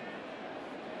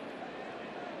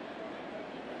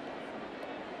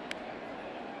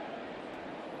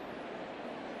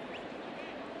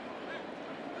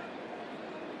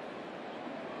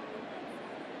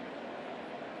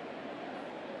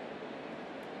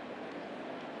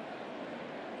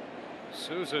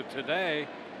 Souza today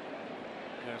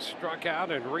has struck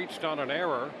out and reached on an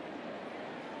error.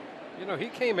 You know, he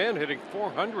came in hitting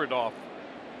 400 off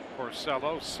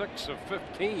Porcello, 6 of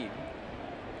 15.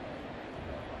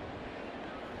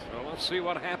 So let's see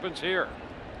what happens here.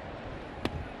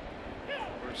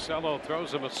 Porcello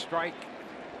throws him a strike.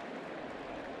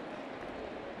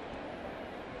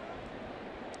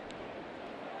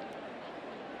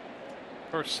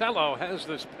 Porcello has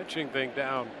this pitching thing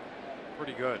down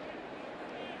pretty good.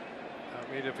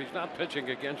 I mean, if he's not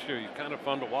pitching against you, he's kind of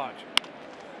fun to watch.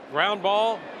 Ground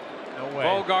ball. No way.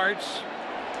 Bogarts.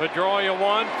 Pedroia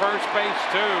 1, first base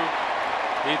 2.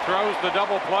 He throws the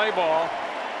double play ball,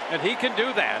 and he can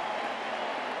do that.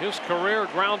 His career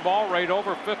ground ball rate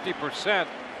over 50%.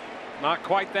 Not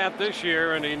quite that this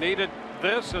year, and he needed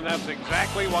this, and that's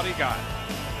exactly what he got.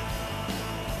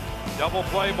 Double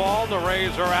play ball. The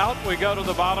Rays are out. We go to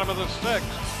the bottom of the 6th.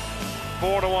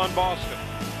 4-1 Boston.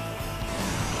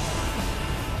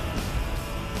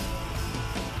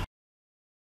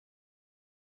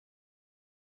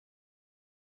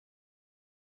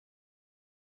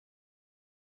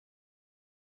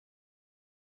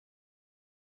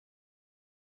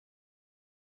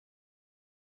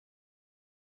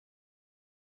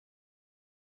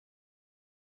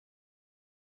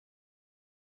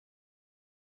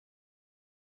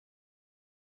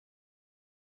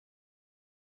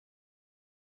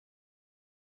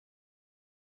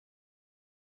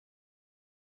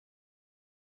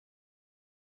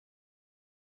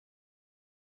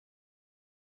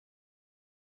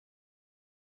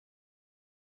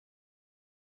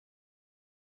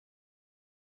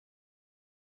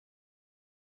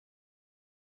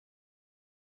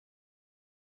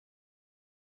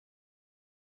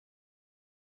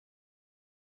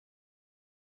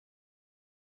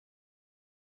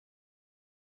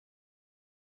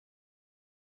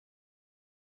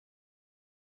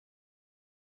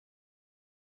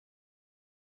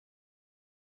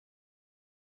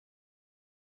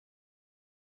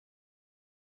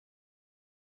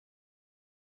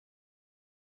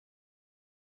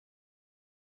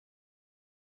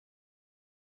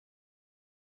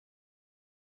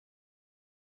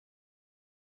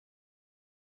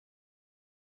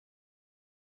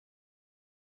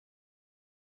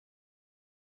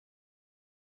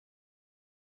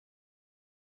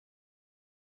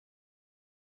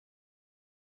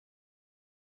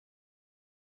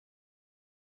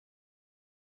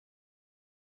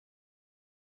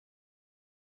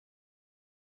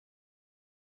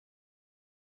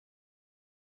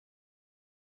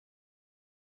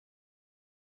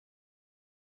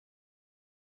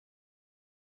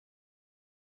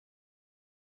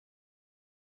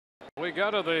 We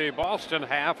go to the Boston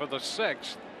half of the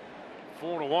 6th.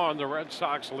 4-1. The Red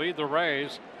Sox lead the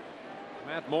Rays.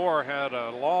 Matt Moore had a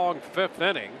long 5th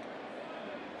inning.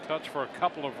 Touch for a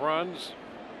couple of runs.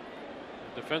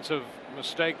 Defensive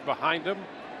mistake behind him,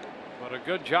 but a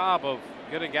good job of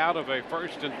getting out of a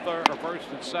first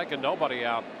and second nobody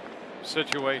out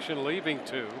situation, leaving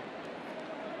 2.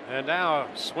 And now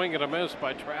a swing and a miss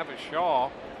by Travis Shaw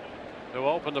to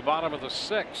open the bottom of the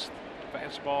 6th.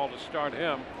 Fastball to start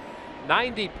him.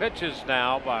 90 pitches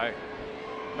now by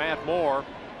Matt Moore.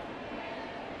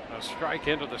 A strike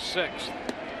into the 6th.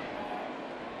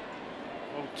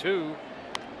 0-2.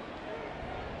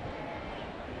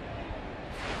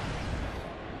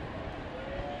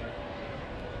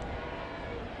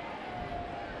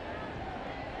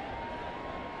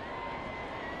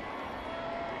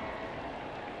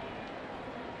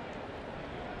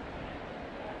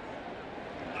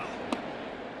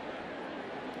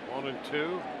 One and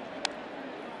 2.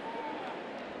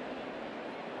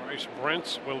 Bryce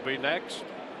Brentz will be next.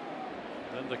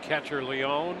 Then the catcher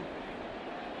Leone.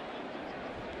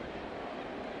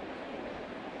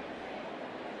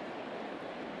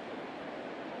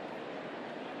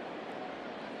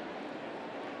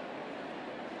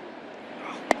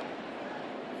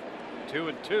 Two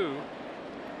and 2.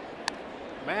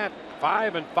 Matt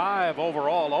 5-5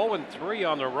 overall, 0-3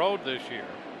 on the road this year.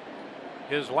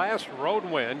 His last road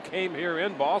win came here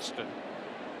in Boston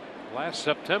last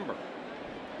September.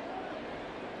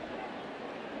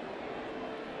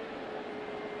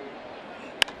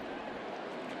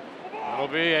 It'll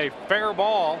be a fair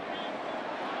ball,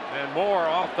 and Moore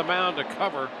off the mound to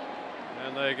cover,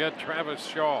 and they get Travis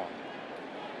Shaw.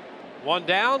 One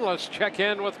down. Let's check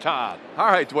in with Todd. All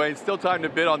right, Dwayne, still time to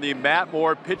bid on the Matt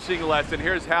Moore pitching lesson.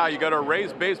 Here's how. You go to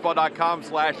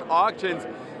RaysBaseball.com/auctions.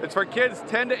 It's for kids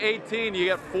 10 to 18. You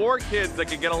get 4 kids that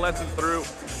can get a lesson through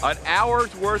an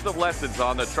hour's worth of lessons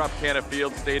on the Tropicana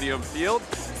Field Stadium field.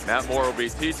 Matt Moore will be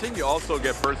teaching. You also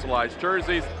get personalized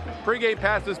jerseys, pregame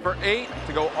passes for 8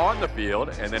 to go on the field,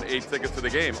 and then 8 tickets to the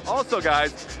game. Also,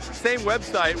 guys, same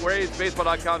website,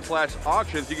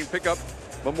 RaysBaseball.com/auctions. You can pick up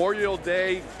Memorial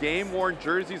Day game-worn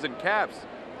jerseys and caps.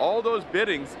 All those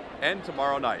biddings end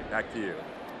tomorrow night. Back to you.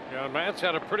 Yeah, Matt's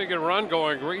had a pretty good run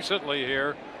going recently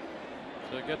here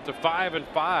to get to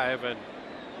 5-5, and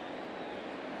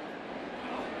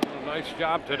a nice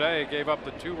job today. Gave up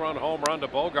the 2-run home run to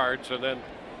Bogarts, and then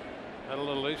had a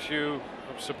little issue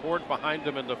of support behind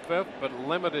him in the 5th, but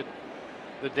limited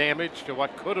the damage to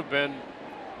what could have been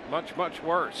much, much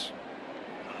worse.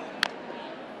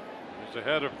 He's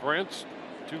ahead of Brent's,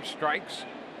 2 strikes.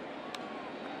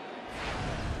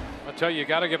 I tell you,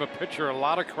 got to give a pitcher a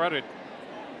lot of credit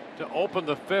to open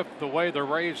the 5th the way the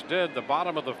Rays did, the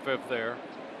bottom of the 5th there.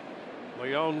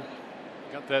 Leon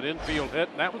got that infield hit,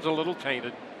 and that was a little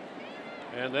tainted.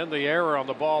 And then the error on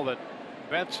the ball that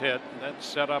Betts hit, and that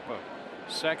set up a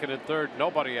 2nd and 3rd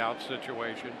nobody out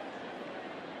situation.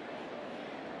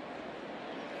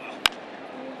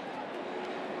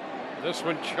 This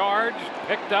one charged,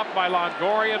 picked up by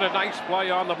Longoria, and a nice play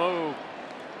on the move.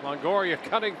 Longoria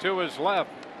cutting to his left.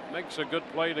 Makes a good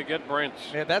play to get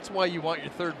Brents. Man, that's why you want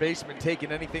your third baseman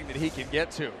taking anything that he can get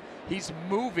to. He's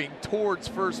moving towards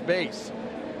first base.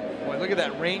 Boy, look at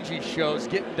that range he shows,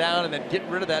 getting down and then getting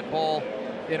rid of that ball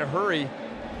in a hurry.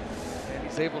 And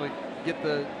he's able to get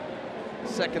the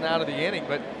 2nd out of the inning.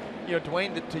 But, you know,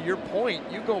 Dwayne, to your point,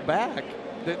 you go back,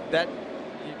 that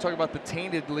you talk about the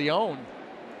tainted Leon.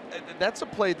 That's a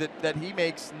play that he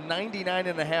makes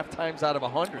 99.5 times out of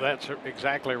 100. That's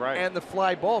exactly right. And the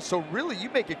fly ball. So really, you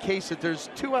make a case that there's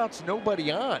 2 outs,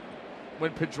 nobody on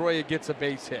when Pedroia gets a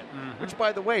base hit, which,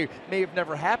 by the way, may have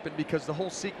never happened because the whole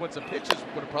sequence of pitches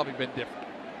would have probably been different.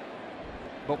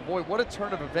 But boy, what a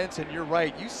turn of events! And you're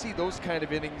right. You see those kind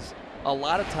of innings a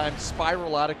lot of times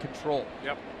spiral out of control.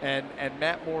 Yep. And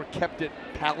Matt Moore kept it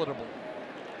palatable.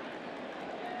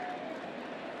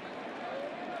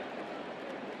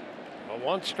 A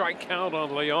 1-strike count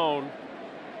on Leon.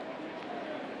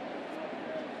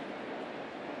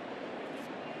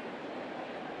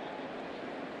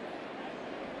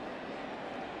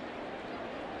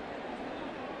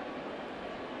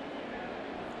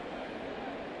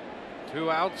 Two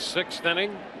outs, 6th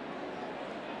inning.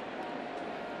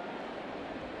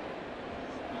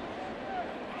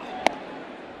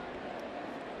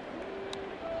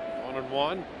 One and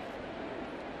one.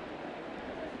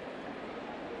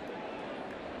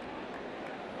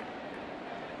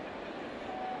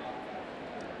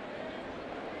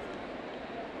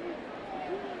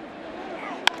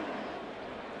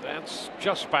 That's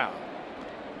just foul.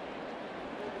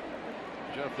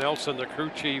 Jeff Nelson, the crew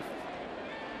chief,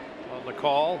 on the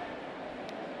call.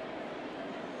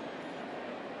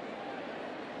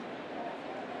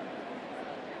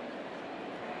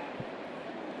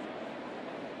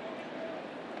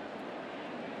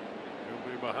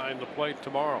 He'll be behind the plate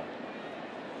tomorrow.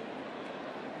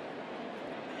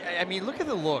 I mean, look at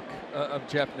the look of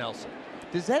Jeff Nelson.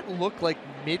 Does that look like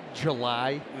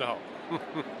mid-July? No.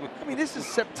 I mean, this is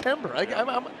September.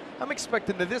 I'm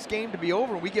expecting that this game to be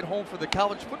over and we get home for the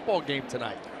college football game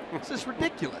tonight. This is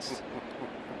ridiculous.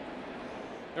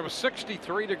 There was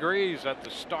 63 degrees at the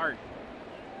start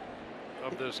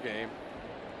of this game.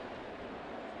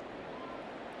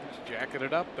 He's jacking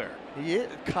it up there. He is,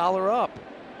 collar up,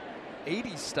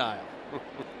 80s style.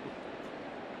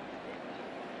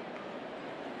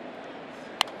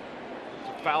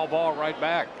 It's a foul ball right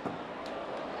back.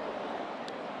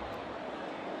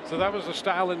 So that was the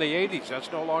style in the 80s.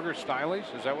 That's no longer stylish?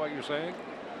 Is that what you're saying?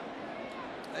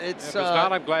 If it's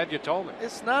not, I'm glad you told me.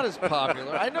 It's not as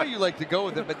popular. I know you like to go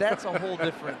with it, but that's a whole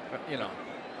different, you know,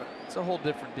 it's a whole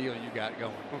different deal you got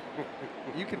going.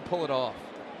 You can pull it off.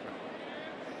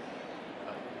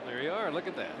 There you are. Look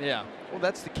at that. Yeah. Well,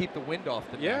 that's to keep the wind off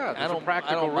the neck. Yeah, there's a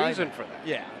practical reason for that.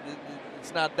 Yeah.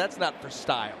 It's not. That's not for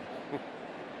style.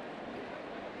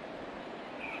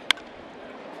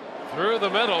 Through the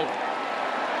middle.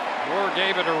 Moore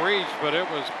gave it a reach, but it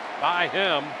was by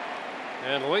him.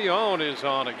 And Leon is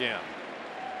on again.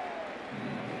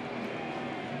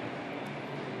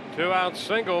 2-out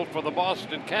single for the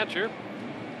Boston catcher.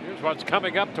 Here's what's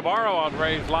coming up tomorrow on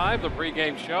Rays Live, the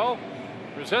pregame show.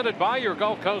 Presented by your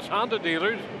Gulf Coast Honda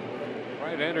dealers.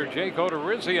 Right-hander Jake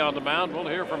Odorizzi on the mound. We'll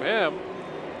hear from him.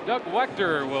 Doug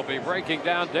Wechter will be breaking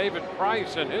down David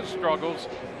Price and his struggles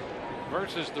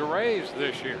versus the Rays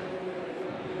this year.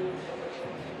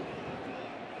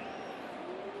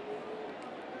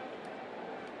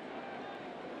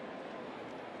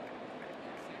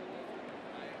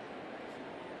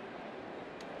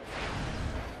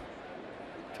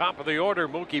 Top of the order,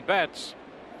 Mookie Betts.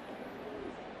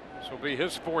 This will be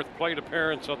his 4th plate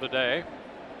appearance of the day.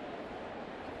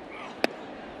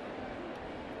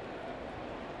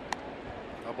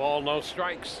 A ball, no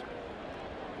strikes.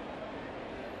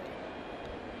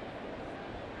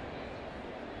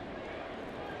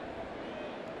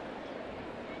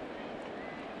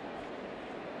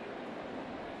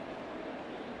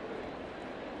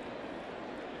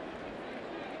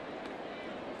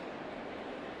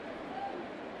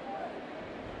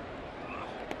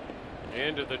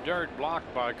 Into the dirt,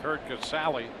 blocked by Kurt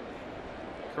Casale.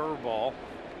 Curveball.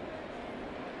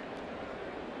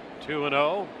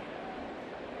 2-0.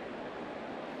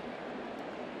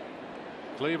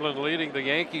 Cleveland leading the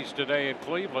Yankees today in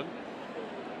Cleveland.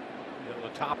 In the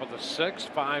top of the 6th,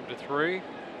 5-3.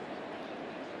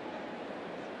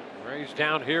 Rays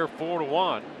down here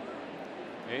 4-1.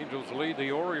 Angels lead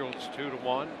the Orioles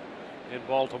 2-1 in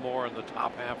Baltimore in the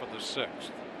top half of the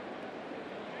 6th.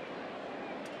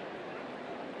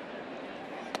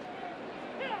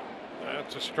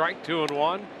 That's a strike,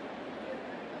 2-1.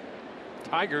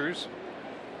 Tigers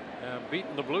have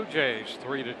beaten the Blue Jays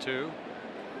 3-2.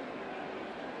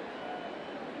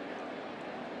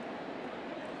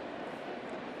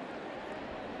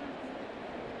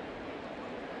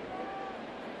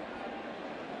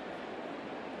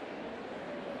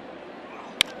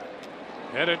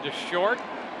 Headed to short.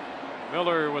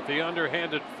 Miller with the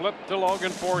underhanded flip to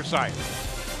Logan Forsythe.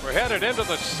 We're headed into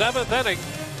the 7th inning.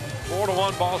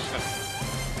 4-1 Boston.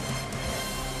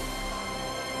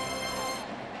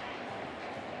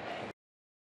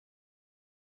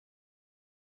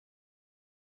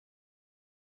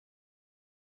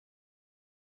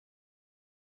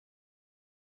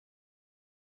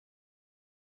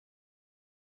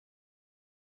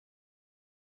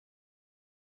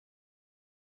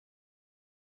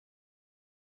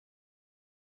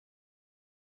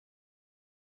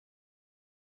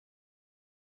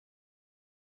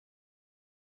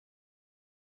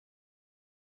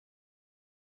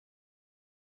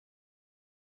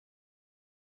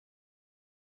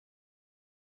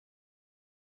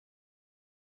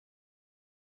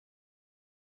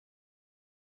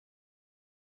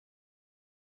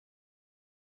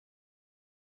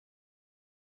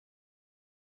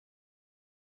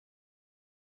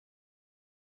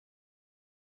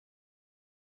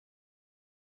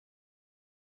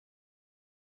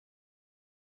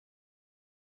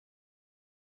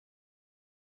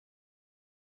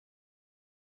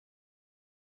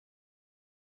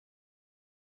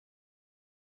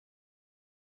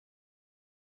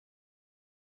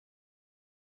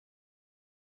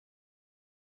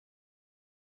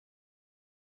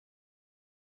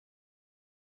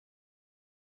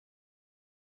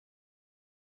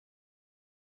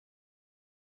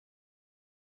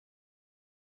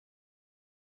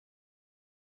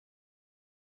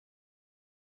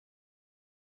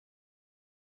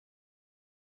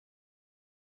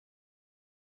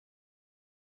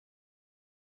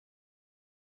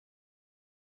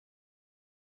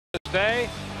 Day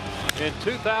in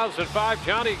 2005,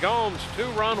 Johnny Gomes'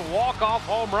 2-run walk-off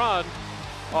home run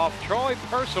off Troy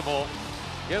Percival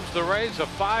gives the Rays a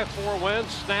 5-4 win,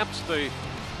 snaps the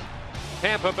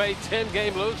Tampa Bay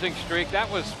 10-game losing streak. That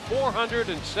was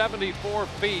 474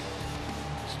 feet,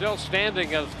 still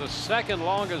standing as the 2nd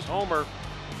longest homer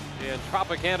in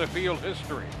Tropicana Field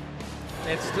history.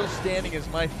 And still standing as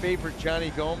my favorite Johnny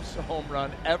Gomes home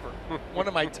run ever. One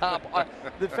of my top.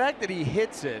 The fact that he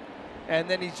hits it, and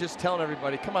then he's just telling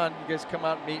everybody, come on, you guys come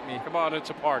out and meet me. Come on, it's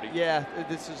a party. Yeah,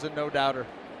 this is a no-doubter.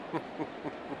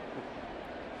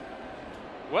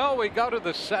 Well, we go to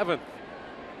the 7th.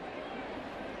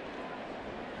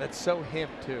 That's so him,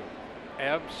 too.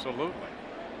 Absolutely.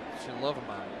 Should love him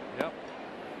on it. Yep.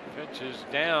 Pitch is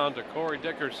down to Corey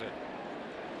Dickerson.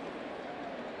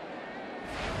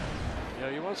 You know,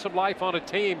 you want some life on a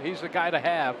team, he's the guy to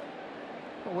have.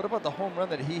 Well, what about the home run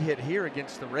that he hit here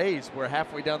against the Rays, where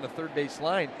halfway down the third base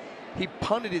line, he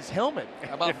punted his helmet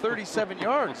about 37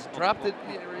 yards, dropped it,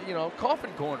 you know, coffin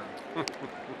corner.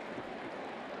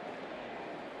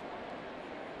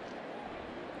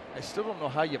 I still don't know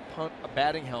how you punt a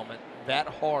batting helmet that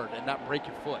hard and not break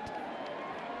your foot.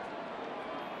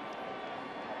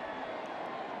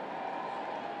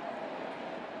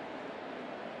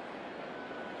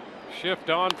 Shift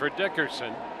on for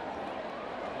Dickerson.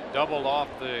 Doubled off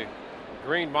the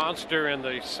Green Monster in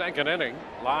the 2nd inning.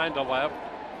 Line to left.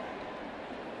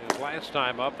 His last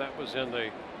time up, that was in the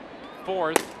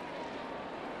 4th.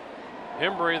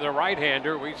 Hembree, the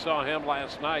right-hander, we saw him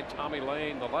last night. Tommy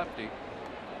Lane, the lefty.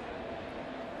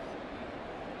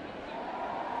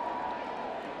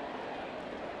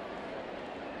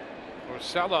 Of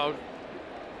Porcello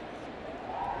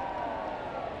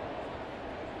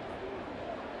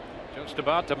just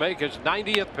about to make his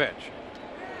 90th pitch.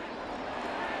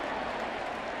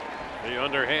 He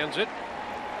underhands it.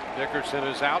 Dickerson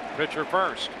is out, pitcher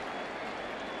first.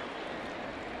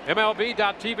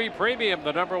 MLB.TV Premium,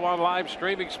 the #1 live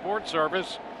streaming sports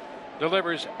service,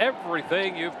 delivers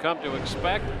everything you've come to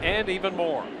expect and even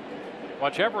more.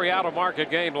 Watch every out-of-market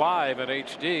game live in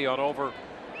HD on over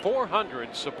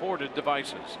 400 supported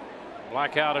devices.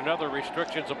 Blackout and other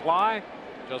restrictions apply.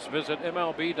 Just visit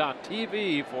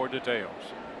MLB.TV for details.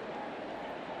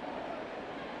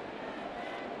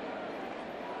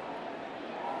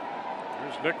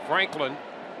 Here's Nick Franklin.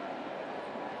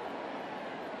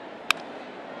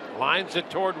 Lines it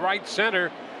toward right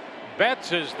center.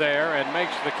 Betts is there and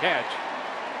makes the catch.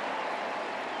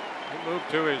 He moved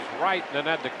to his right and then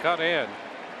had to cut in.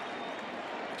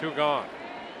 2 gone.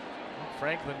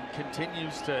 Franklin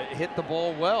continues to hit the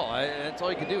ball well. That's all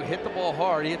he can do. Hit the ball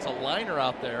hard. He hits a liner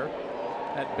out there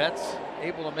that Betts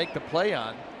able to make the play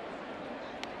on.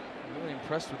 Really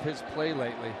impressed with his play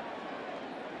lately.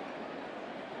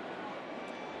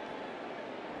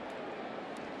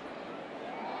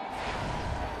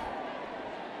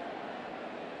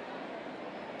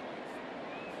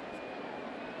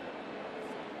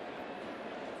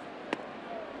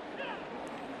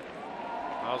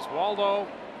 Oswaldo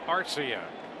Arcia.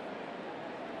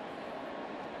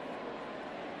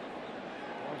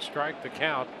 1 strike the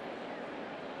count.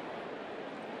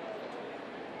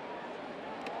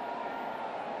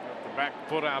 Got the back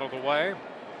foot out of the way.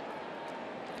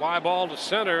 Fly ball to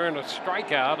center and a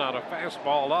strikeout on a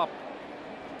fastball up.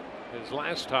 His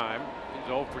last time. He's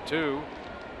 0 for 2.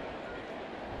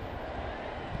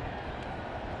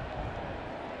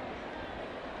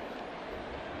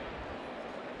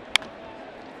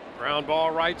 Ground ball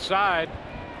right side.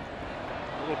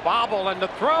 A little bobble and the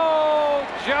throw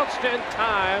just in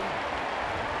time.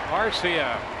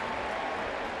 Arcia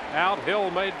out.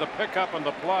 Hill made the pickup and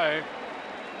the play.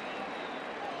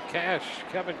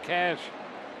 Kevin Cash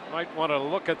might want to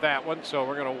look at that one, so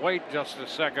we're going to wait just a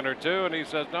second or two, and he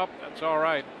says nope, that's all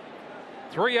right.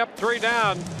 3 up, 3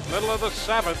 down, middle of the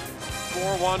 7th.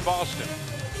 4-1 Boston.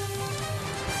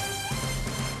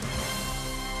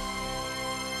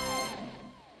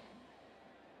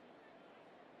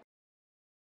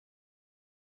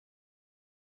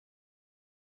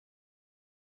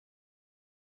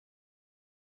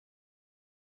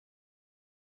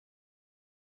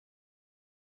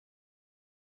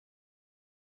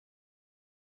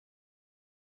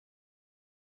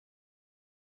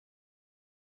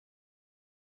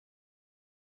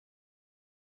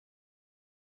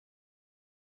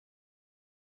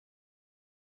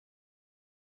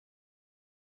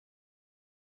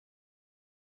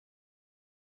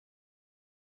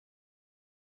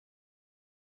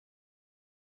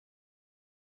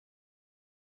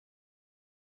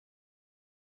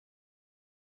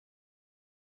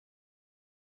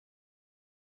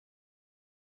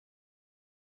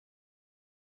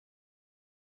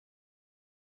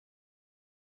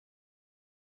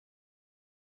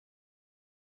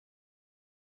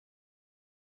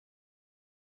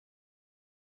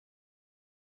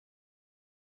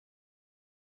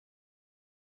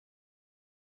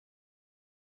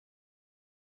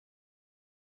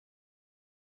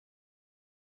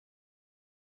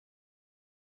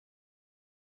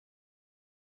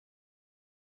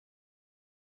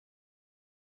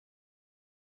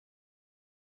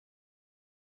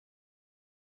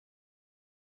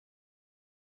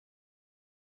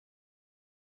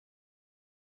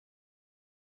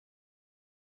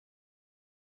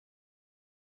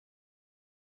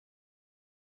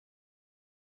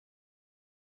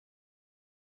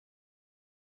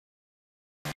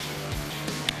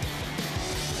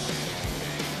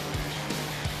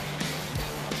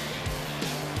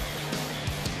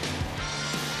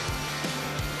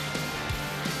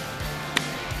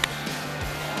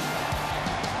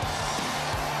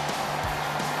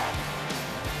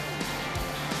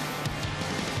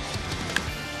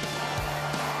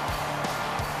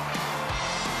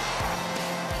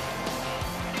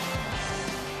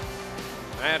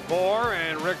 Matt Bohr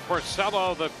and Rick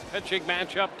Porcello, the pitching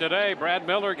matchup today. Brad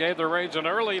Miller gave the Rays an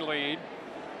early lead.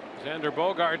 Xander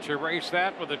Bogaerts erased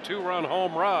that with a 2-run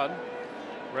home run.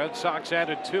 Red Sox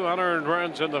added 2 unearned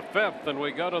runs in the 5th, and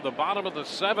we go to the bottom of the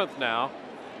 7th now.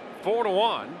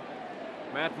 4-1.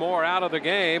 Matt Moore out of the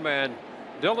game, and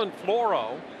Dylan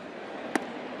Floro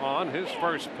on his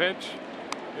first pitch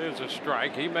is a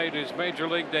strike. He made his major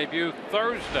league debut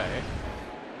Thursday.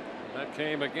 That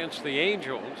came against the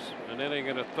Angels, an inning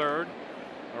and a third,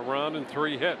 a run and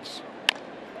 3 hits.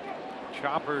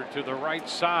 Chopper to the right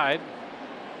side.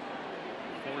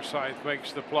 Forsythe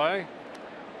makes the play.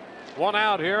 One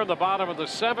out here in the bottom of the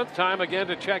 7th. Time again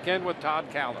to check in with Todd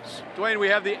Callis. Dwayne, we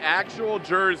have the actual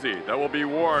jersey that will be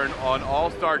worn on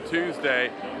All-Star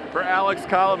Tuesday for Alex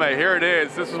Colomé. Here it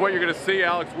is. This is what you're going to see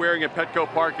Alex wearing at Petco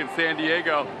Park in San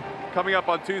Diego. Coming up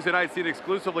on Tuesday night, seen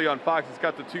exclusively on Fox. It's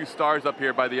got the 2 stars up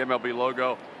here by the MLB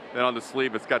logo. Then on the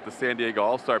sleeve, it's got the San Diego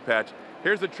All-Star patch.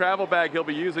 Here's the travel bag he'll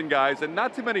be using, guys. And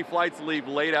not too many flights leave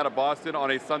late out of Boston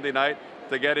on a Sunday night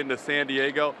to get into San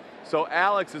Diego. So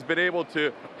Alex has been able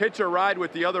to hitch a ride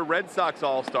with the other Red Sox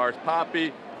All-Stars,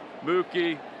 Poppy,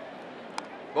 Mookie,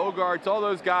 Bogarts, all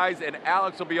those guys, and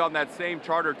Alex will be on that same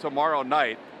charter tomorrow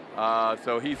night.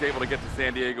 So he's able to get to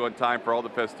San Diego in time for all the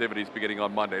festivities beginning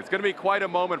on Monday. It's going to be quite a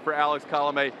moment for Alex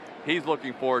Colomé. He's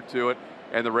looking forward to it,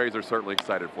 and the Rays are certainly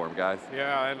excited for him, guys.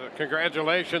 Yeah, and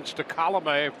congratulations to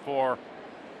Colomé for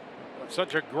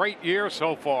such a great year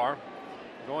so far.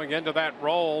 Going into that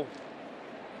role,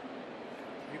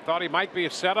 he thought he might be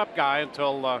a setup guy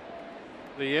until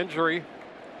the injury,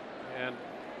 and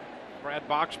Brad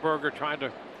Boxberger trying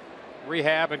to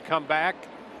rehab and come back.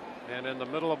 And in the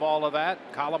middle of all of that,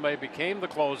 Colomé became the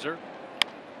closer.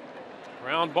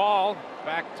 Ground ball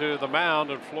back to the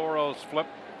mound, and Floro's flip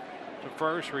to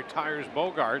first retires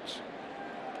Bogarts.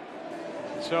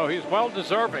 So he's well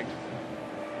deserving.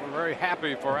 We're very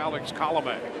happy for Alex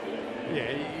Colomé.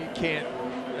 Yeah, you can't.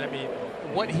 I mean,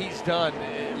 what he's done,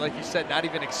 like you said, not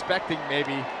even expecting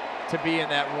maybe to be in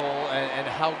that role, and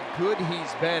how good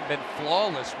he's been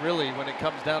flawless really when it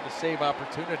comes down to save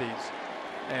opportunities,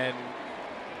 and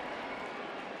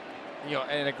you know,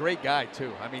 and a great guy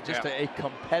too. I mean, just a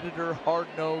competitor, hard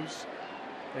nose,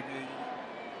 like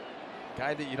a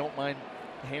guy that you don't mind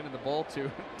handing the ball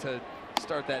to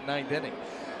start that 9th inning.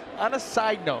 On a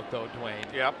side note, though, Dwayne,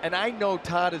 and I know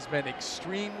Todd has been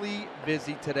extremely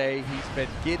busy today. He's been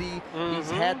giddy. He's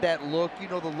had that look. You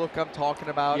know the look I'm talking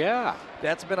about. Yeah.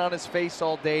 That's been on his face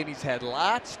all day, and he's had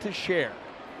lots to share.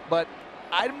 But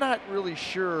I'm not really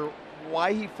sure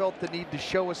why he felt the need to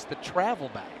show us the travel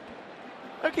bag.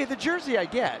 Okay, the jersey I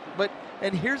get,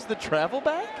 and here's the travel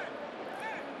bag?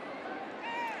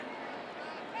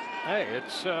 Hey,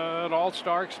 it's an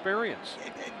all-star experience.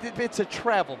 It's a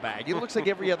travel bag. It looks like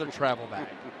every other travel bag.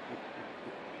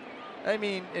 I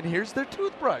mean, and here's their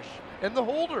toothbrush and the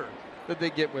holder that they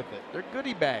get with it. Their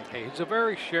goodie bag. Hey, he's a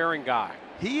very sharing guy.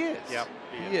 He is. Yep,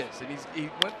 he is. And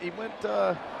he went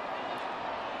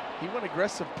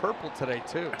aggressive purple today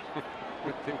too,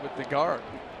 with the guard.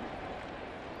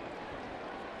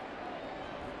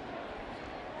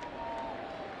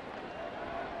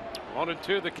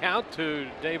 1-2 the count to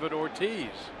David Ortiz.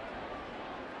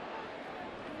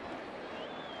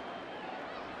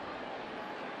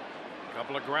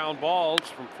 Couple of ground balls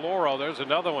from Floro. There's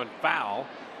another one foul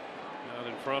out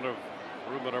in front of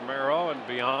Ruben Romero and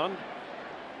beyond.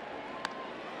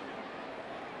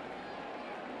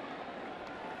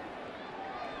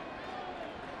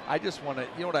 I just want to,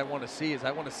 you know what I want to see is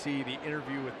I want to see the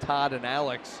interview with Todd and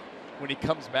Alex when he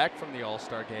comes back from the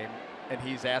All-Star game and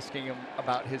he's asking him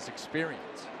about his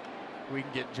experience. We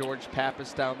can get George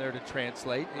Pappas down there to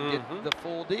translate and get the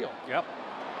full deal. Yep.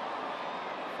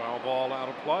 Foul ball out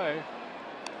of play.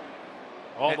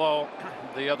 Although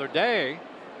the other day,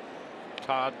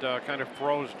 Todd kind of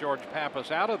froze George Pappas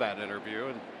out of that interview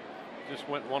and just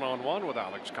went one-on-one with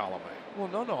Alex Colomé. Well,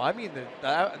 no. I mean,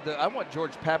 I want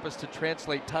George Pappas to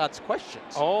translate Todd's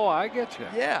questions. Oh, I get you.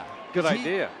 Yeah. Good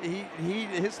idea.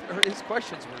 His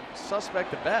questions were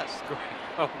suspect at best.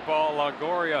 Ball,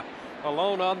 Longoria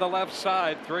alone on the left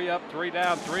side. 3 up, 3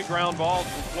 down, 3 ground balls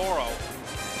from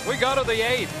Floro. We go to the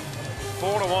 8th.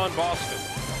 4-1 Boston.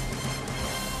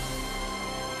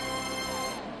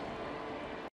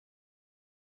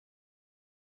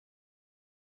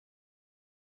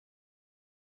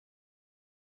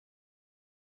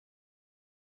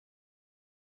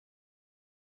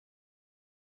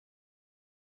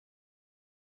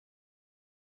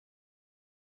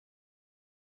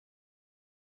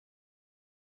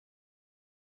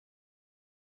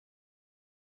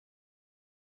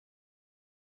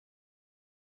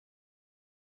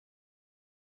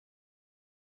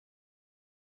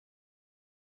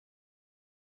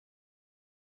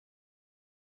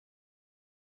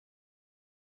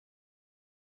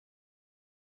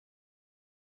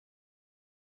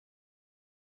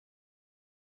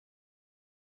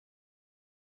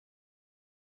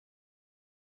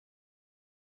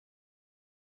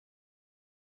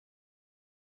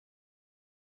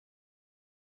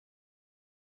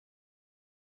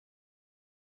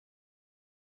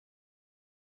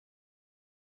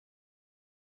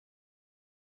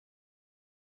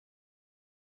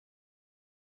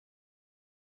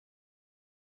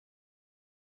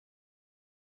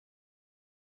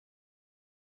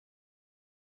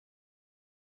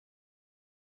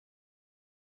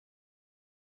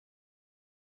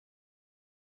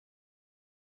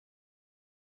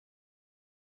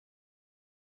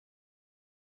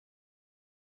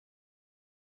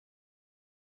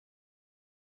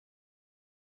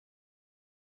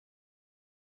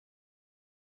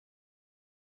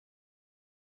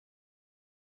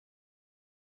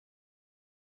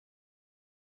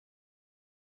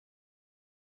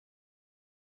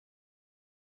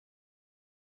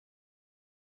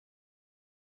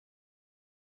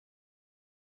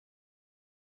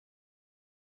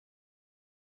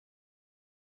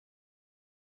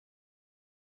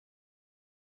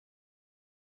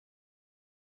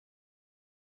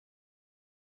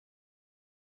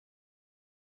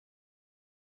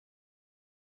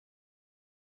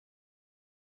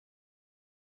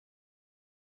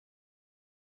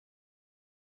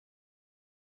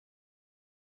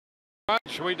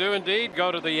 We do indeed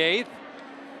go to the 8th,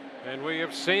 and we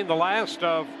have seen the last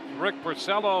of Rick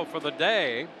Porcello for the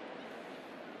day.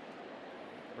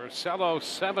 Porcello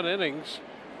 7 innings,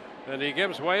 and he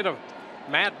gives way to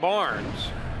Matt Barnes.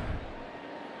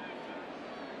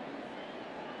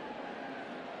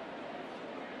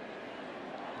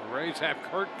 The Rays have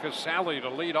Curt Casali to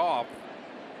lead off,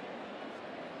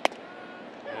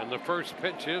 and the first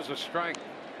pitch is a strike.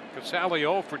 Casali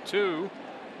 0 for 2.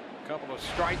 Couple of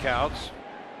strikeouts.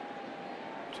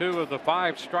 2 of the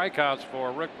 5 strikeouts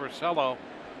for Rick Porcello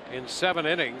in 7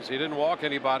 innings. He didn't walk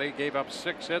anybody, gave up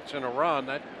 6 hits and a run.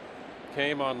 That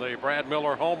came on the Brad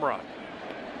Miller home run.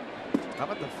 How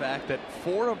about the fact that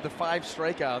 4 of the 5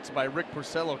 strikeouts by Rick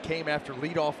Porcello came after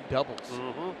leadoff doubles?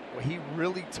 Well, he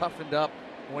really toughened up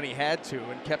when he had to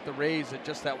and kept the Rays at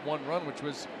just that 1 run, which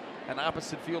was an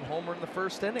opposite field homer in the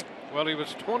first inning. Well, he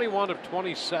was 21 of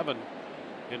 27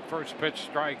 in first pitch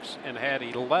strikes and had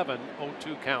 11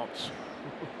 0-2 counts.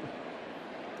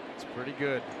 It's pretty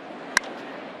good.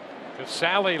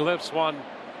 Casali lifts one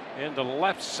into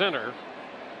left center.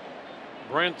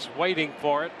 Brent's waiting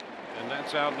for it, and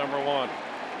that's out number 1.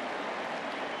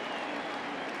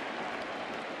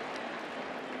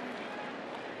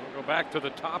 We'll go back to the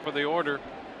top of the order.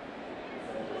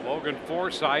 Logan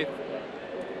Forsythe.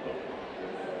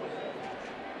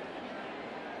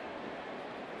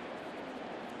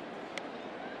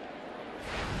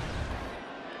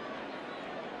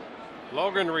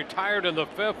 Logan retired in the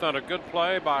 5th on a good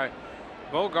play by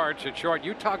Bogaerts at short.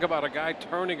 You talk about a guy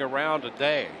turning around a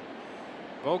day.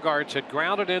 Bogaerts had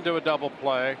grounded into a double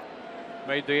play,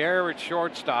 made the error at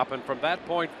shortstop, and from that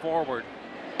point forward,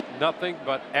 nothing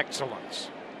but excellence.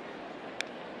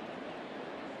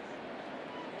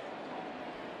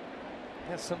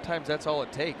 Yeah, sometimes that's all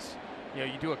it takes. You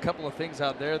know, you do a couple of things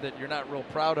out there that you're not real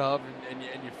proud of, and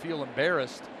you feel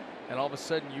embarrassed. And all of a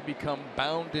sudden you become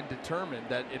bound and determined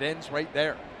that it ends right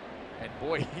there. And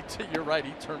boy, you're right,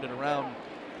 he turned it around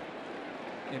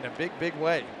in a big, big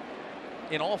way.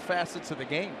 In all facets of the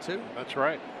game, too. That's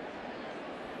right.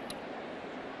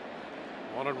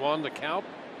 1-1 the count.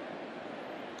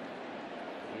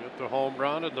 We get the home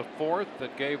run in the 4th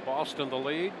that gave Boston the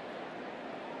lead.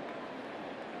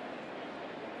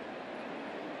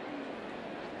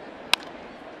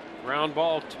 Ground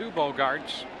ball to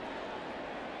Bogaerts.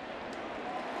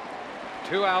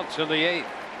 2 outs in the 8th.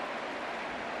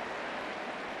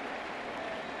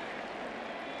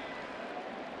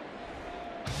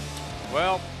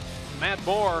 Well, Matt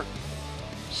Moore,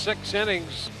 6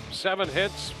 innings, 7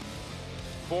 hits,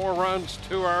 4 runs,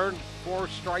 2 earned, 4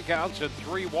 strikeouts, and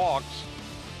 3 walks.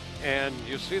 And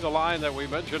you see the line that we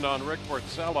mentioned on Rick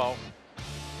Porcello.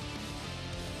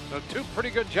 So 2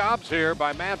 pretty good jobs here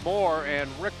by Matt Moore and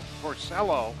Rick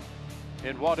Porcello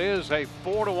in what is a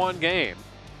 4-1 game.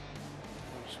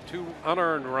 2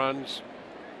 unearned runs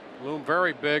loom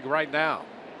very big right now.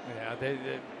 Yeah,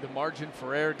 the margin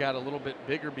for error got a little bit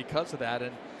bigger because of that,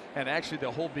 and actually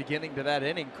the whole beginning to that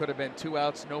inning could have been 2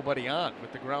 outs, nobody on,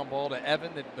 with the ground ball to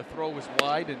Evan. The throw was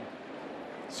wide, and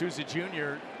Souza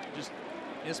Jr. just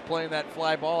misplaying that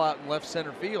fly ball out in left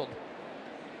center field.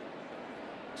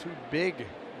 2 big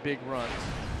runs.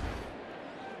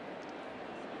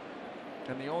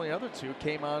 And the only other 2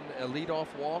 came on a leadoff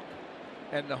walk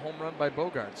and the home run by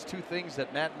Bogaerts. 2 things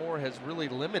that Matt Moore has really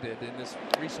limited in this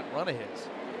recent run of his.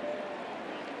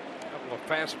 A couple of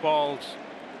fastballs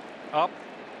up.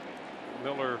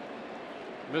 Miller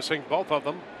missing both of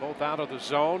them, both out of the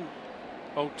zone.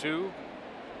 0-2. Well,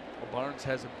 Barnes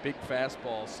has a big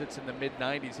fastball, sits in the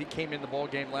mid-90s. He came in the ball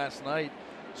game last night,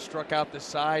 struck out the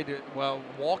side while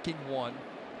walking one.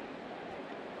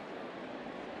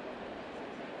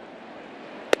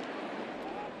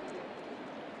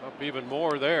 Up even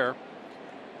more there.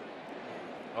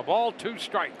 A ball, 2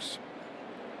 strikes.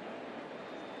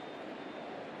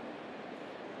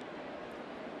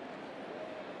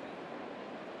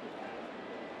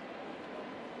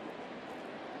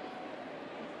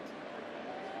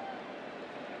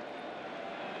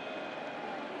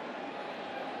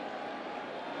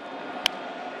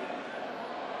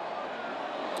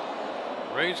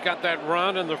 Rays got that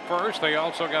run in the 1st. They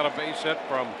also got a base hit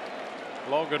from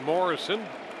Logan Morrison.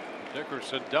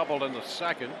 Dickerson doubled in the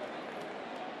 2nd.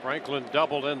 Franklin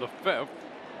doubled in the 5th.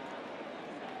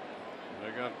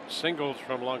 They got singles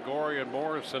from Longoria and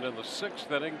Morrison in the 6th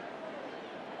inning.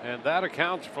 And that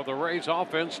accounts for the Rays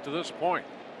offense to this point.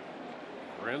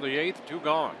 We're in the 8th, 2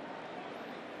 gone.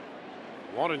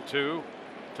 1-2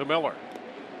 to Miller.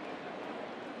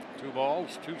 2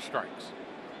 balls, 2 strikes.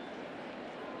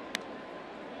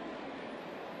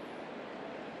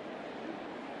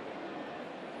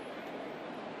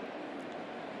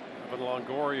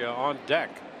 Longoria on deck.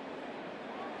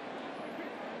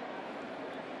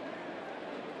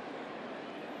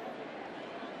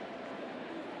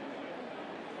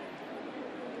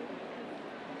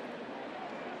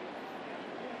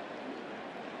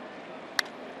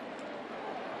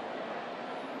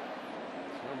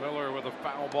 Miller with a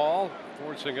foul ball,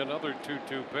 forcing another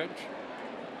 2-2 pitch.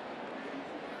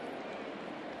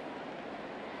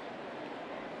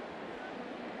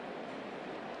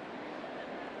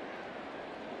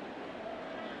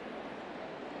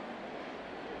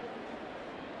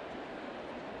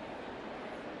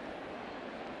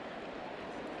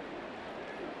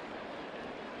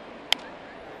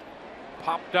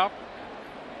 Popped up.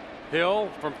 Hill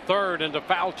from third into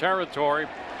foul territory.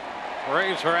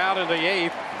 Rays are out in the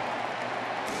 8th.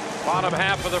 Bottom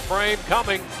half of the frame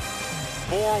coming.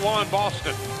 4-1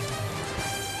 Boston.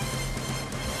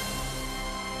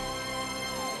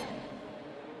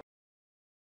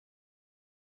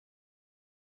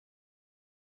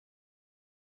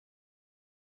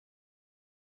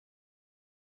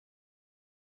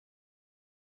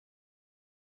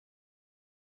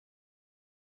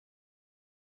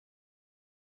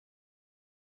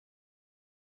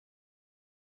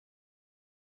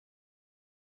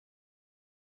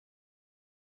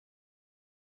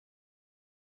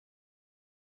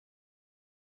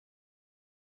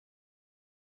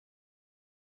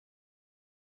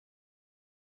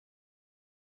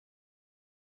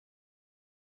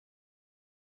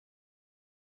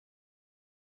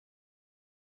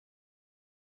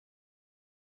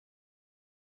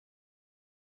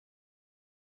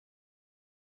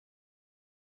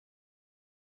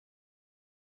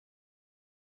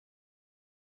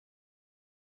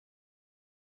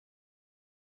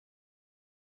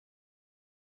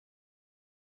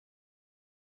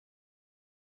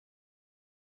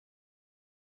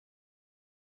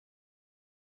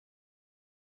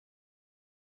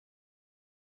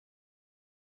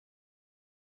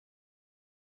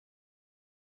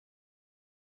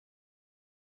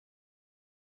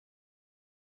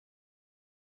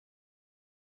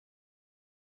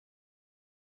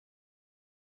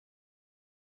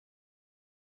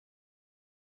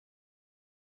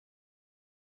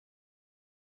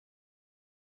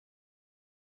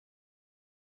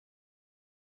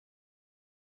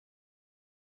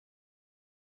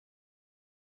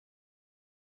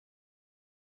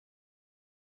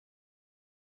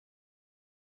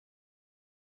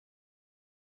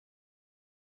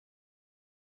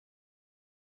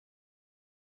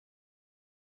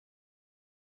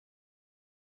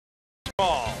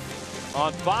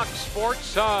 On Fox Sports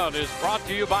Sun is brought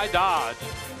to you by Dodge.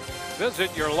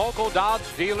 Visit your local Dodge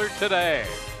dealer today.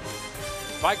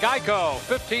 By Geico,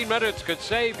 15 minutes could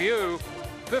save you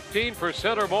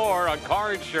 15% or more on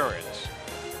car insurance.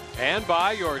 And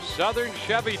by your Southern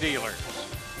Chevy dealers.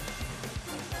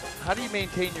 How do you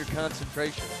maintain your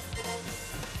concentration?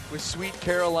 With Sweet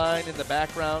Caroline in the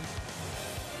background?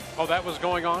 Oh, that was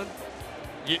going on?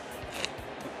 Yeah.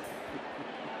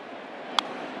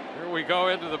 We go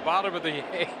into the bottom of the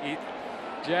 8th.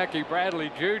 Jackie Bradley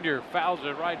Jr. fouls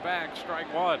it right back.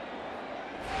 Strike one.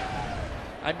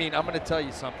 I mean, I'm going to tell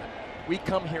you something. We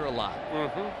come here a lot.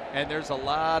 And there's a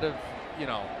lot of, you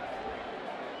know,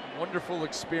 wonderful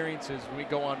experiences when we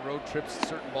go on road trips to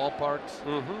certain ballparks.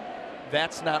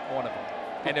 That's not one of them.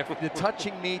 And if the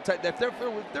touching me,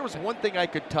 if there was one thing I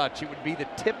could touch, it would be the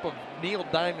tip of Neil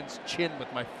Diamond's chin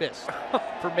with my fist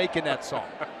for making that song.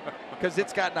 Because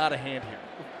it's gotten out of hand here.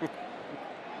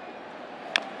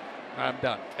 I'm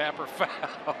done. Tapper foul.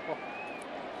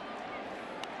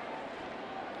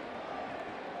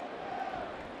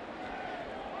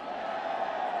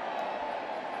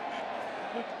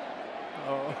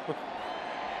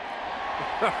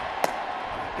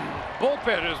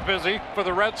 Bullpen is busy for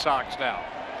the Red Sox now.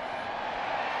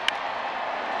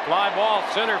 Fly ball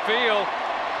center field.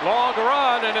 Long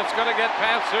run, and it's going to get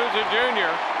past Souza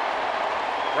Jr.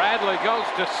 Bradley goes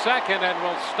to second and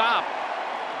will stop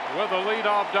with a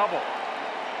leadoff double.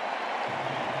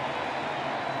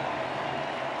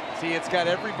 See, it's got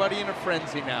everybody in a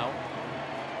frenzy now.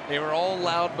 They were all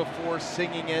loud before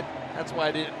singing it. That's why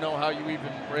I didn't know how you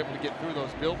even were able to get through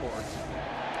those billboards.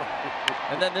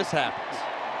 And then this happens.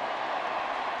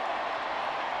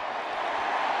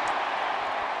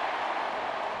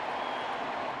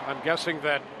 I'm guessing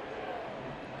that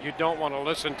you don't want to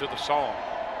listen to the song.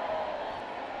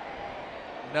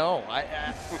 No,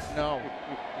 no.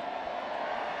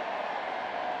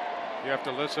 You have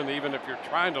to listen even if you're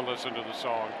trying to listen to the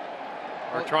song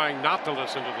or trying not to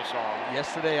listen to the song.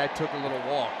 Yesterday I took a little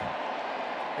walk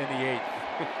in the 8th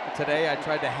today, I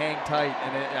tried to hang tight,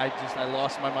 and I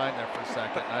lost my mind there for a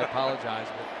second. I apologize,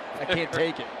 but I can't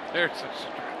take it. There's a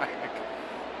strike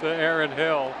to Aaron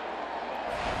Hill.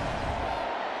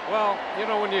 Well, you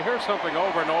know, when you hear something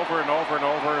over and over and over and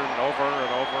over and over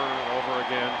and over and over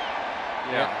again,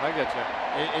 yeah, I get you.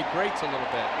 It grates a little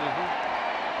bit.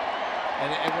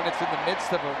 And when it's in the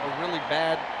midst of a really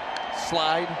bad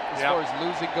slide as far as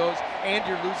losing goes, and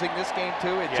you're losing this game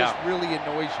too, it just really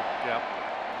annoys you. Yeah.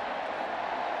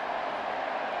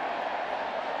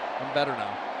 I'm better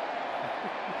now.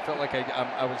 Felt like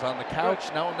I was on the couch.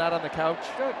 Good. Now I'm not on the couch.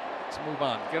 Good. Let's move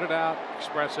on. Get it out,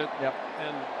 express it,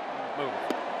 and move.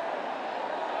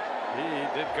 He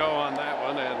did go on that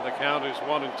one, and the count is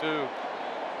 1-2 to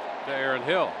Aaron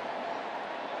Hill.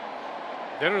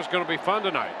 Dinner's going to be fun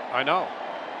tonight. I know.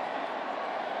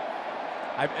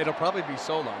 It'll probably be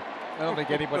solo. I don't think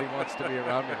anybody wants to be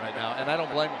around me right now, and I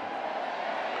don't blame them.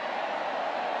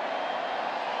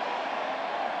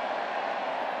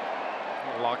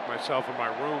 I'll lock myself in my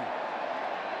room.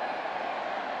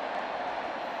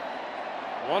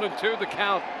 1-2 the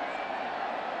count.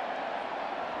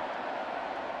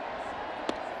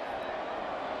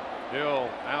 Hill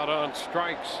out on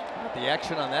strikes. The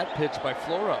action on that pitch by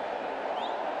Floro.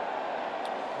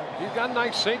 He's got a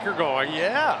nice sinker going.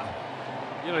 Yeah.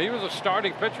 You know, he was a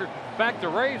starting pitcher. In fact, the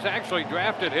Rays actually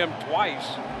drafted him twice.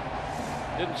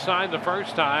 Didn't sign the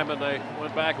first time, and they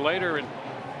went back later and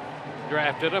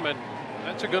drafted him, and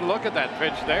that's a good look at that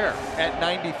pitch there. At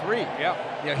 93.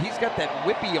 Yeah, he's got that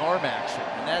whippy arm action,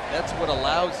 and that's what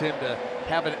allows him to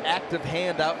have an active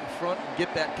hand out in front and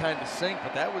get that kind of sink.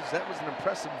 But that was an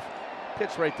impressive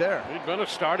pitch right there. He'd been a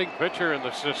starting pitcher in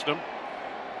the system.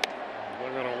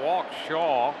 They're going to walk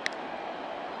Shaw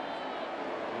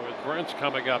with Brent's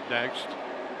coming up next.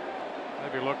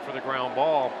 Maybe look for the ground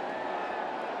ball.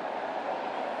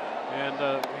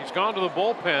 And he's gone to the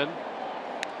bullpen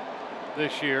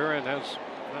this year and has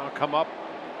now come up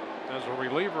as a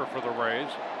reliever for the Rays.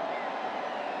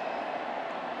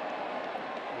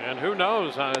 And who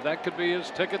knows, that could be his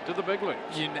ticket to the big leagues.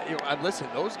 Listen,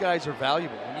 those guys are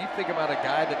valuable. When you think about a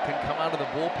guy that can come out of the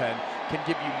bullpen, can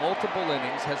give you multiple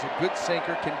innings, has a good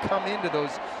sinker, can come into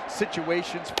those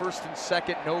situations, first and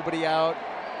second, nobody out,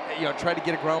 try to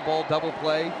get a ground ball, double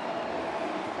play,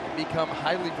 and become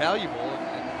highly valuable.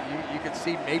 And you can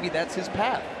see maybe that's his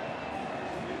path.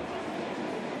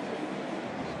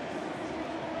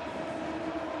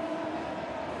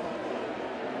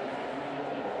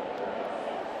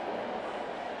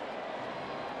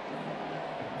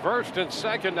 First and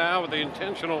second now with the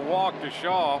intentional walk to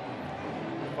Shaw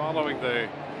following the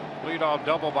leadoff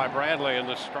double by Bradley and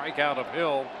the strikeout of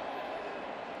Hill.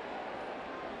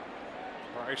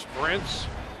 Bryce Brent's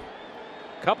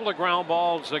couple of ground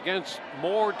balls against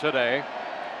Moore today,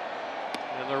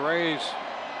 and the Rays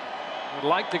would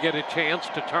like to get a chance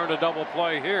to turn a double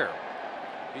play here.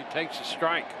 He takes a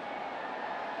strike.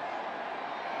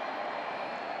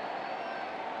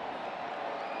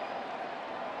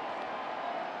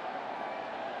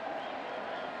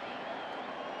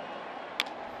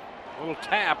 Little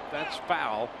tap, that's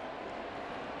foul.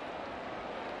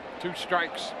 2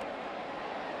 strikes.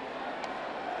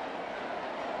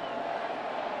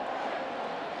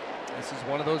 This is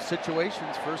one of those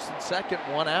situations, first and second,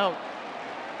 1 out.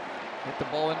 Hit the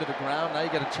ball into the ground. Now you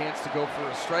got a chance to go for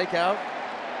a strikeout.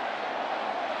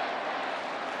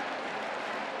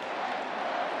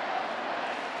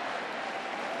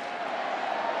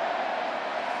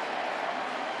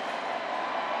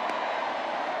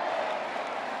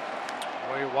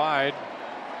 Way wide.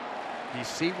 You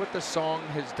see what the song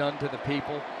has done to the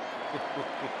people?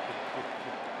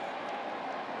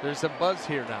 There's a buzz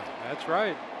here now. That's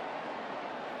right.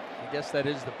 I guess that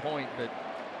is the point, but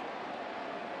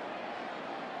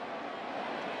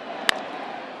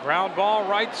ground ball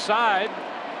right side,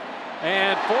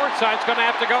 and Forsythe's going to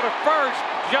have to go to first.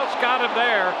 Just got him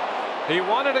there. He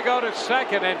wanted to go to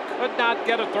second and could not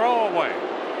get a throwaway,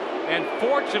 and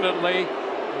fortunately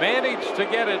managed to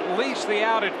get at least the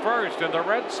out at first. And the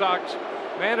Red Sox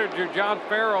manager John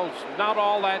Farrell's not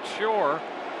all that sure,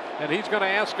 and he's going to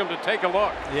ask him to take a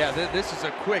look. Yeah, this is a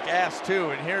quick ask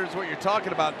too, and here's what you're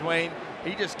talking about, Dwayne.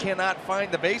 He just cannot find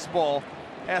the baseball,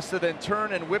 has to then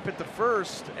turn and whip it to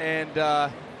first, and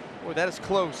boy, that is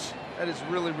close. That is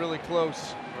really, really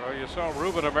close. Well, you saw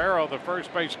Ruben Amaro, the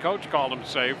first base coach, called him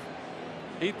safe.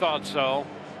 He thought so.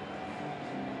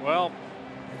 Well,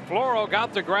 Floro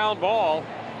got the ground ball.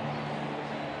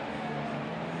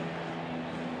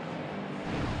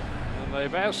 And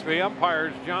they've asked the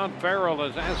umpires, John Farrell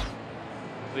has asked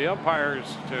the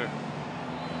umpires to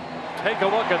take a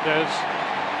look at this.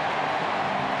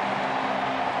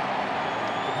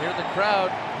 You can hear hear the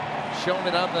crowd showing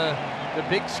it on the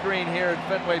big screen here at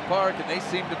Fenway Park, and they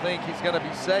seem to think he's going to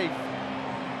be safe.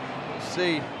 We'll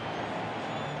see.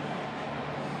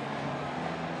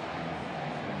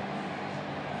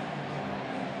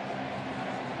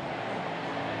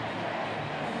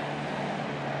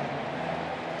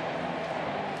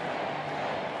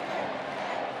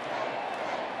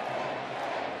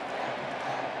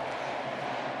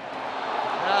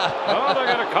 Oh,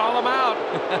 they're going to call him out.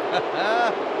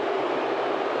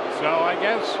 So I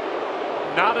guess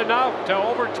not enough to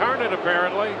overturn it,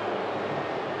 apparently.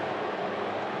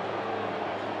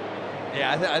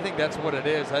 Yeah, I think that's what it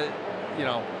is. You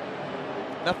know,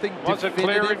 nothing wasn't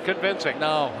definitive. Clear and convincing.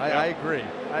 No, I agree.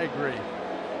 I agree.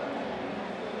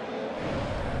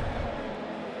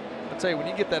 I'll tell you, when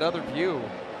you get that other view,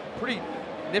 pretty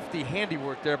nifty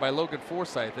handiwork there by Logan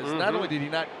Forsythe. Not only did he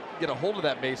not get a hold of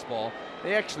that baseball,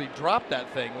 they actually dropped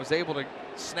that thing, was able to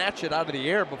snatch it out of the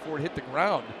air before it hit the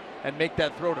ground and make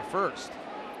that throw to first.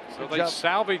 So they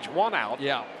salvage one out.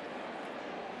 Yeah.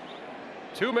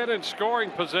 2 men in scoring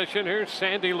position. Here's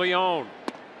Sandy Leon.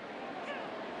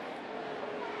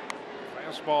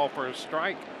 Fastball for a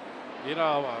strike. You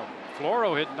know,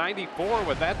 Floro hit 94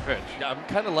 with that pitch. Yeah, I'm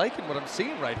kind of liking what I'm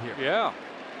seeing right here. Yeah.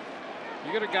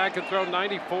 You get a guy can throw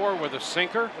 94 with a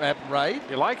sinker. Right.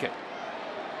 You like it.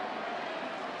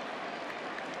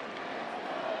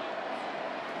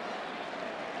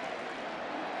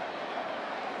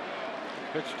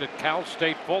 Pitched at Cal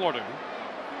State Fullerton.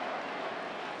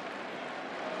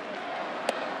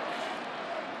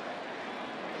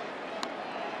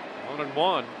 One and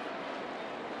one.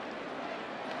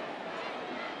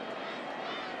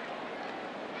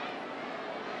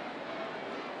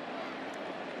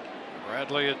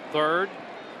 Bradley at third.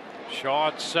 Shaw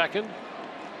at second.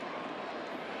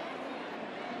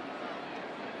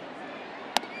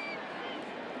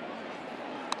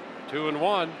 Two and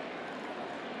one.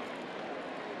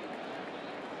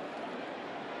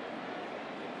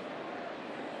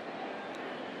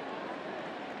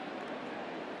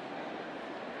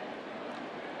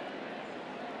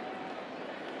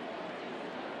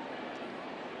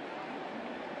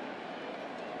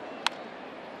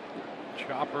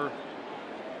 Chopper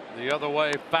the other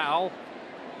way, foul.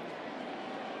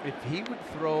 If he would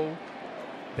throw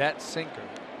that sinker,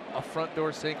 a front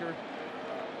door sinker,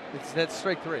 that's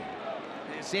strike three.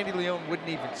 Sandy Leon wouldn't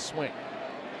even swing.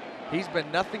 He's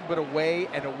been nothing but away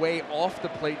and away off the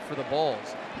plate for the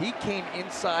balls. He came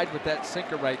inside with that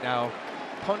sinker right now.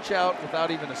 Punch out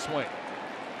without even a swing.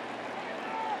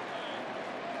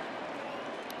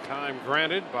 Time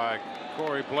granted by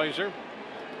Corey Blazer.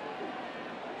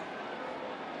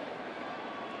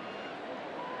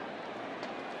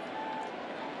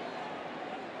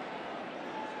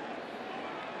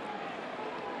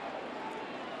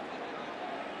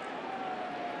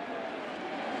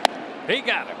 He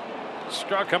got him.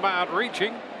 Struck him out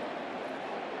reaching.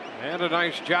 And a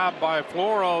nice job by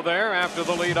Floro there after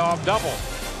the leadoff double.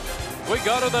 We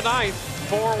go to the ninth,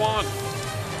 4-1.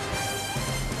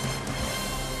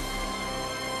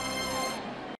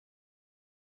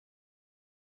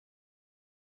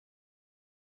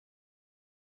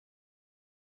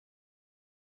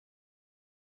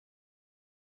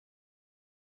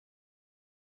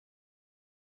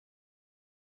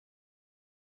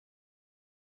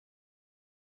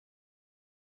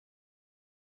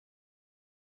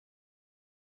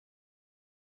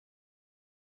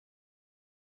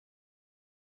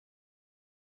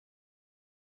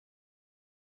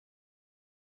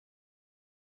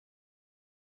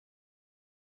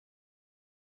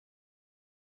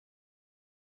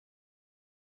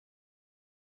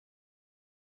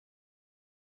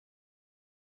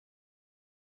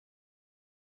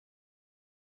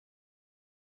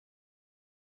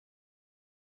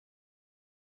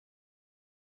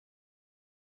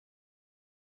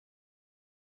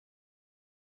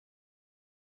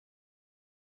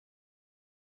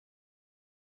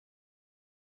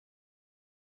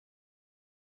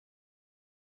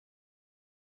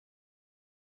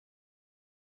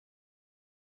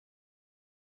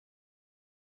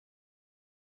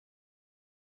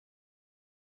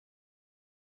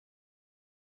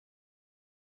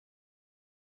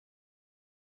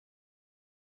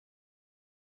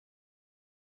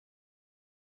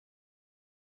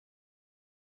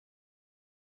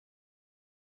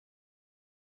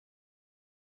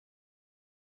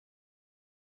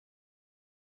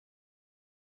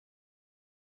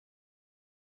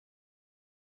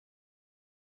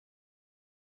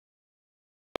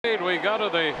 We go to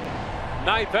the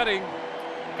ninth inning.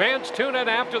 Fans tune in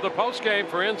after the postgame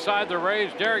for Inside the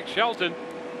Rays. Derek Shelton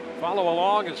Follow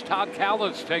along as Todd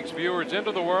Callis takes viewers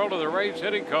into the world of the Rays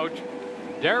hitting coach,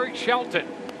 Derek Shelton.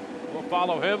 We'll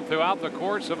follow him throughout the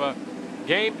course of a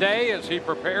game day as he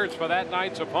prepares for that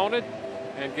night's opponent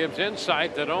and gives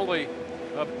insight that only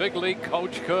a big league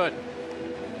coach could.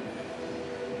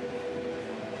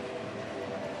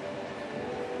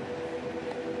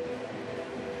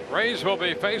 Rays will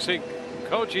be facing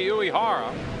Koji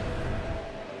Uehara.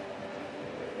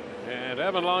 And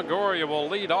Evan Longoria will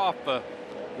lead off the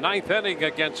 9th inning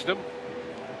against him.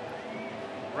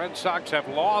 Red Sox have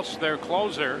lost their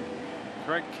closer,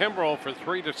 Craig Kimbrell, for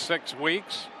 3 to 6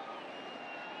 weeks.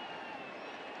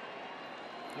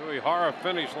 Uehara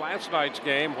finished last night's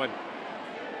game when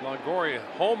Longoria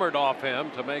homered off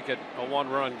him to make it a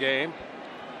 1-run game.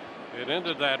 It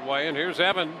ended that way, and here's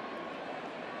Evan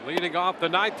leading off the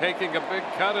night, taking a big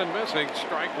cut and missing.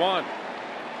 Strike one.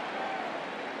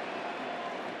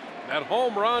 That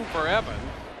home run for Evan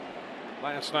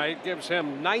last night gives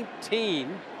him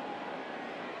 19.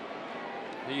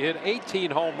 He hit 18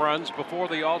 home runs before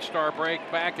the All-Star break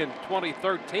back in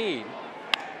 2013.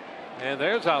 And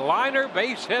there's a liner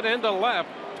base hit into left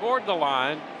toward the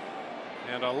line,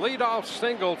 and a leadoff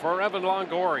single for Evan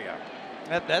Longoria.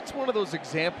 That's one of those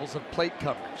examples of plate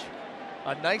coverage.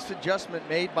 A nice adjustment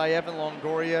made by Evan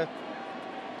Longoria.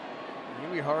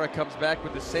 Uehara comes back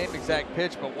with the same exact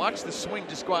pitch, but watch the swing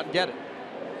just go out and get it.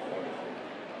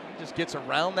 He just gets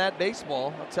around that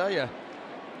baseball, I'll tell you. A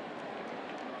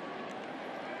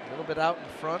little bit out in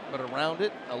front, but around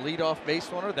it. A leadoff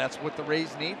base runner, that's what the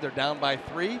Rays need. They're down by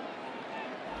 3.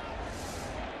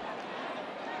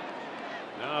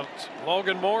 Now it's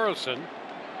Logan Morrison.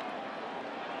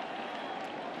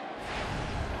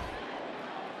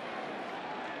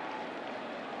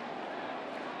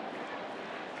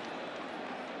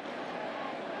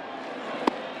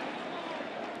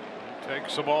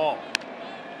 Takes the ball.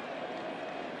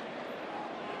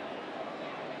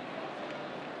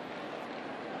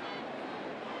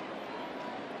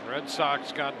 Red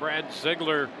Sox got Brad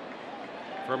Ziegler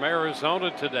from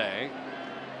Arizona today.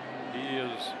 He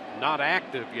is not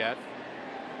active yet.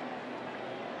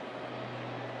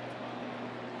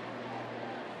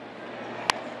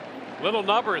 Little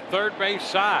number at third base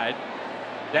side.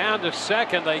 Down to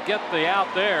second. They get the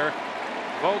out there.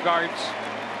 Bogarts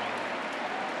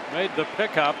made the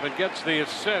pickup and gets the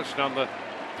assist on the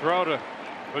throw to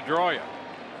Pedroia.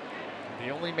 The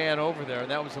only man over there,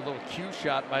 and that was a little cue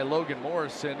shot by Logan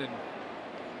Morrison, and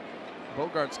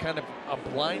Bogarts kind of a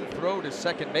blind throw to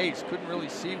second base. Couldn't really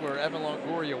see where Evan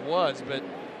Longoria was, but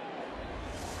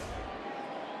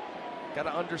got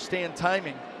to understand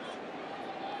timing.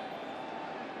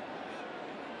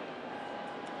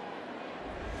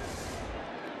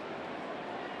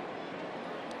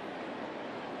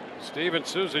 Steven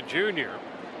Souza Jr.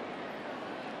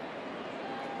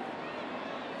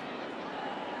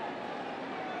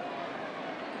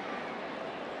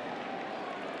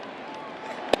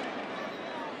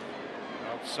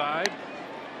 Outside.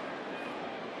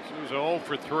 Souza 0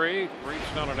 for 3.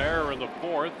 Reached on an error in the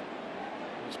 4th.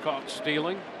 Was caught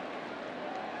stealing.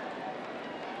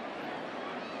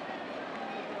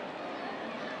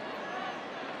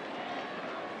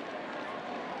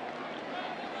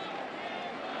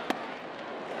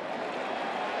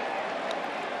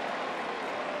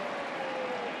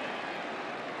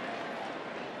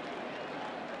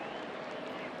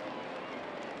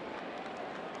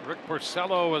 Rick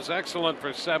Porcello was excellent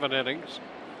for 7 innings.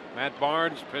 Matt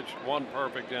Barnes pitched 1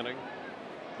 perfect inning.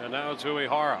 And now it's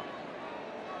Uehara.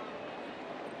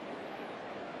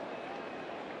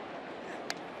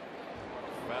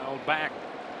 Fouled back.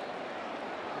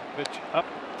 Pitch up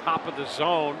top of the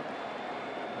zone.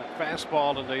 That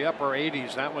fastball in the upper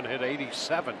 80s. That one hit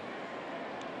 87.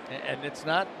 And it's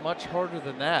not much harder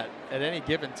than that at any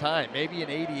given time. Maybe an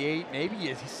 88, maybe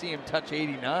you see him touch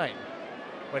 89.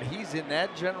 But he's in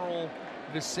that general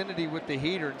vicinity with the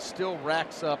heater and still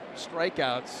racks up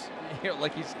strikeouts,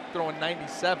 like he's throwing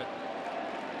 97.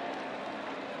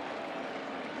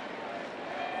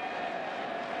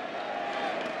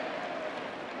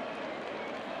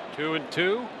 Two and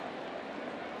two.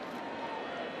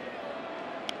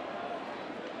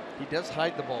 He does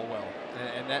hide the ball well,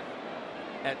 and that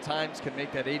at times can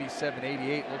make that 87,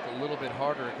 88 look a little bit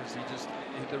harder because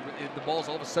the ball's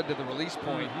all of a sudden to the release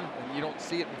point, and you don't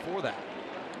see it before that.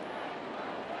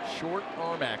 Short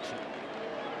arm action.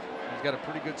 He's got a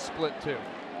pretty good split too.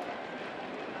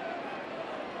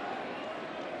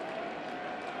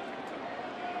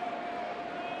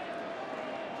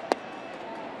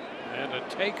 And a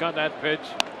take on that pitch,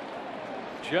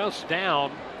 just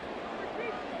down.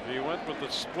 He went with the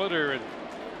splitter and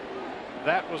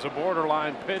That was a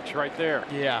borderline pitch right there.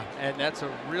 Yeah, and that's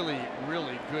a really,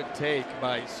 really good take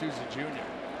by Souza Jr.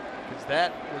 because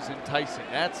that was enticing.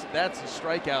 That's a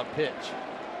strikeout pitch.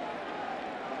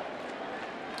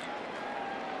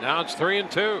 Now it's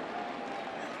 3-2.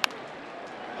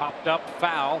 Popped up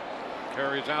foul,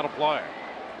 carries out of play.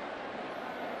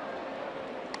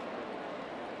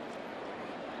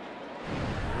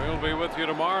 We'll be with you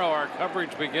tomorrow. Our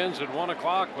coverage begins at 1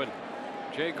 o'clock when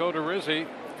Jay Godorizzi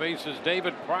faces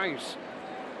David Price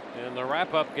in the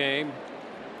wrap-up game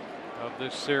of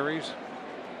this series.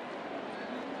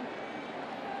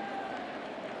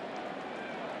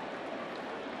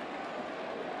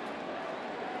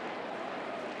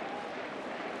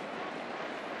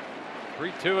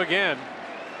 Three-two again,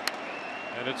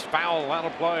 and it's foul out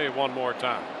of play one more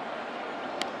time.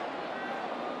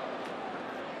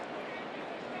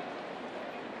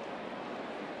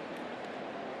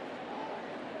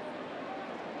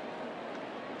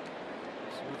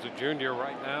 Souza Jr.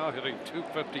 right now hitting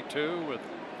 .252 with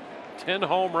 10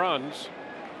 home runs.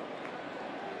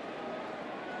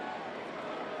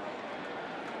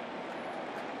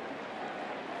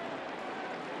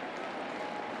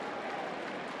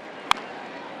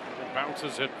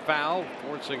 Bounces it foul,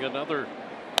 forcing another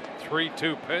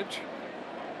 3-2 pitch.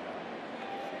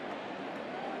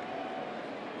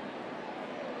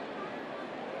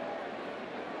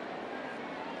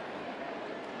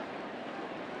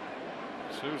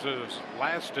 Souza's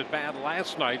last at bat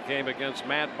last night came against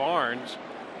Matt Barnes.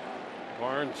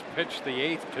 Barnes pitched the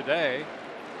 8th today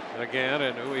again,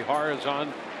 and Uehara is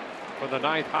on for the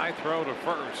 9th high throw to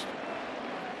first.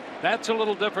 That's a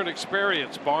little different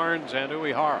experience, Barnes and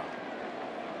Uehara.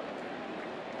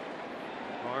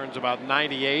 Barnes about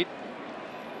 98,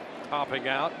 topping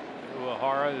out.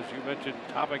 Uehara, as you mentioned,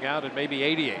 topping out at maybe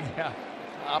 88. Yeah,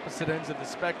 opposite ends of the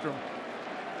spectrum.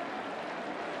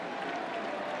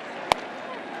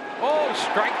 Oh,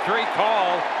 strike 3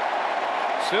 call.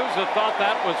 Souza thought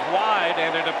that was wide,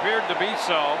 and it appeared to be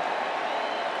so.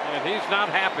 And he's not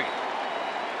happy.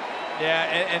 Yeah,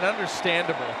 and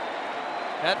understandable.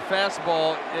 That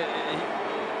fastball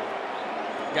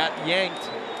got yanked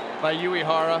by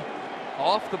Uehara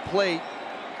off the plate,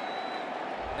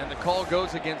 and the call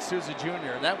goes against Souza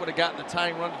Jr. That would have gotten the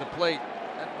tying run to the plate.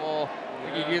 That ball,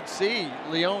 yeah. You could see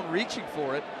Leon reaching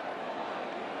for it.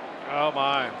 Oh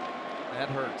my. That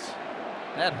hurts.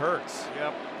 That hurts.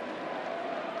 Yep.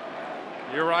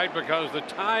 You're right, because the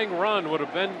tying run would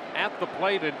have been at the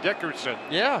plate at Dickerson.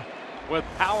 Yeah. With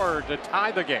power to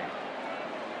tie the game.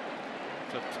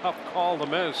 It's a tough call to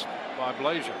miss by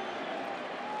Blazier.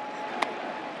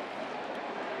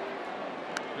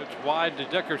 It's wide to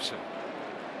Dickerson.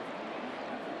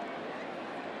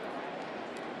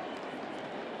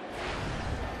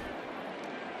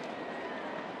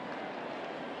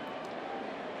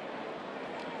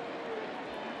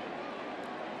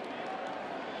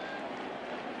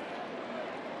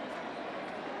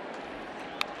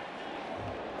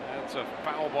 That's a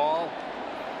foul ball.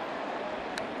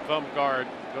 Thumb guard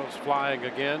goes flying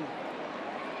again.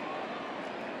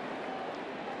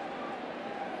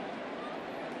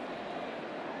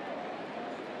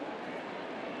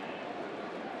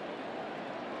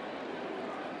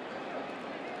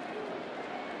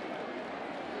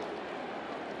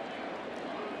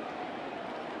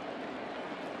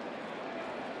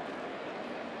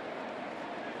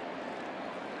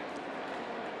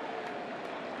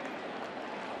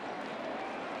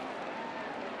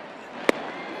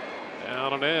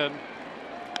 Down and in.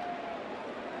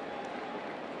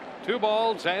 2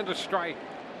 balls and a strike.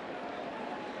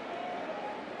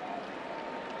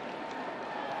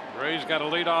 Rays got a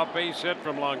leadoff base hit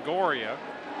from Longoria.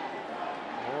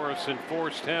 Morrison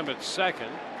forced him at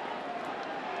second.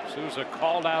 Souza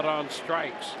called out on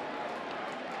strikes.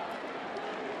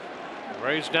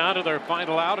 Rays down to their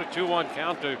final out, a 2-1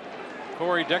 count to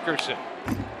Corey Dickerson.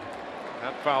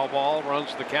 That foul ball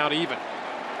runs the count even.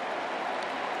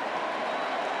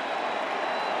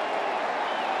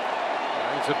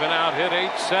 Have been out hit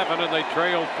 8-7, and they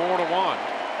trailed 4-1.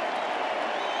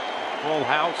 Full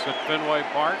house at Fenway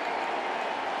Park.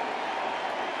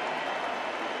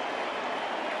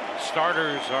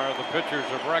 Starters are the pitchers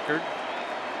of record.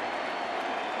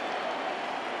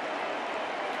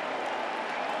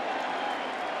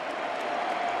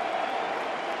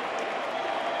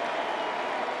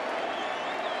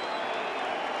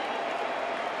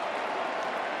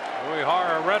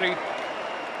 Uehara ready.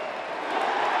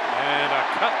 And a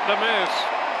cut to miss.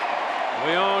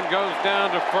 Leon goes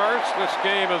down to first. This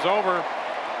game is over.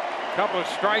 A couple of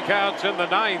strikeouts in the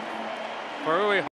 9th for Uehara.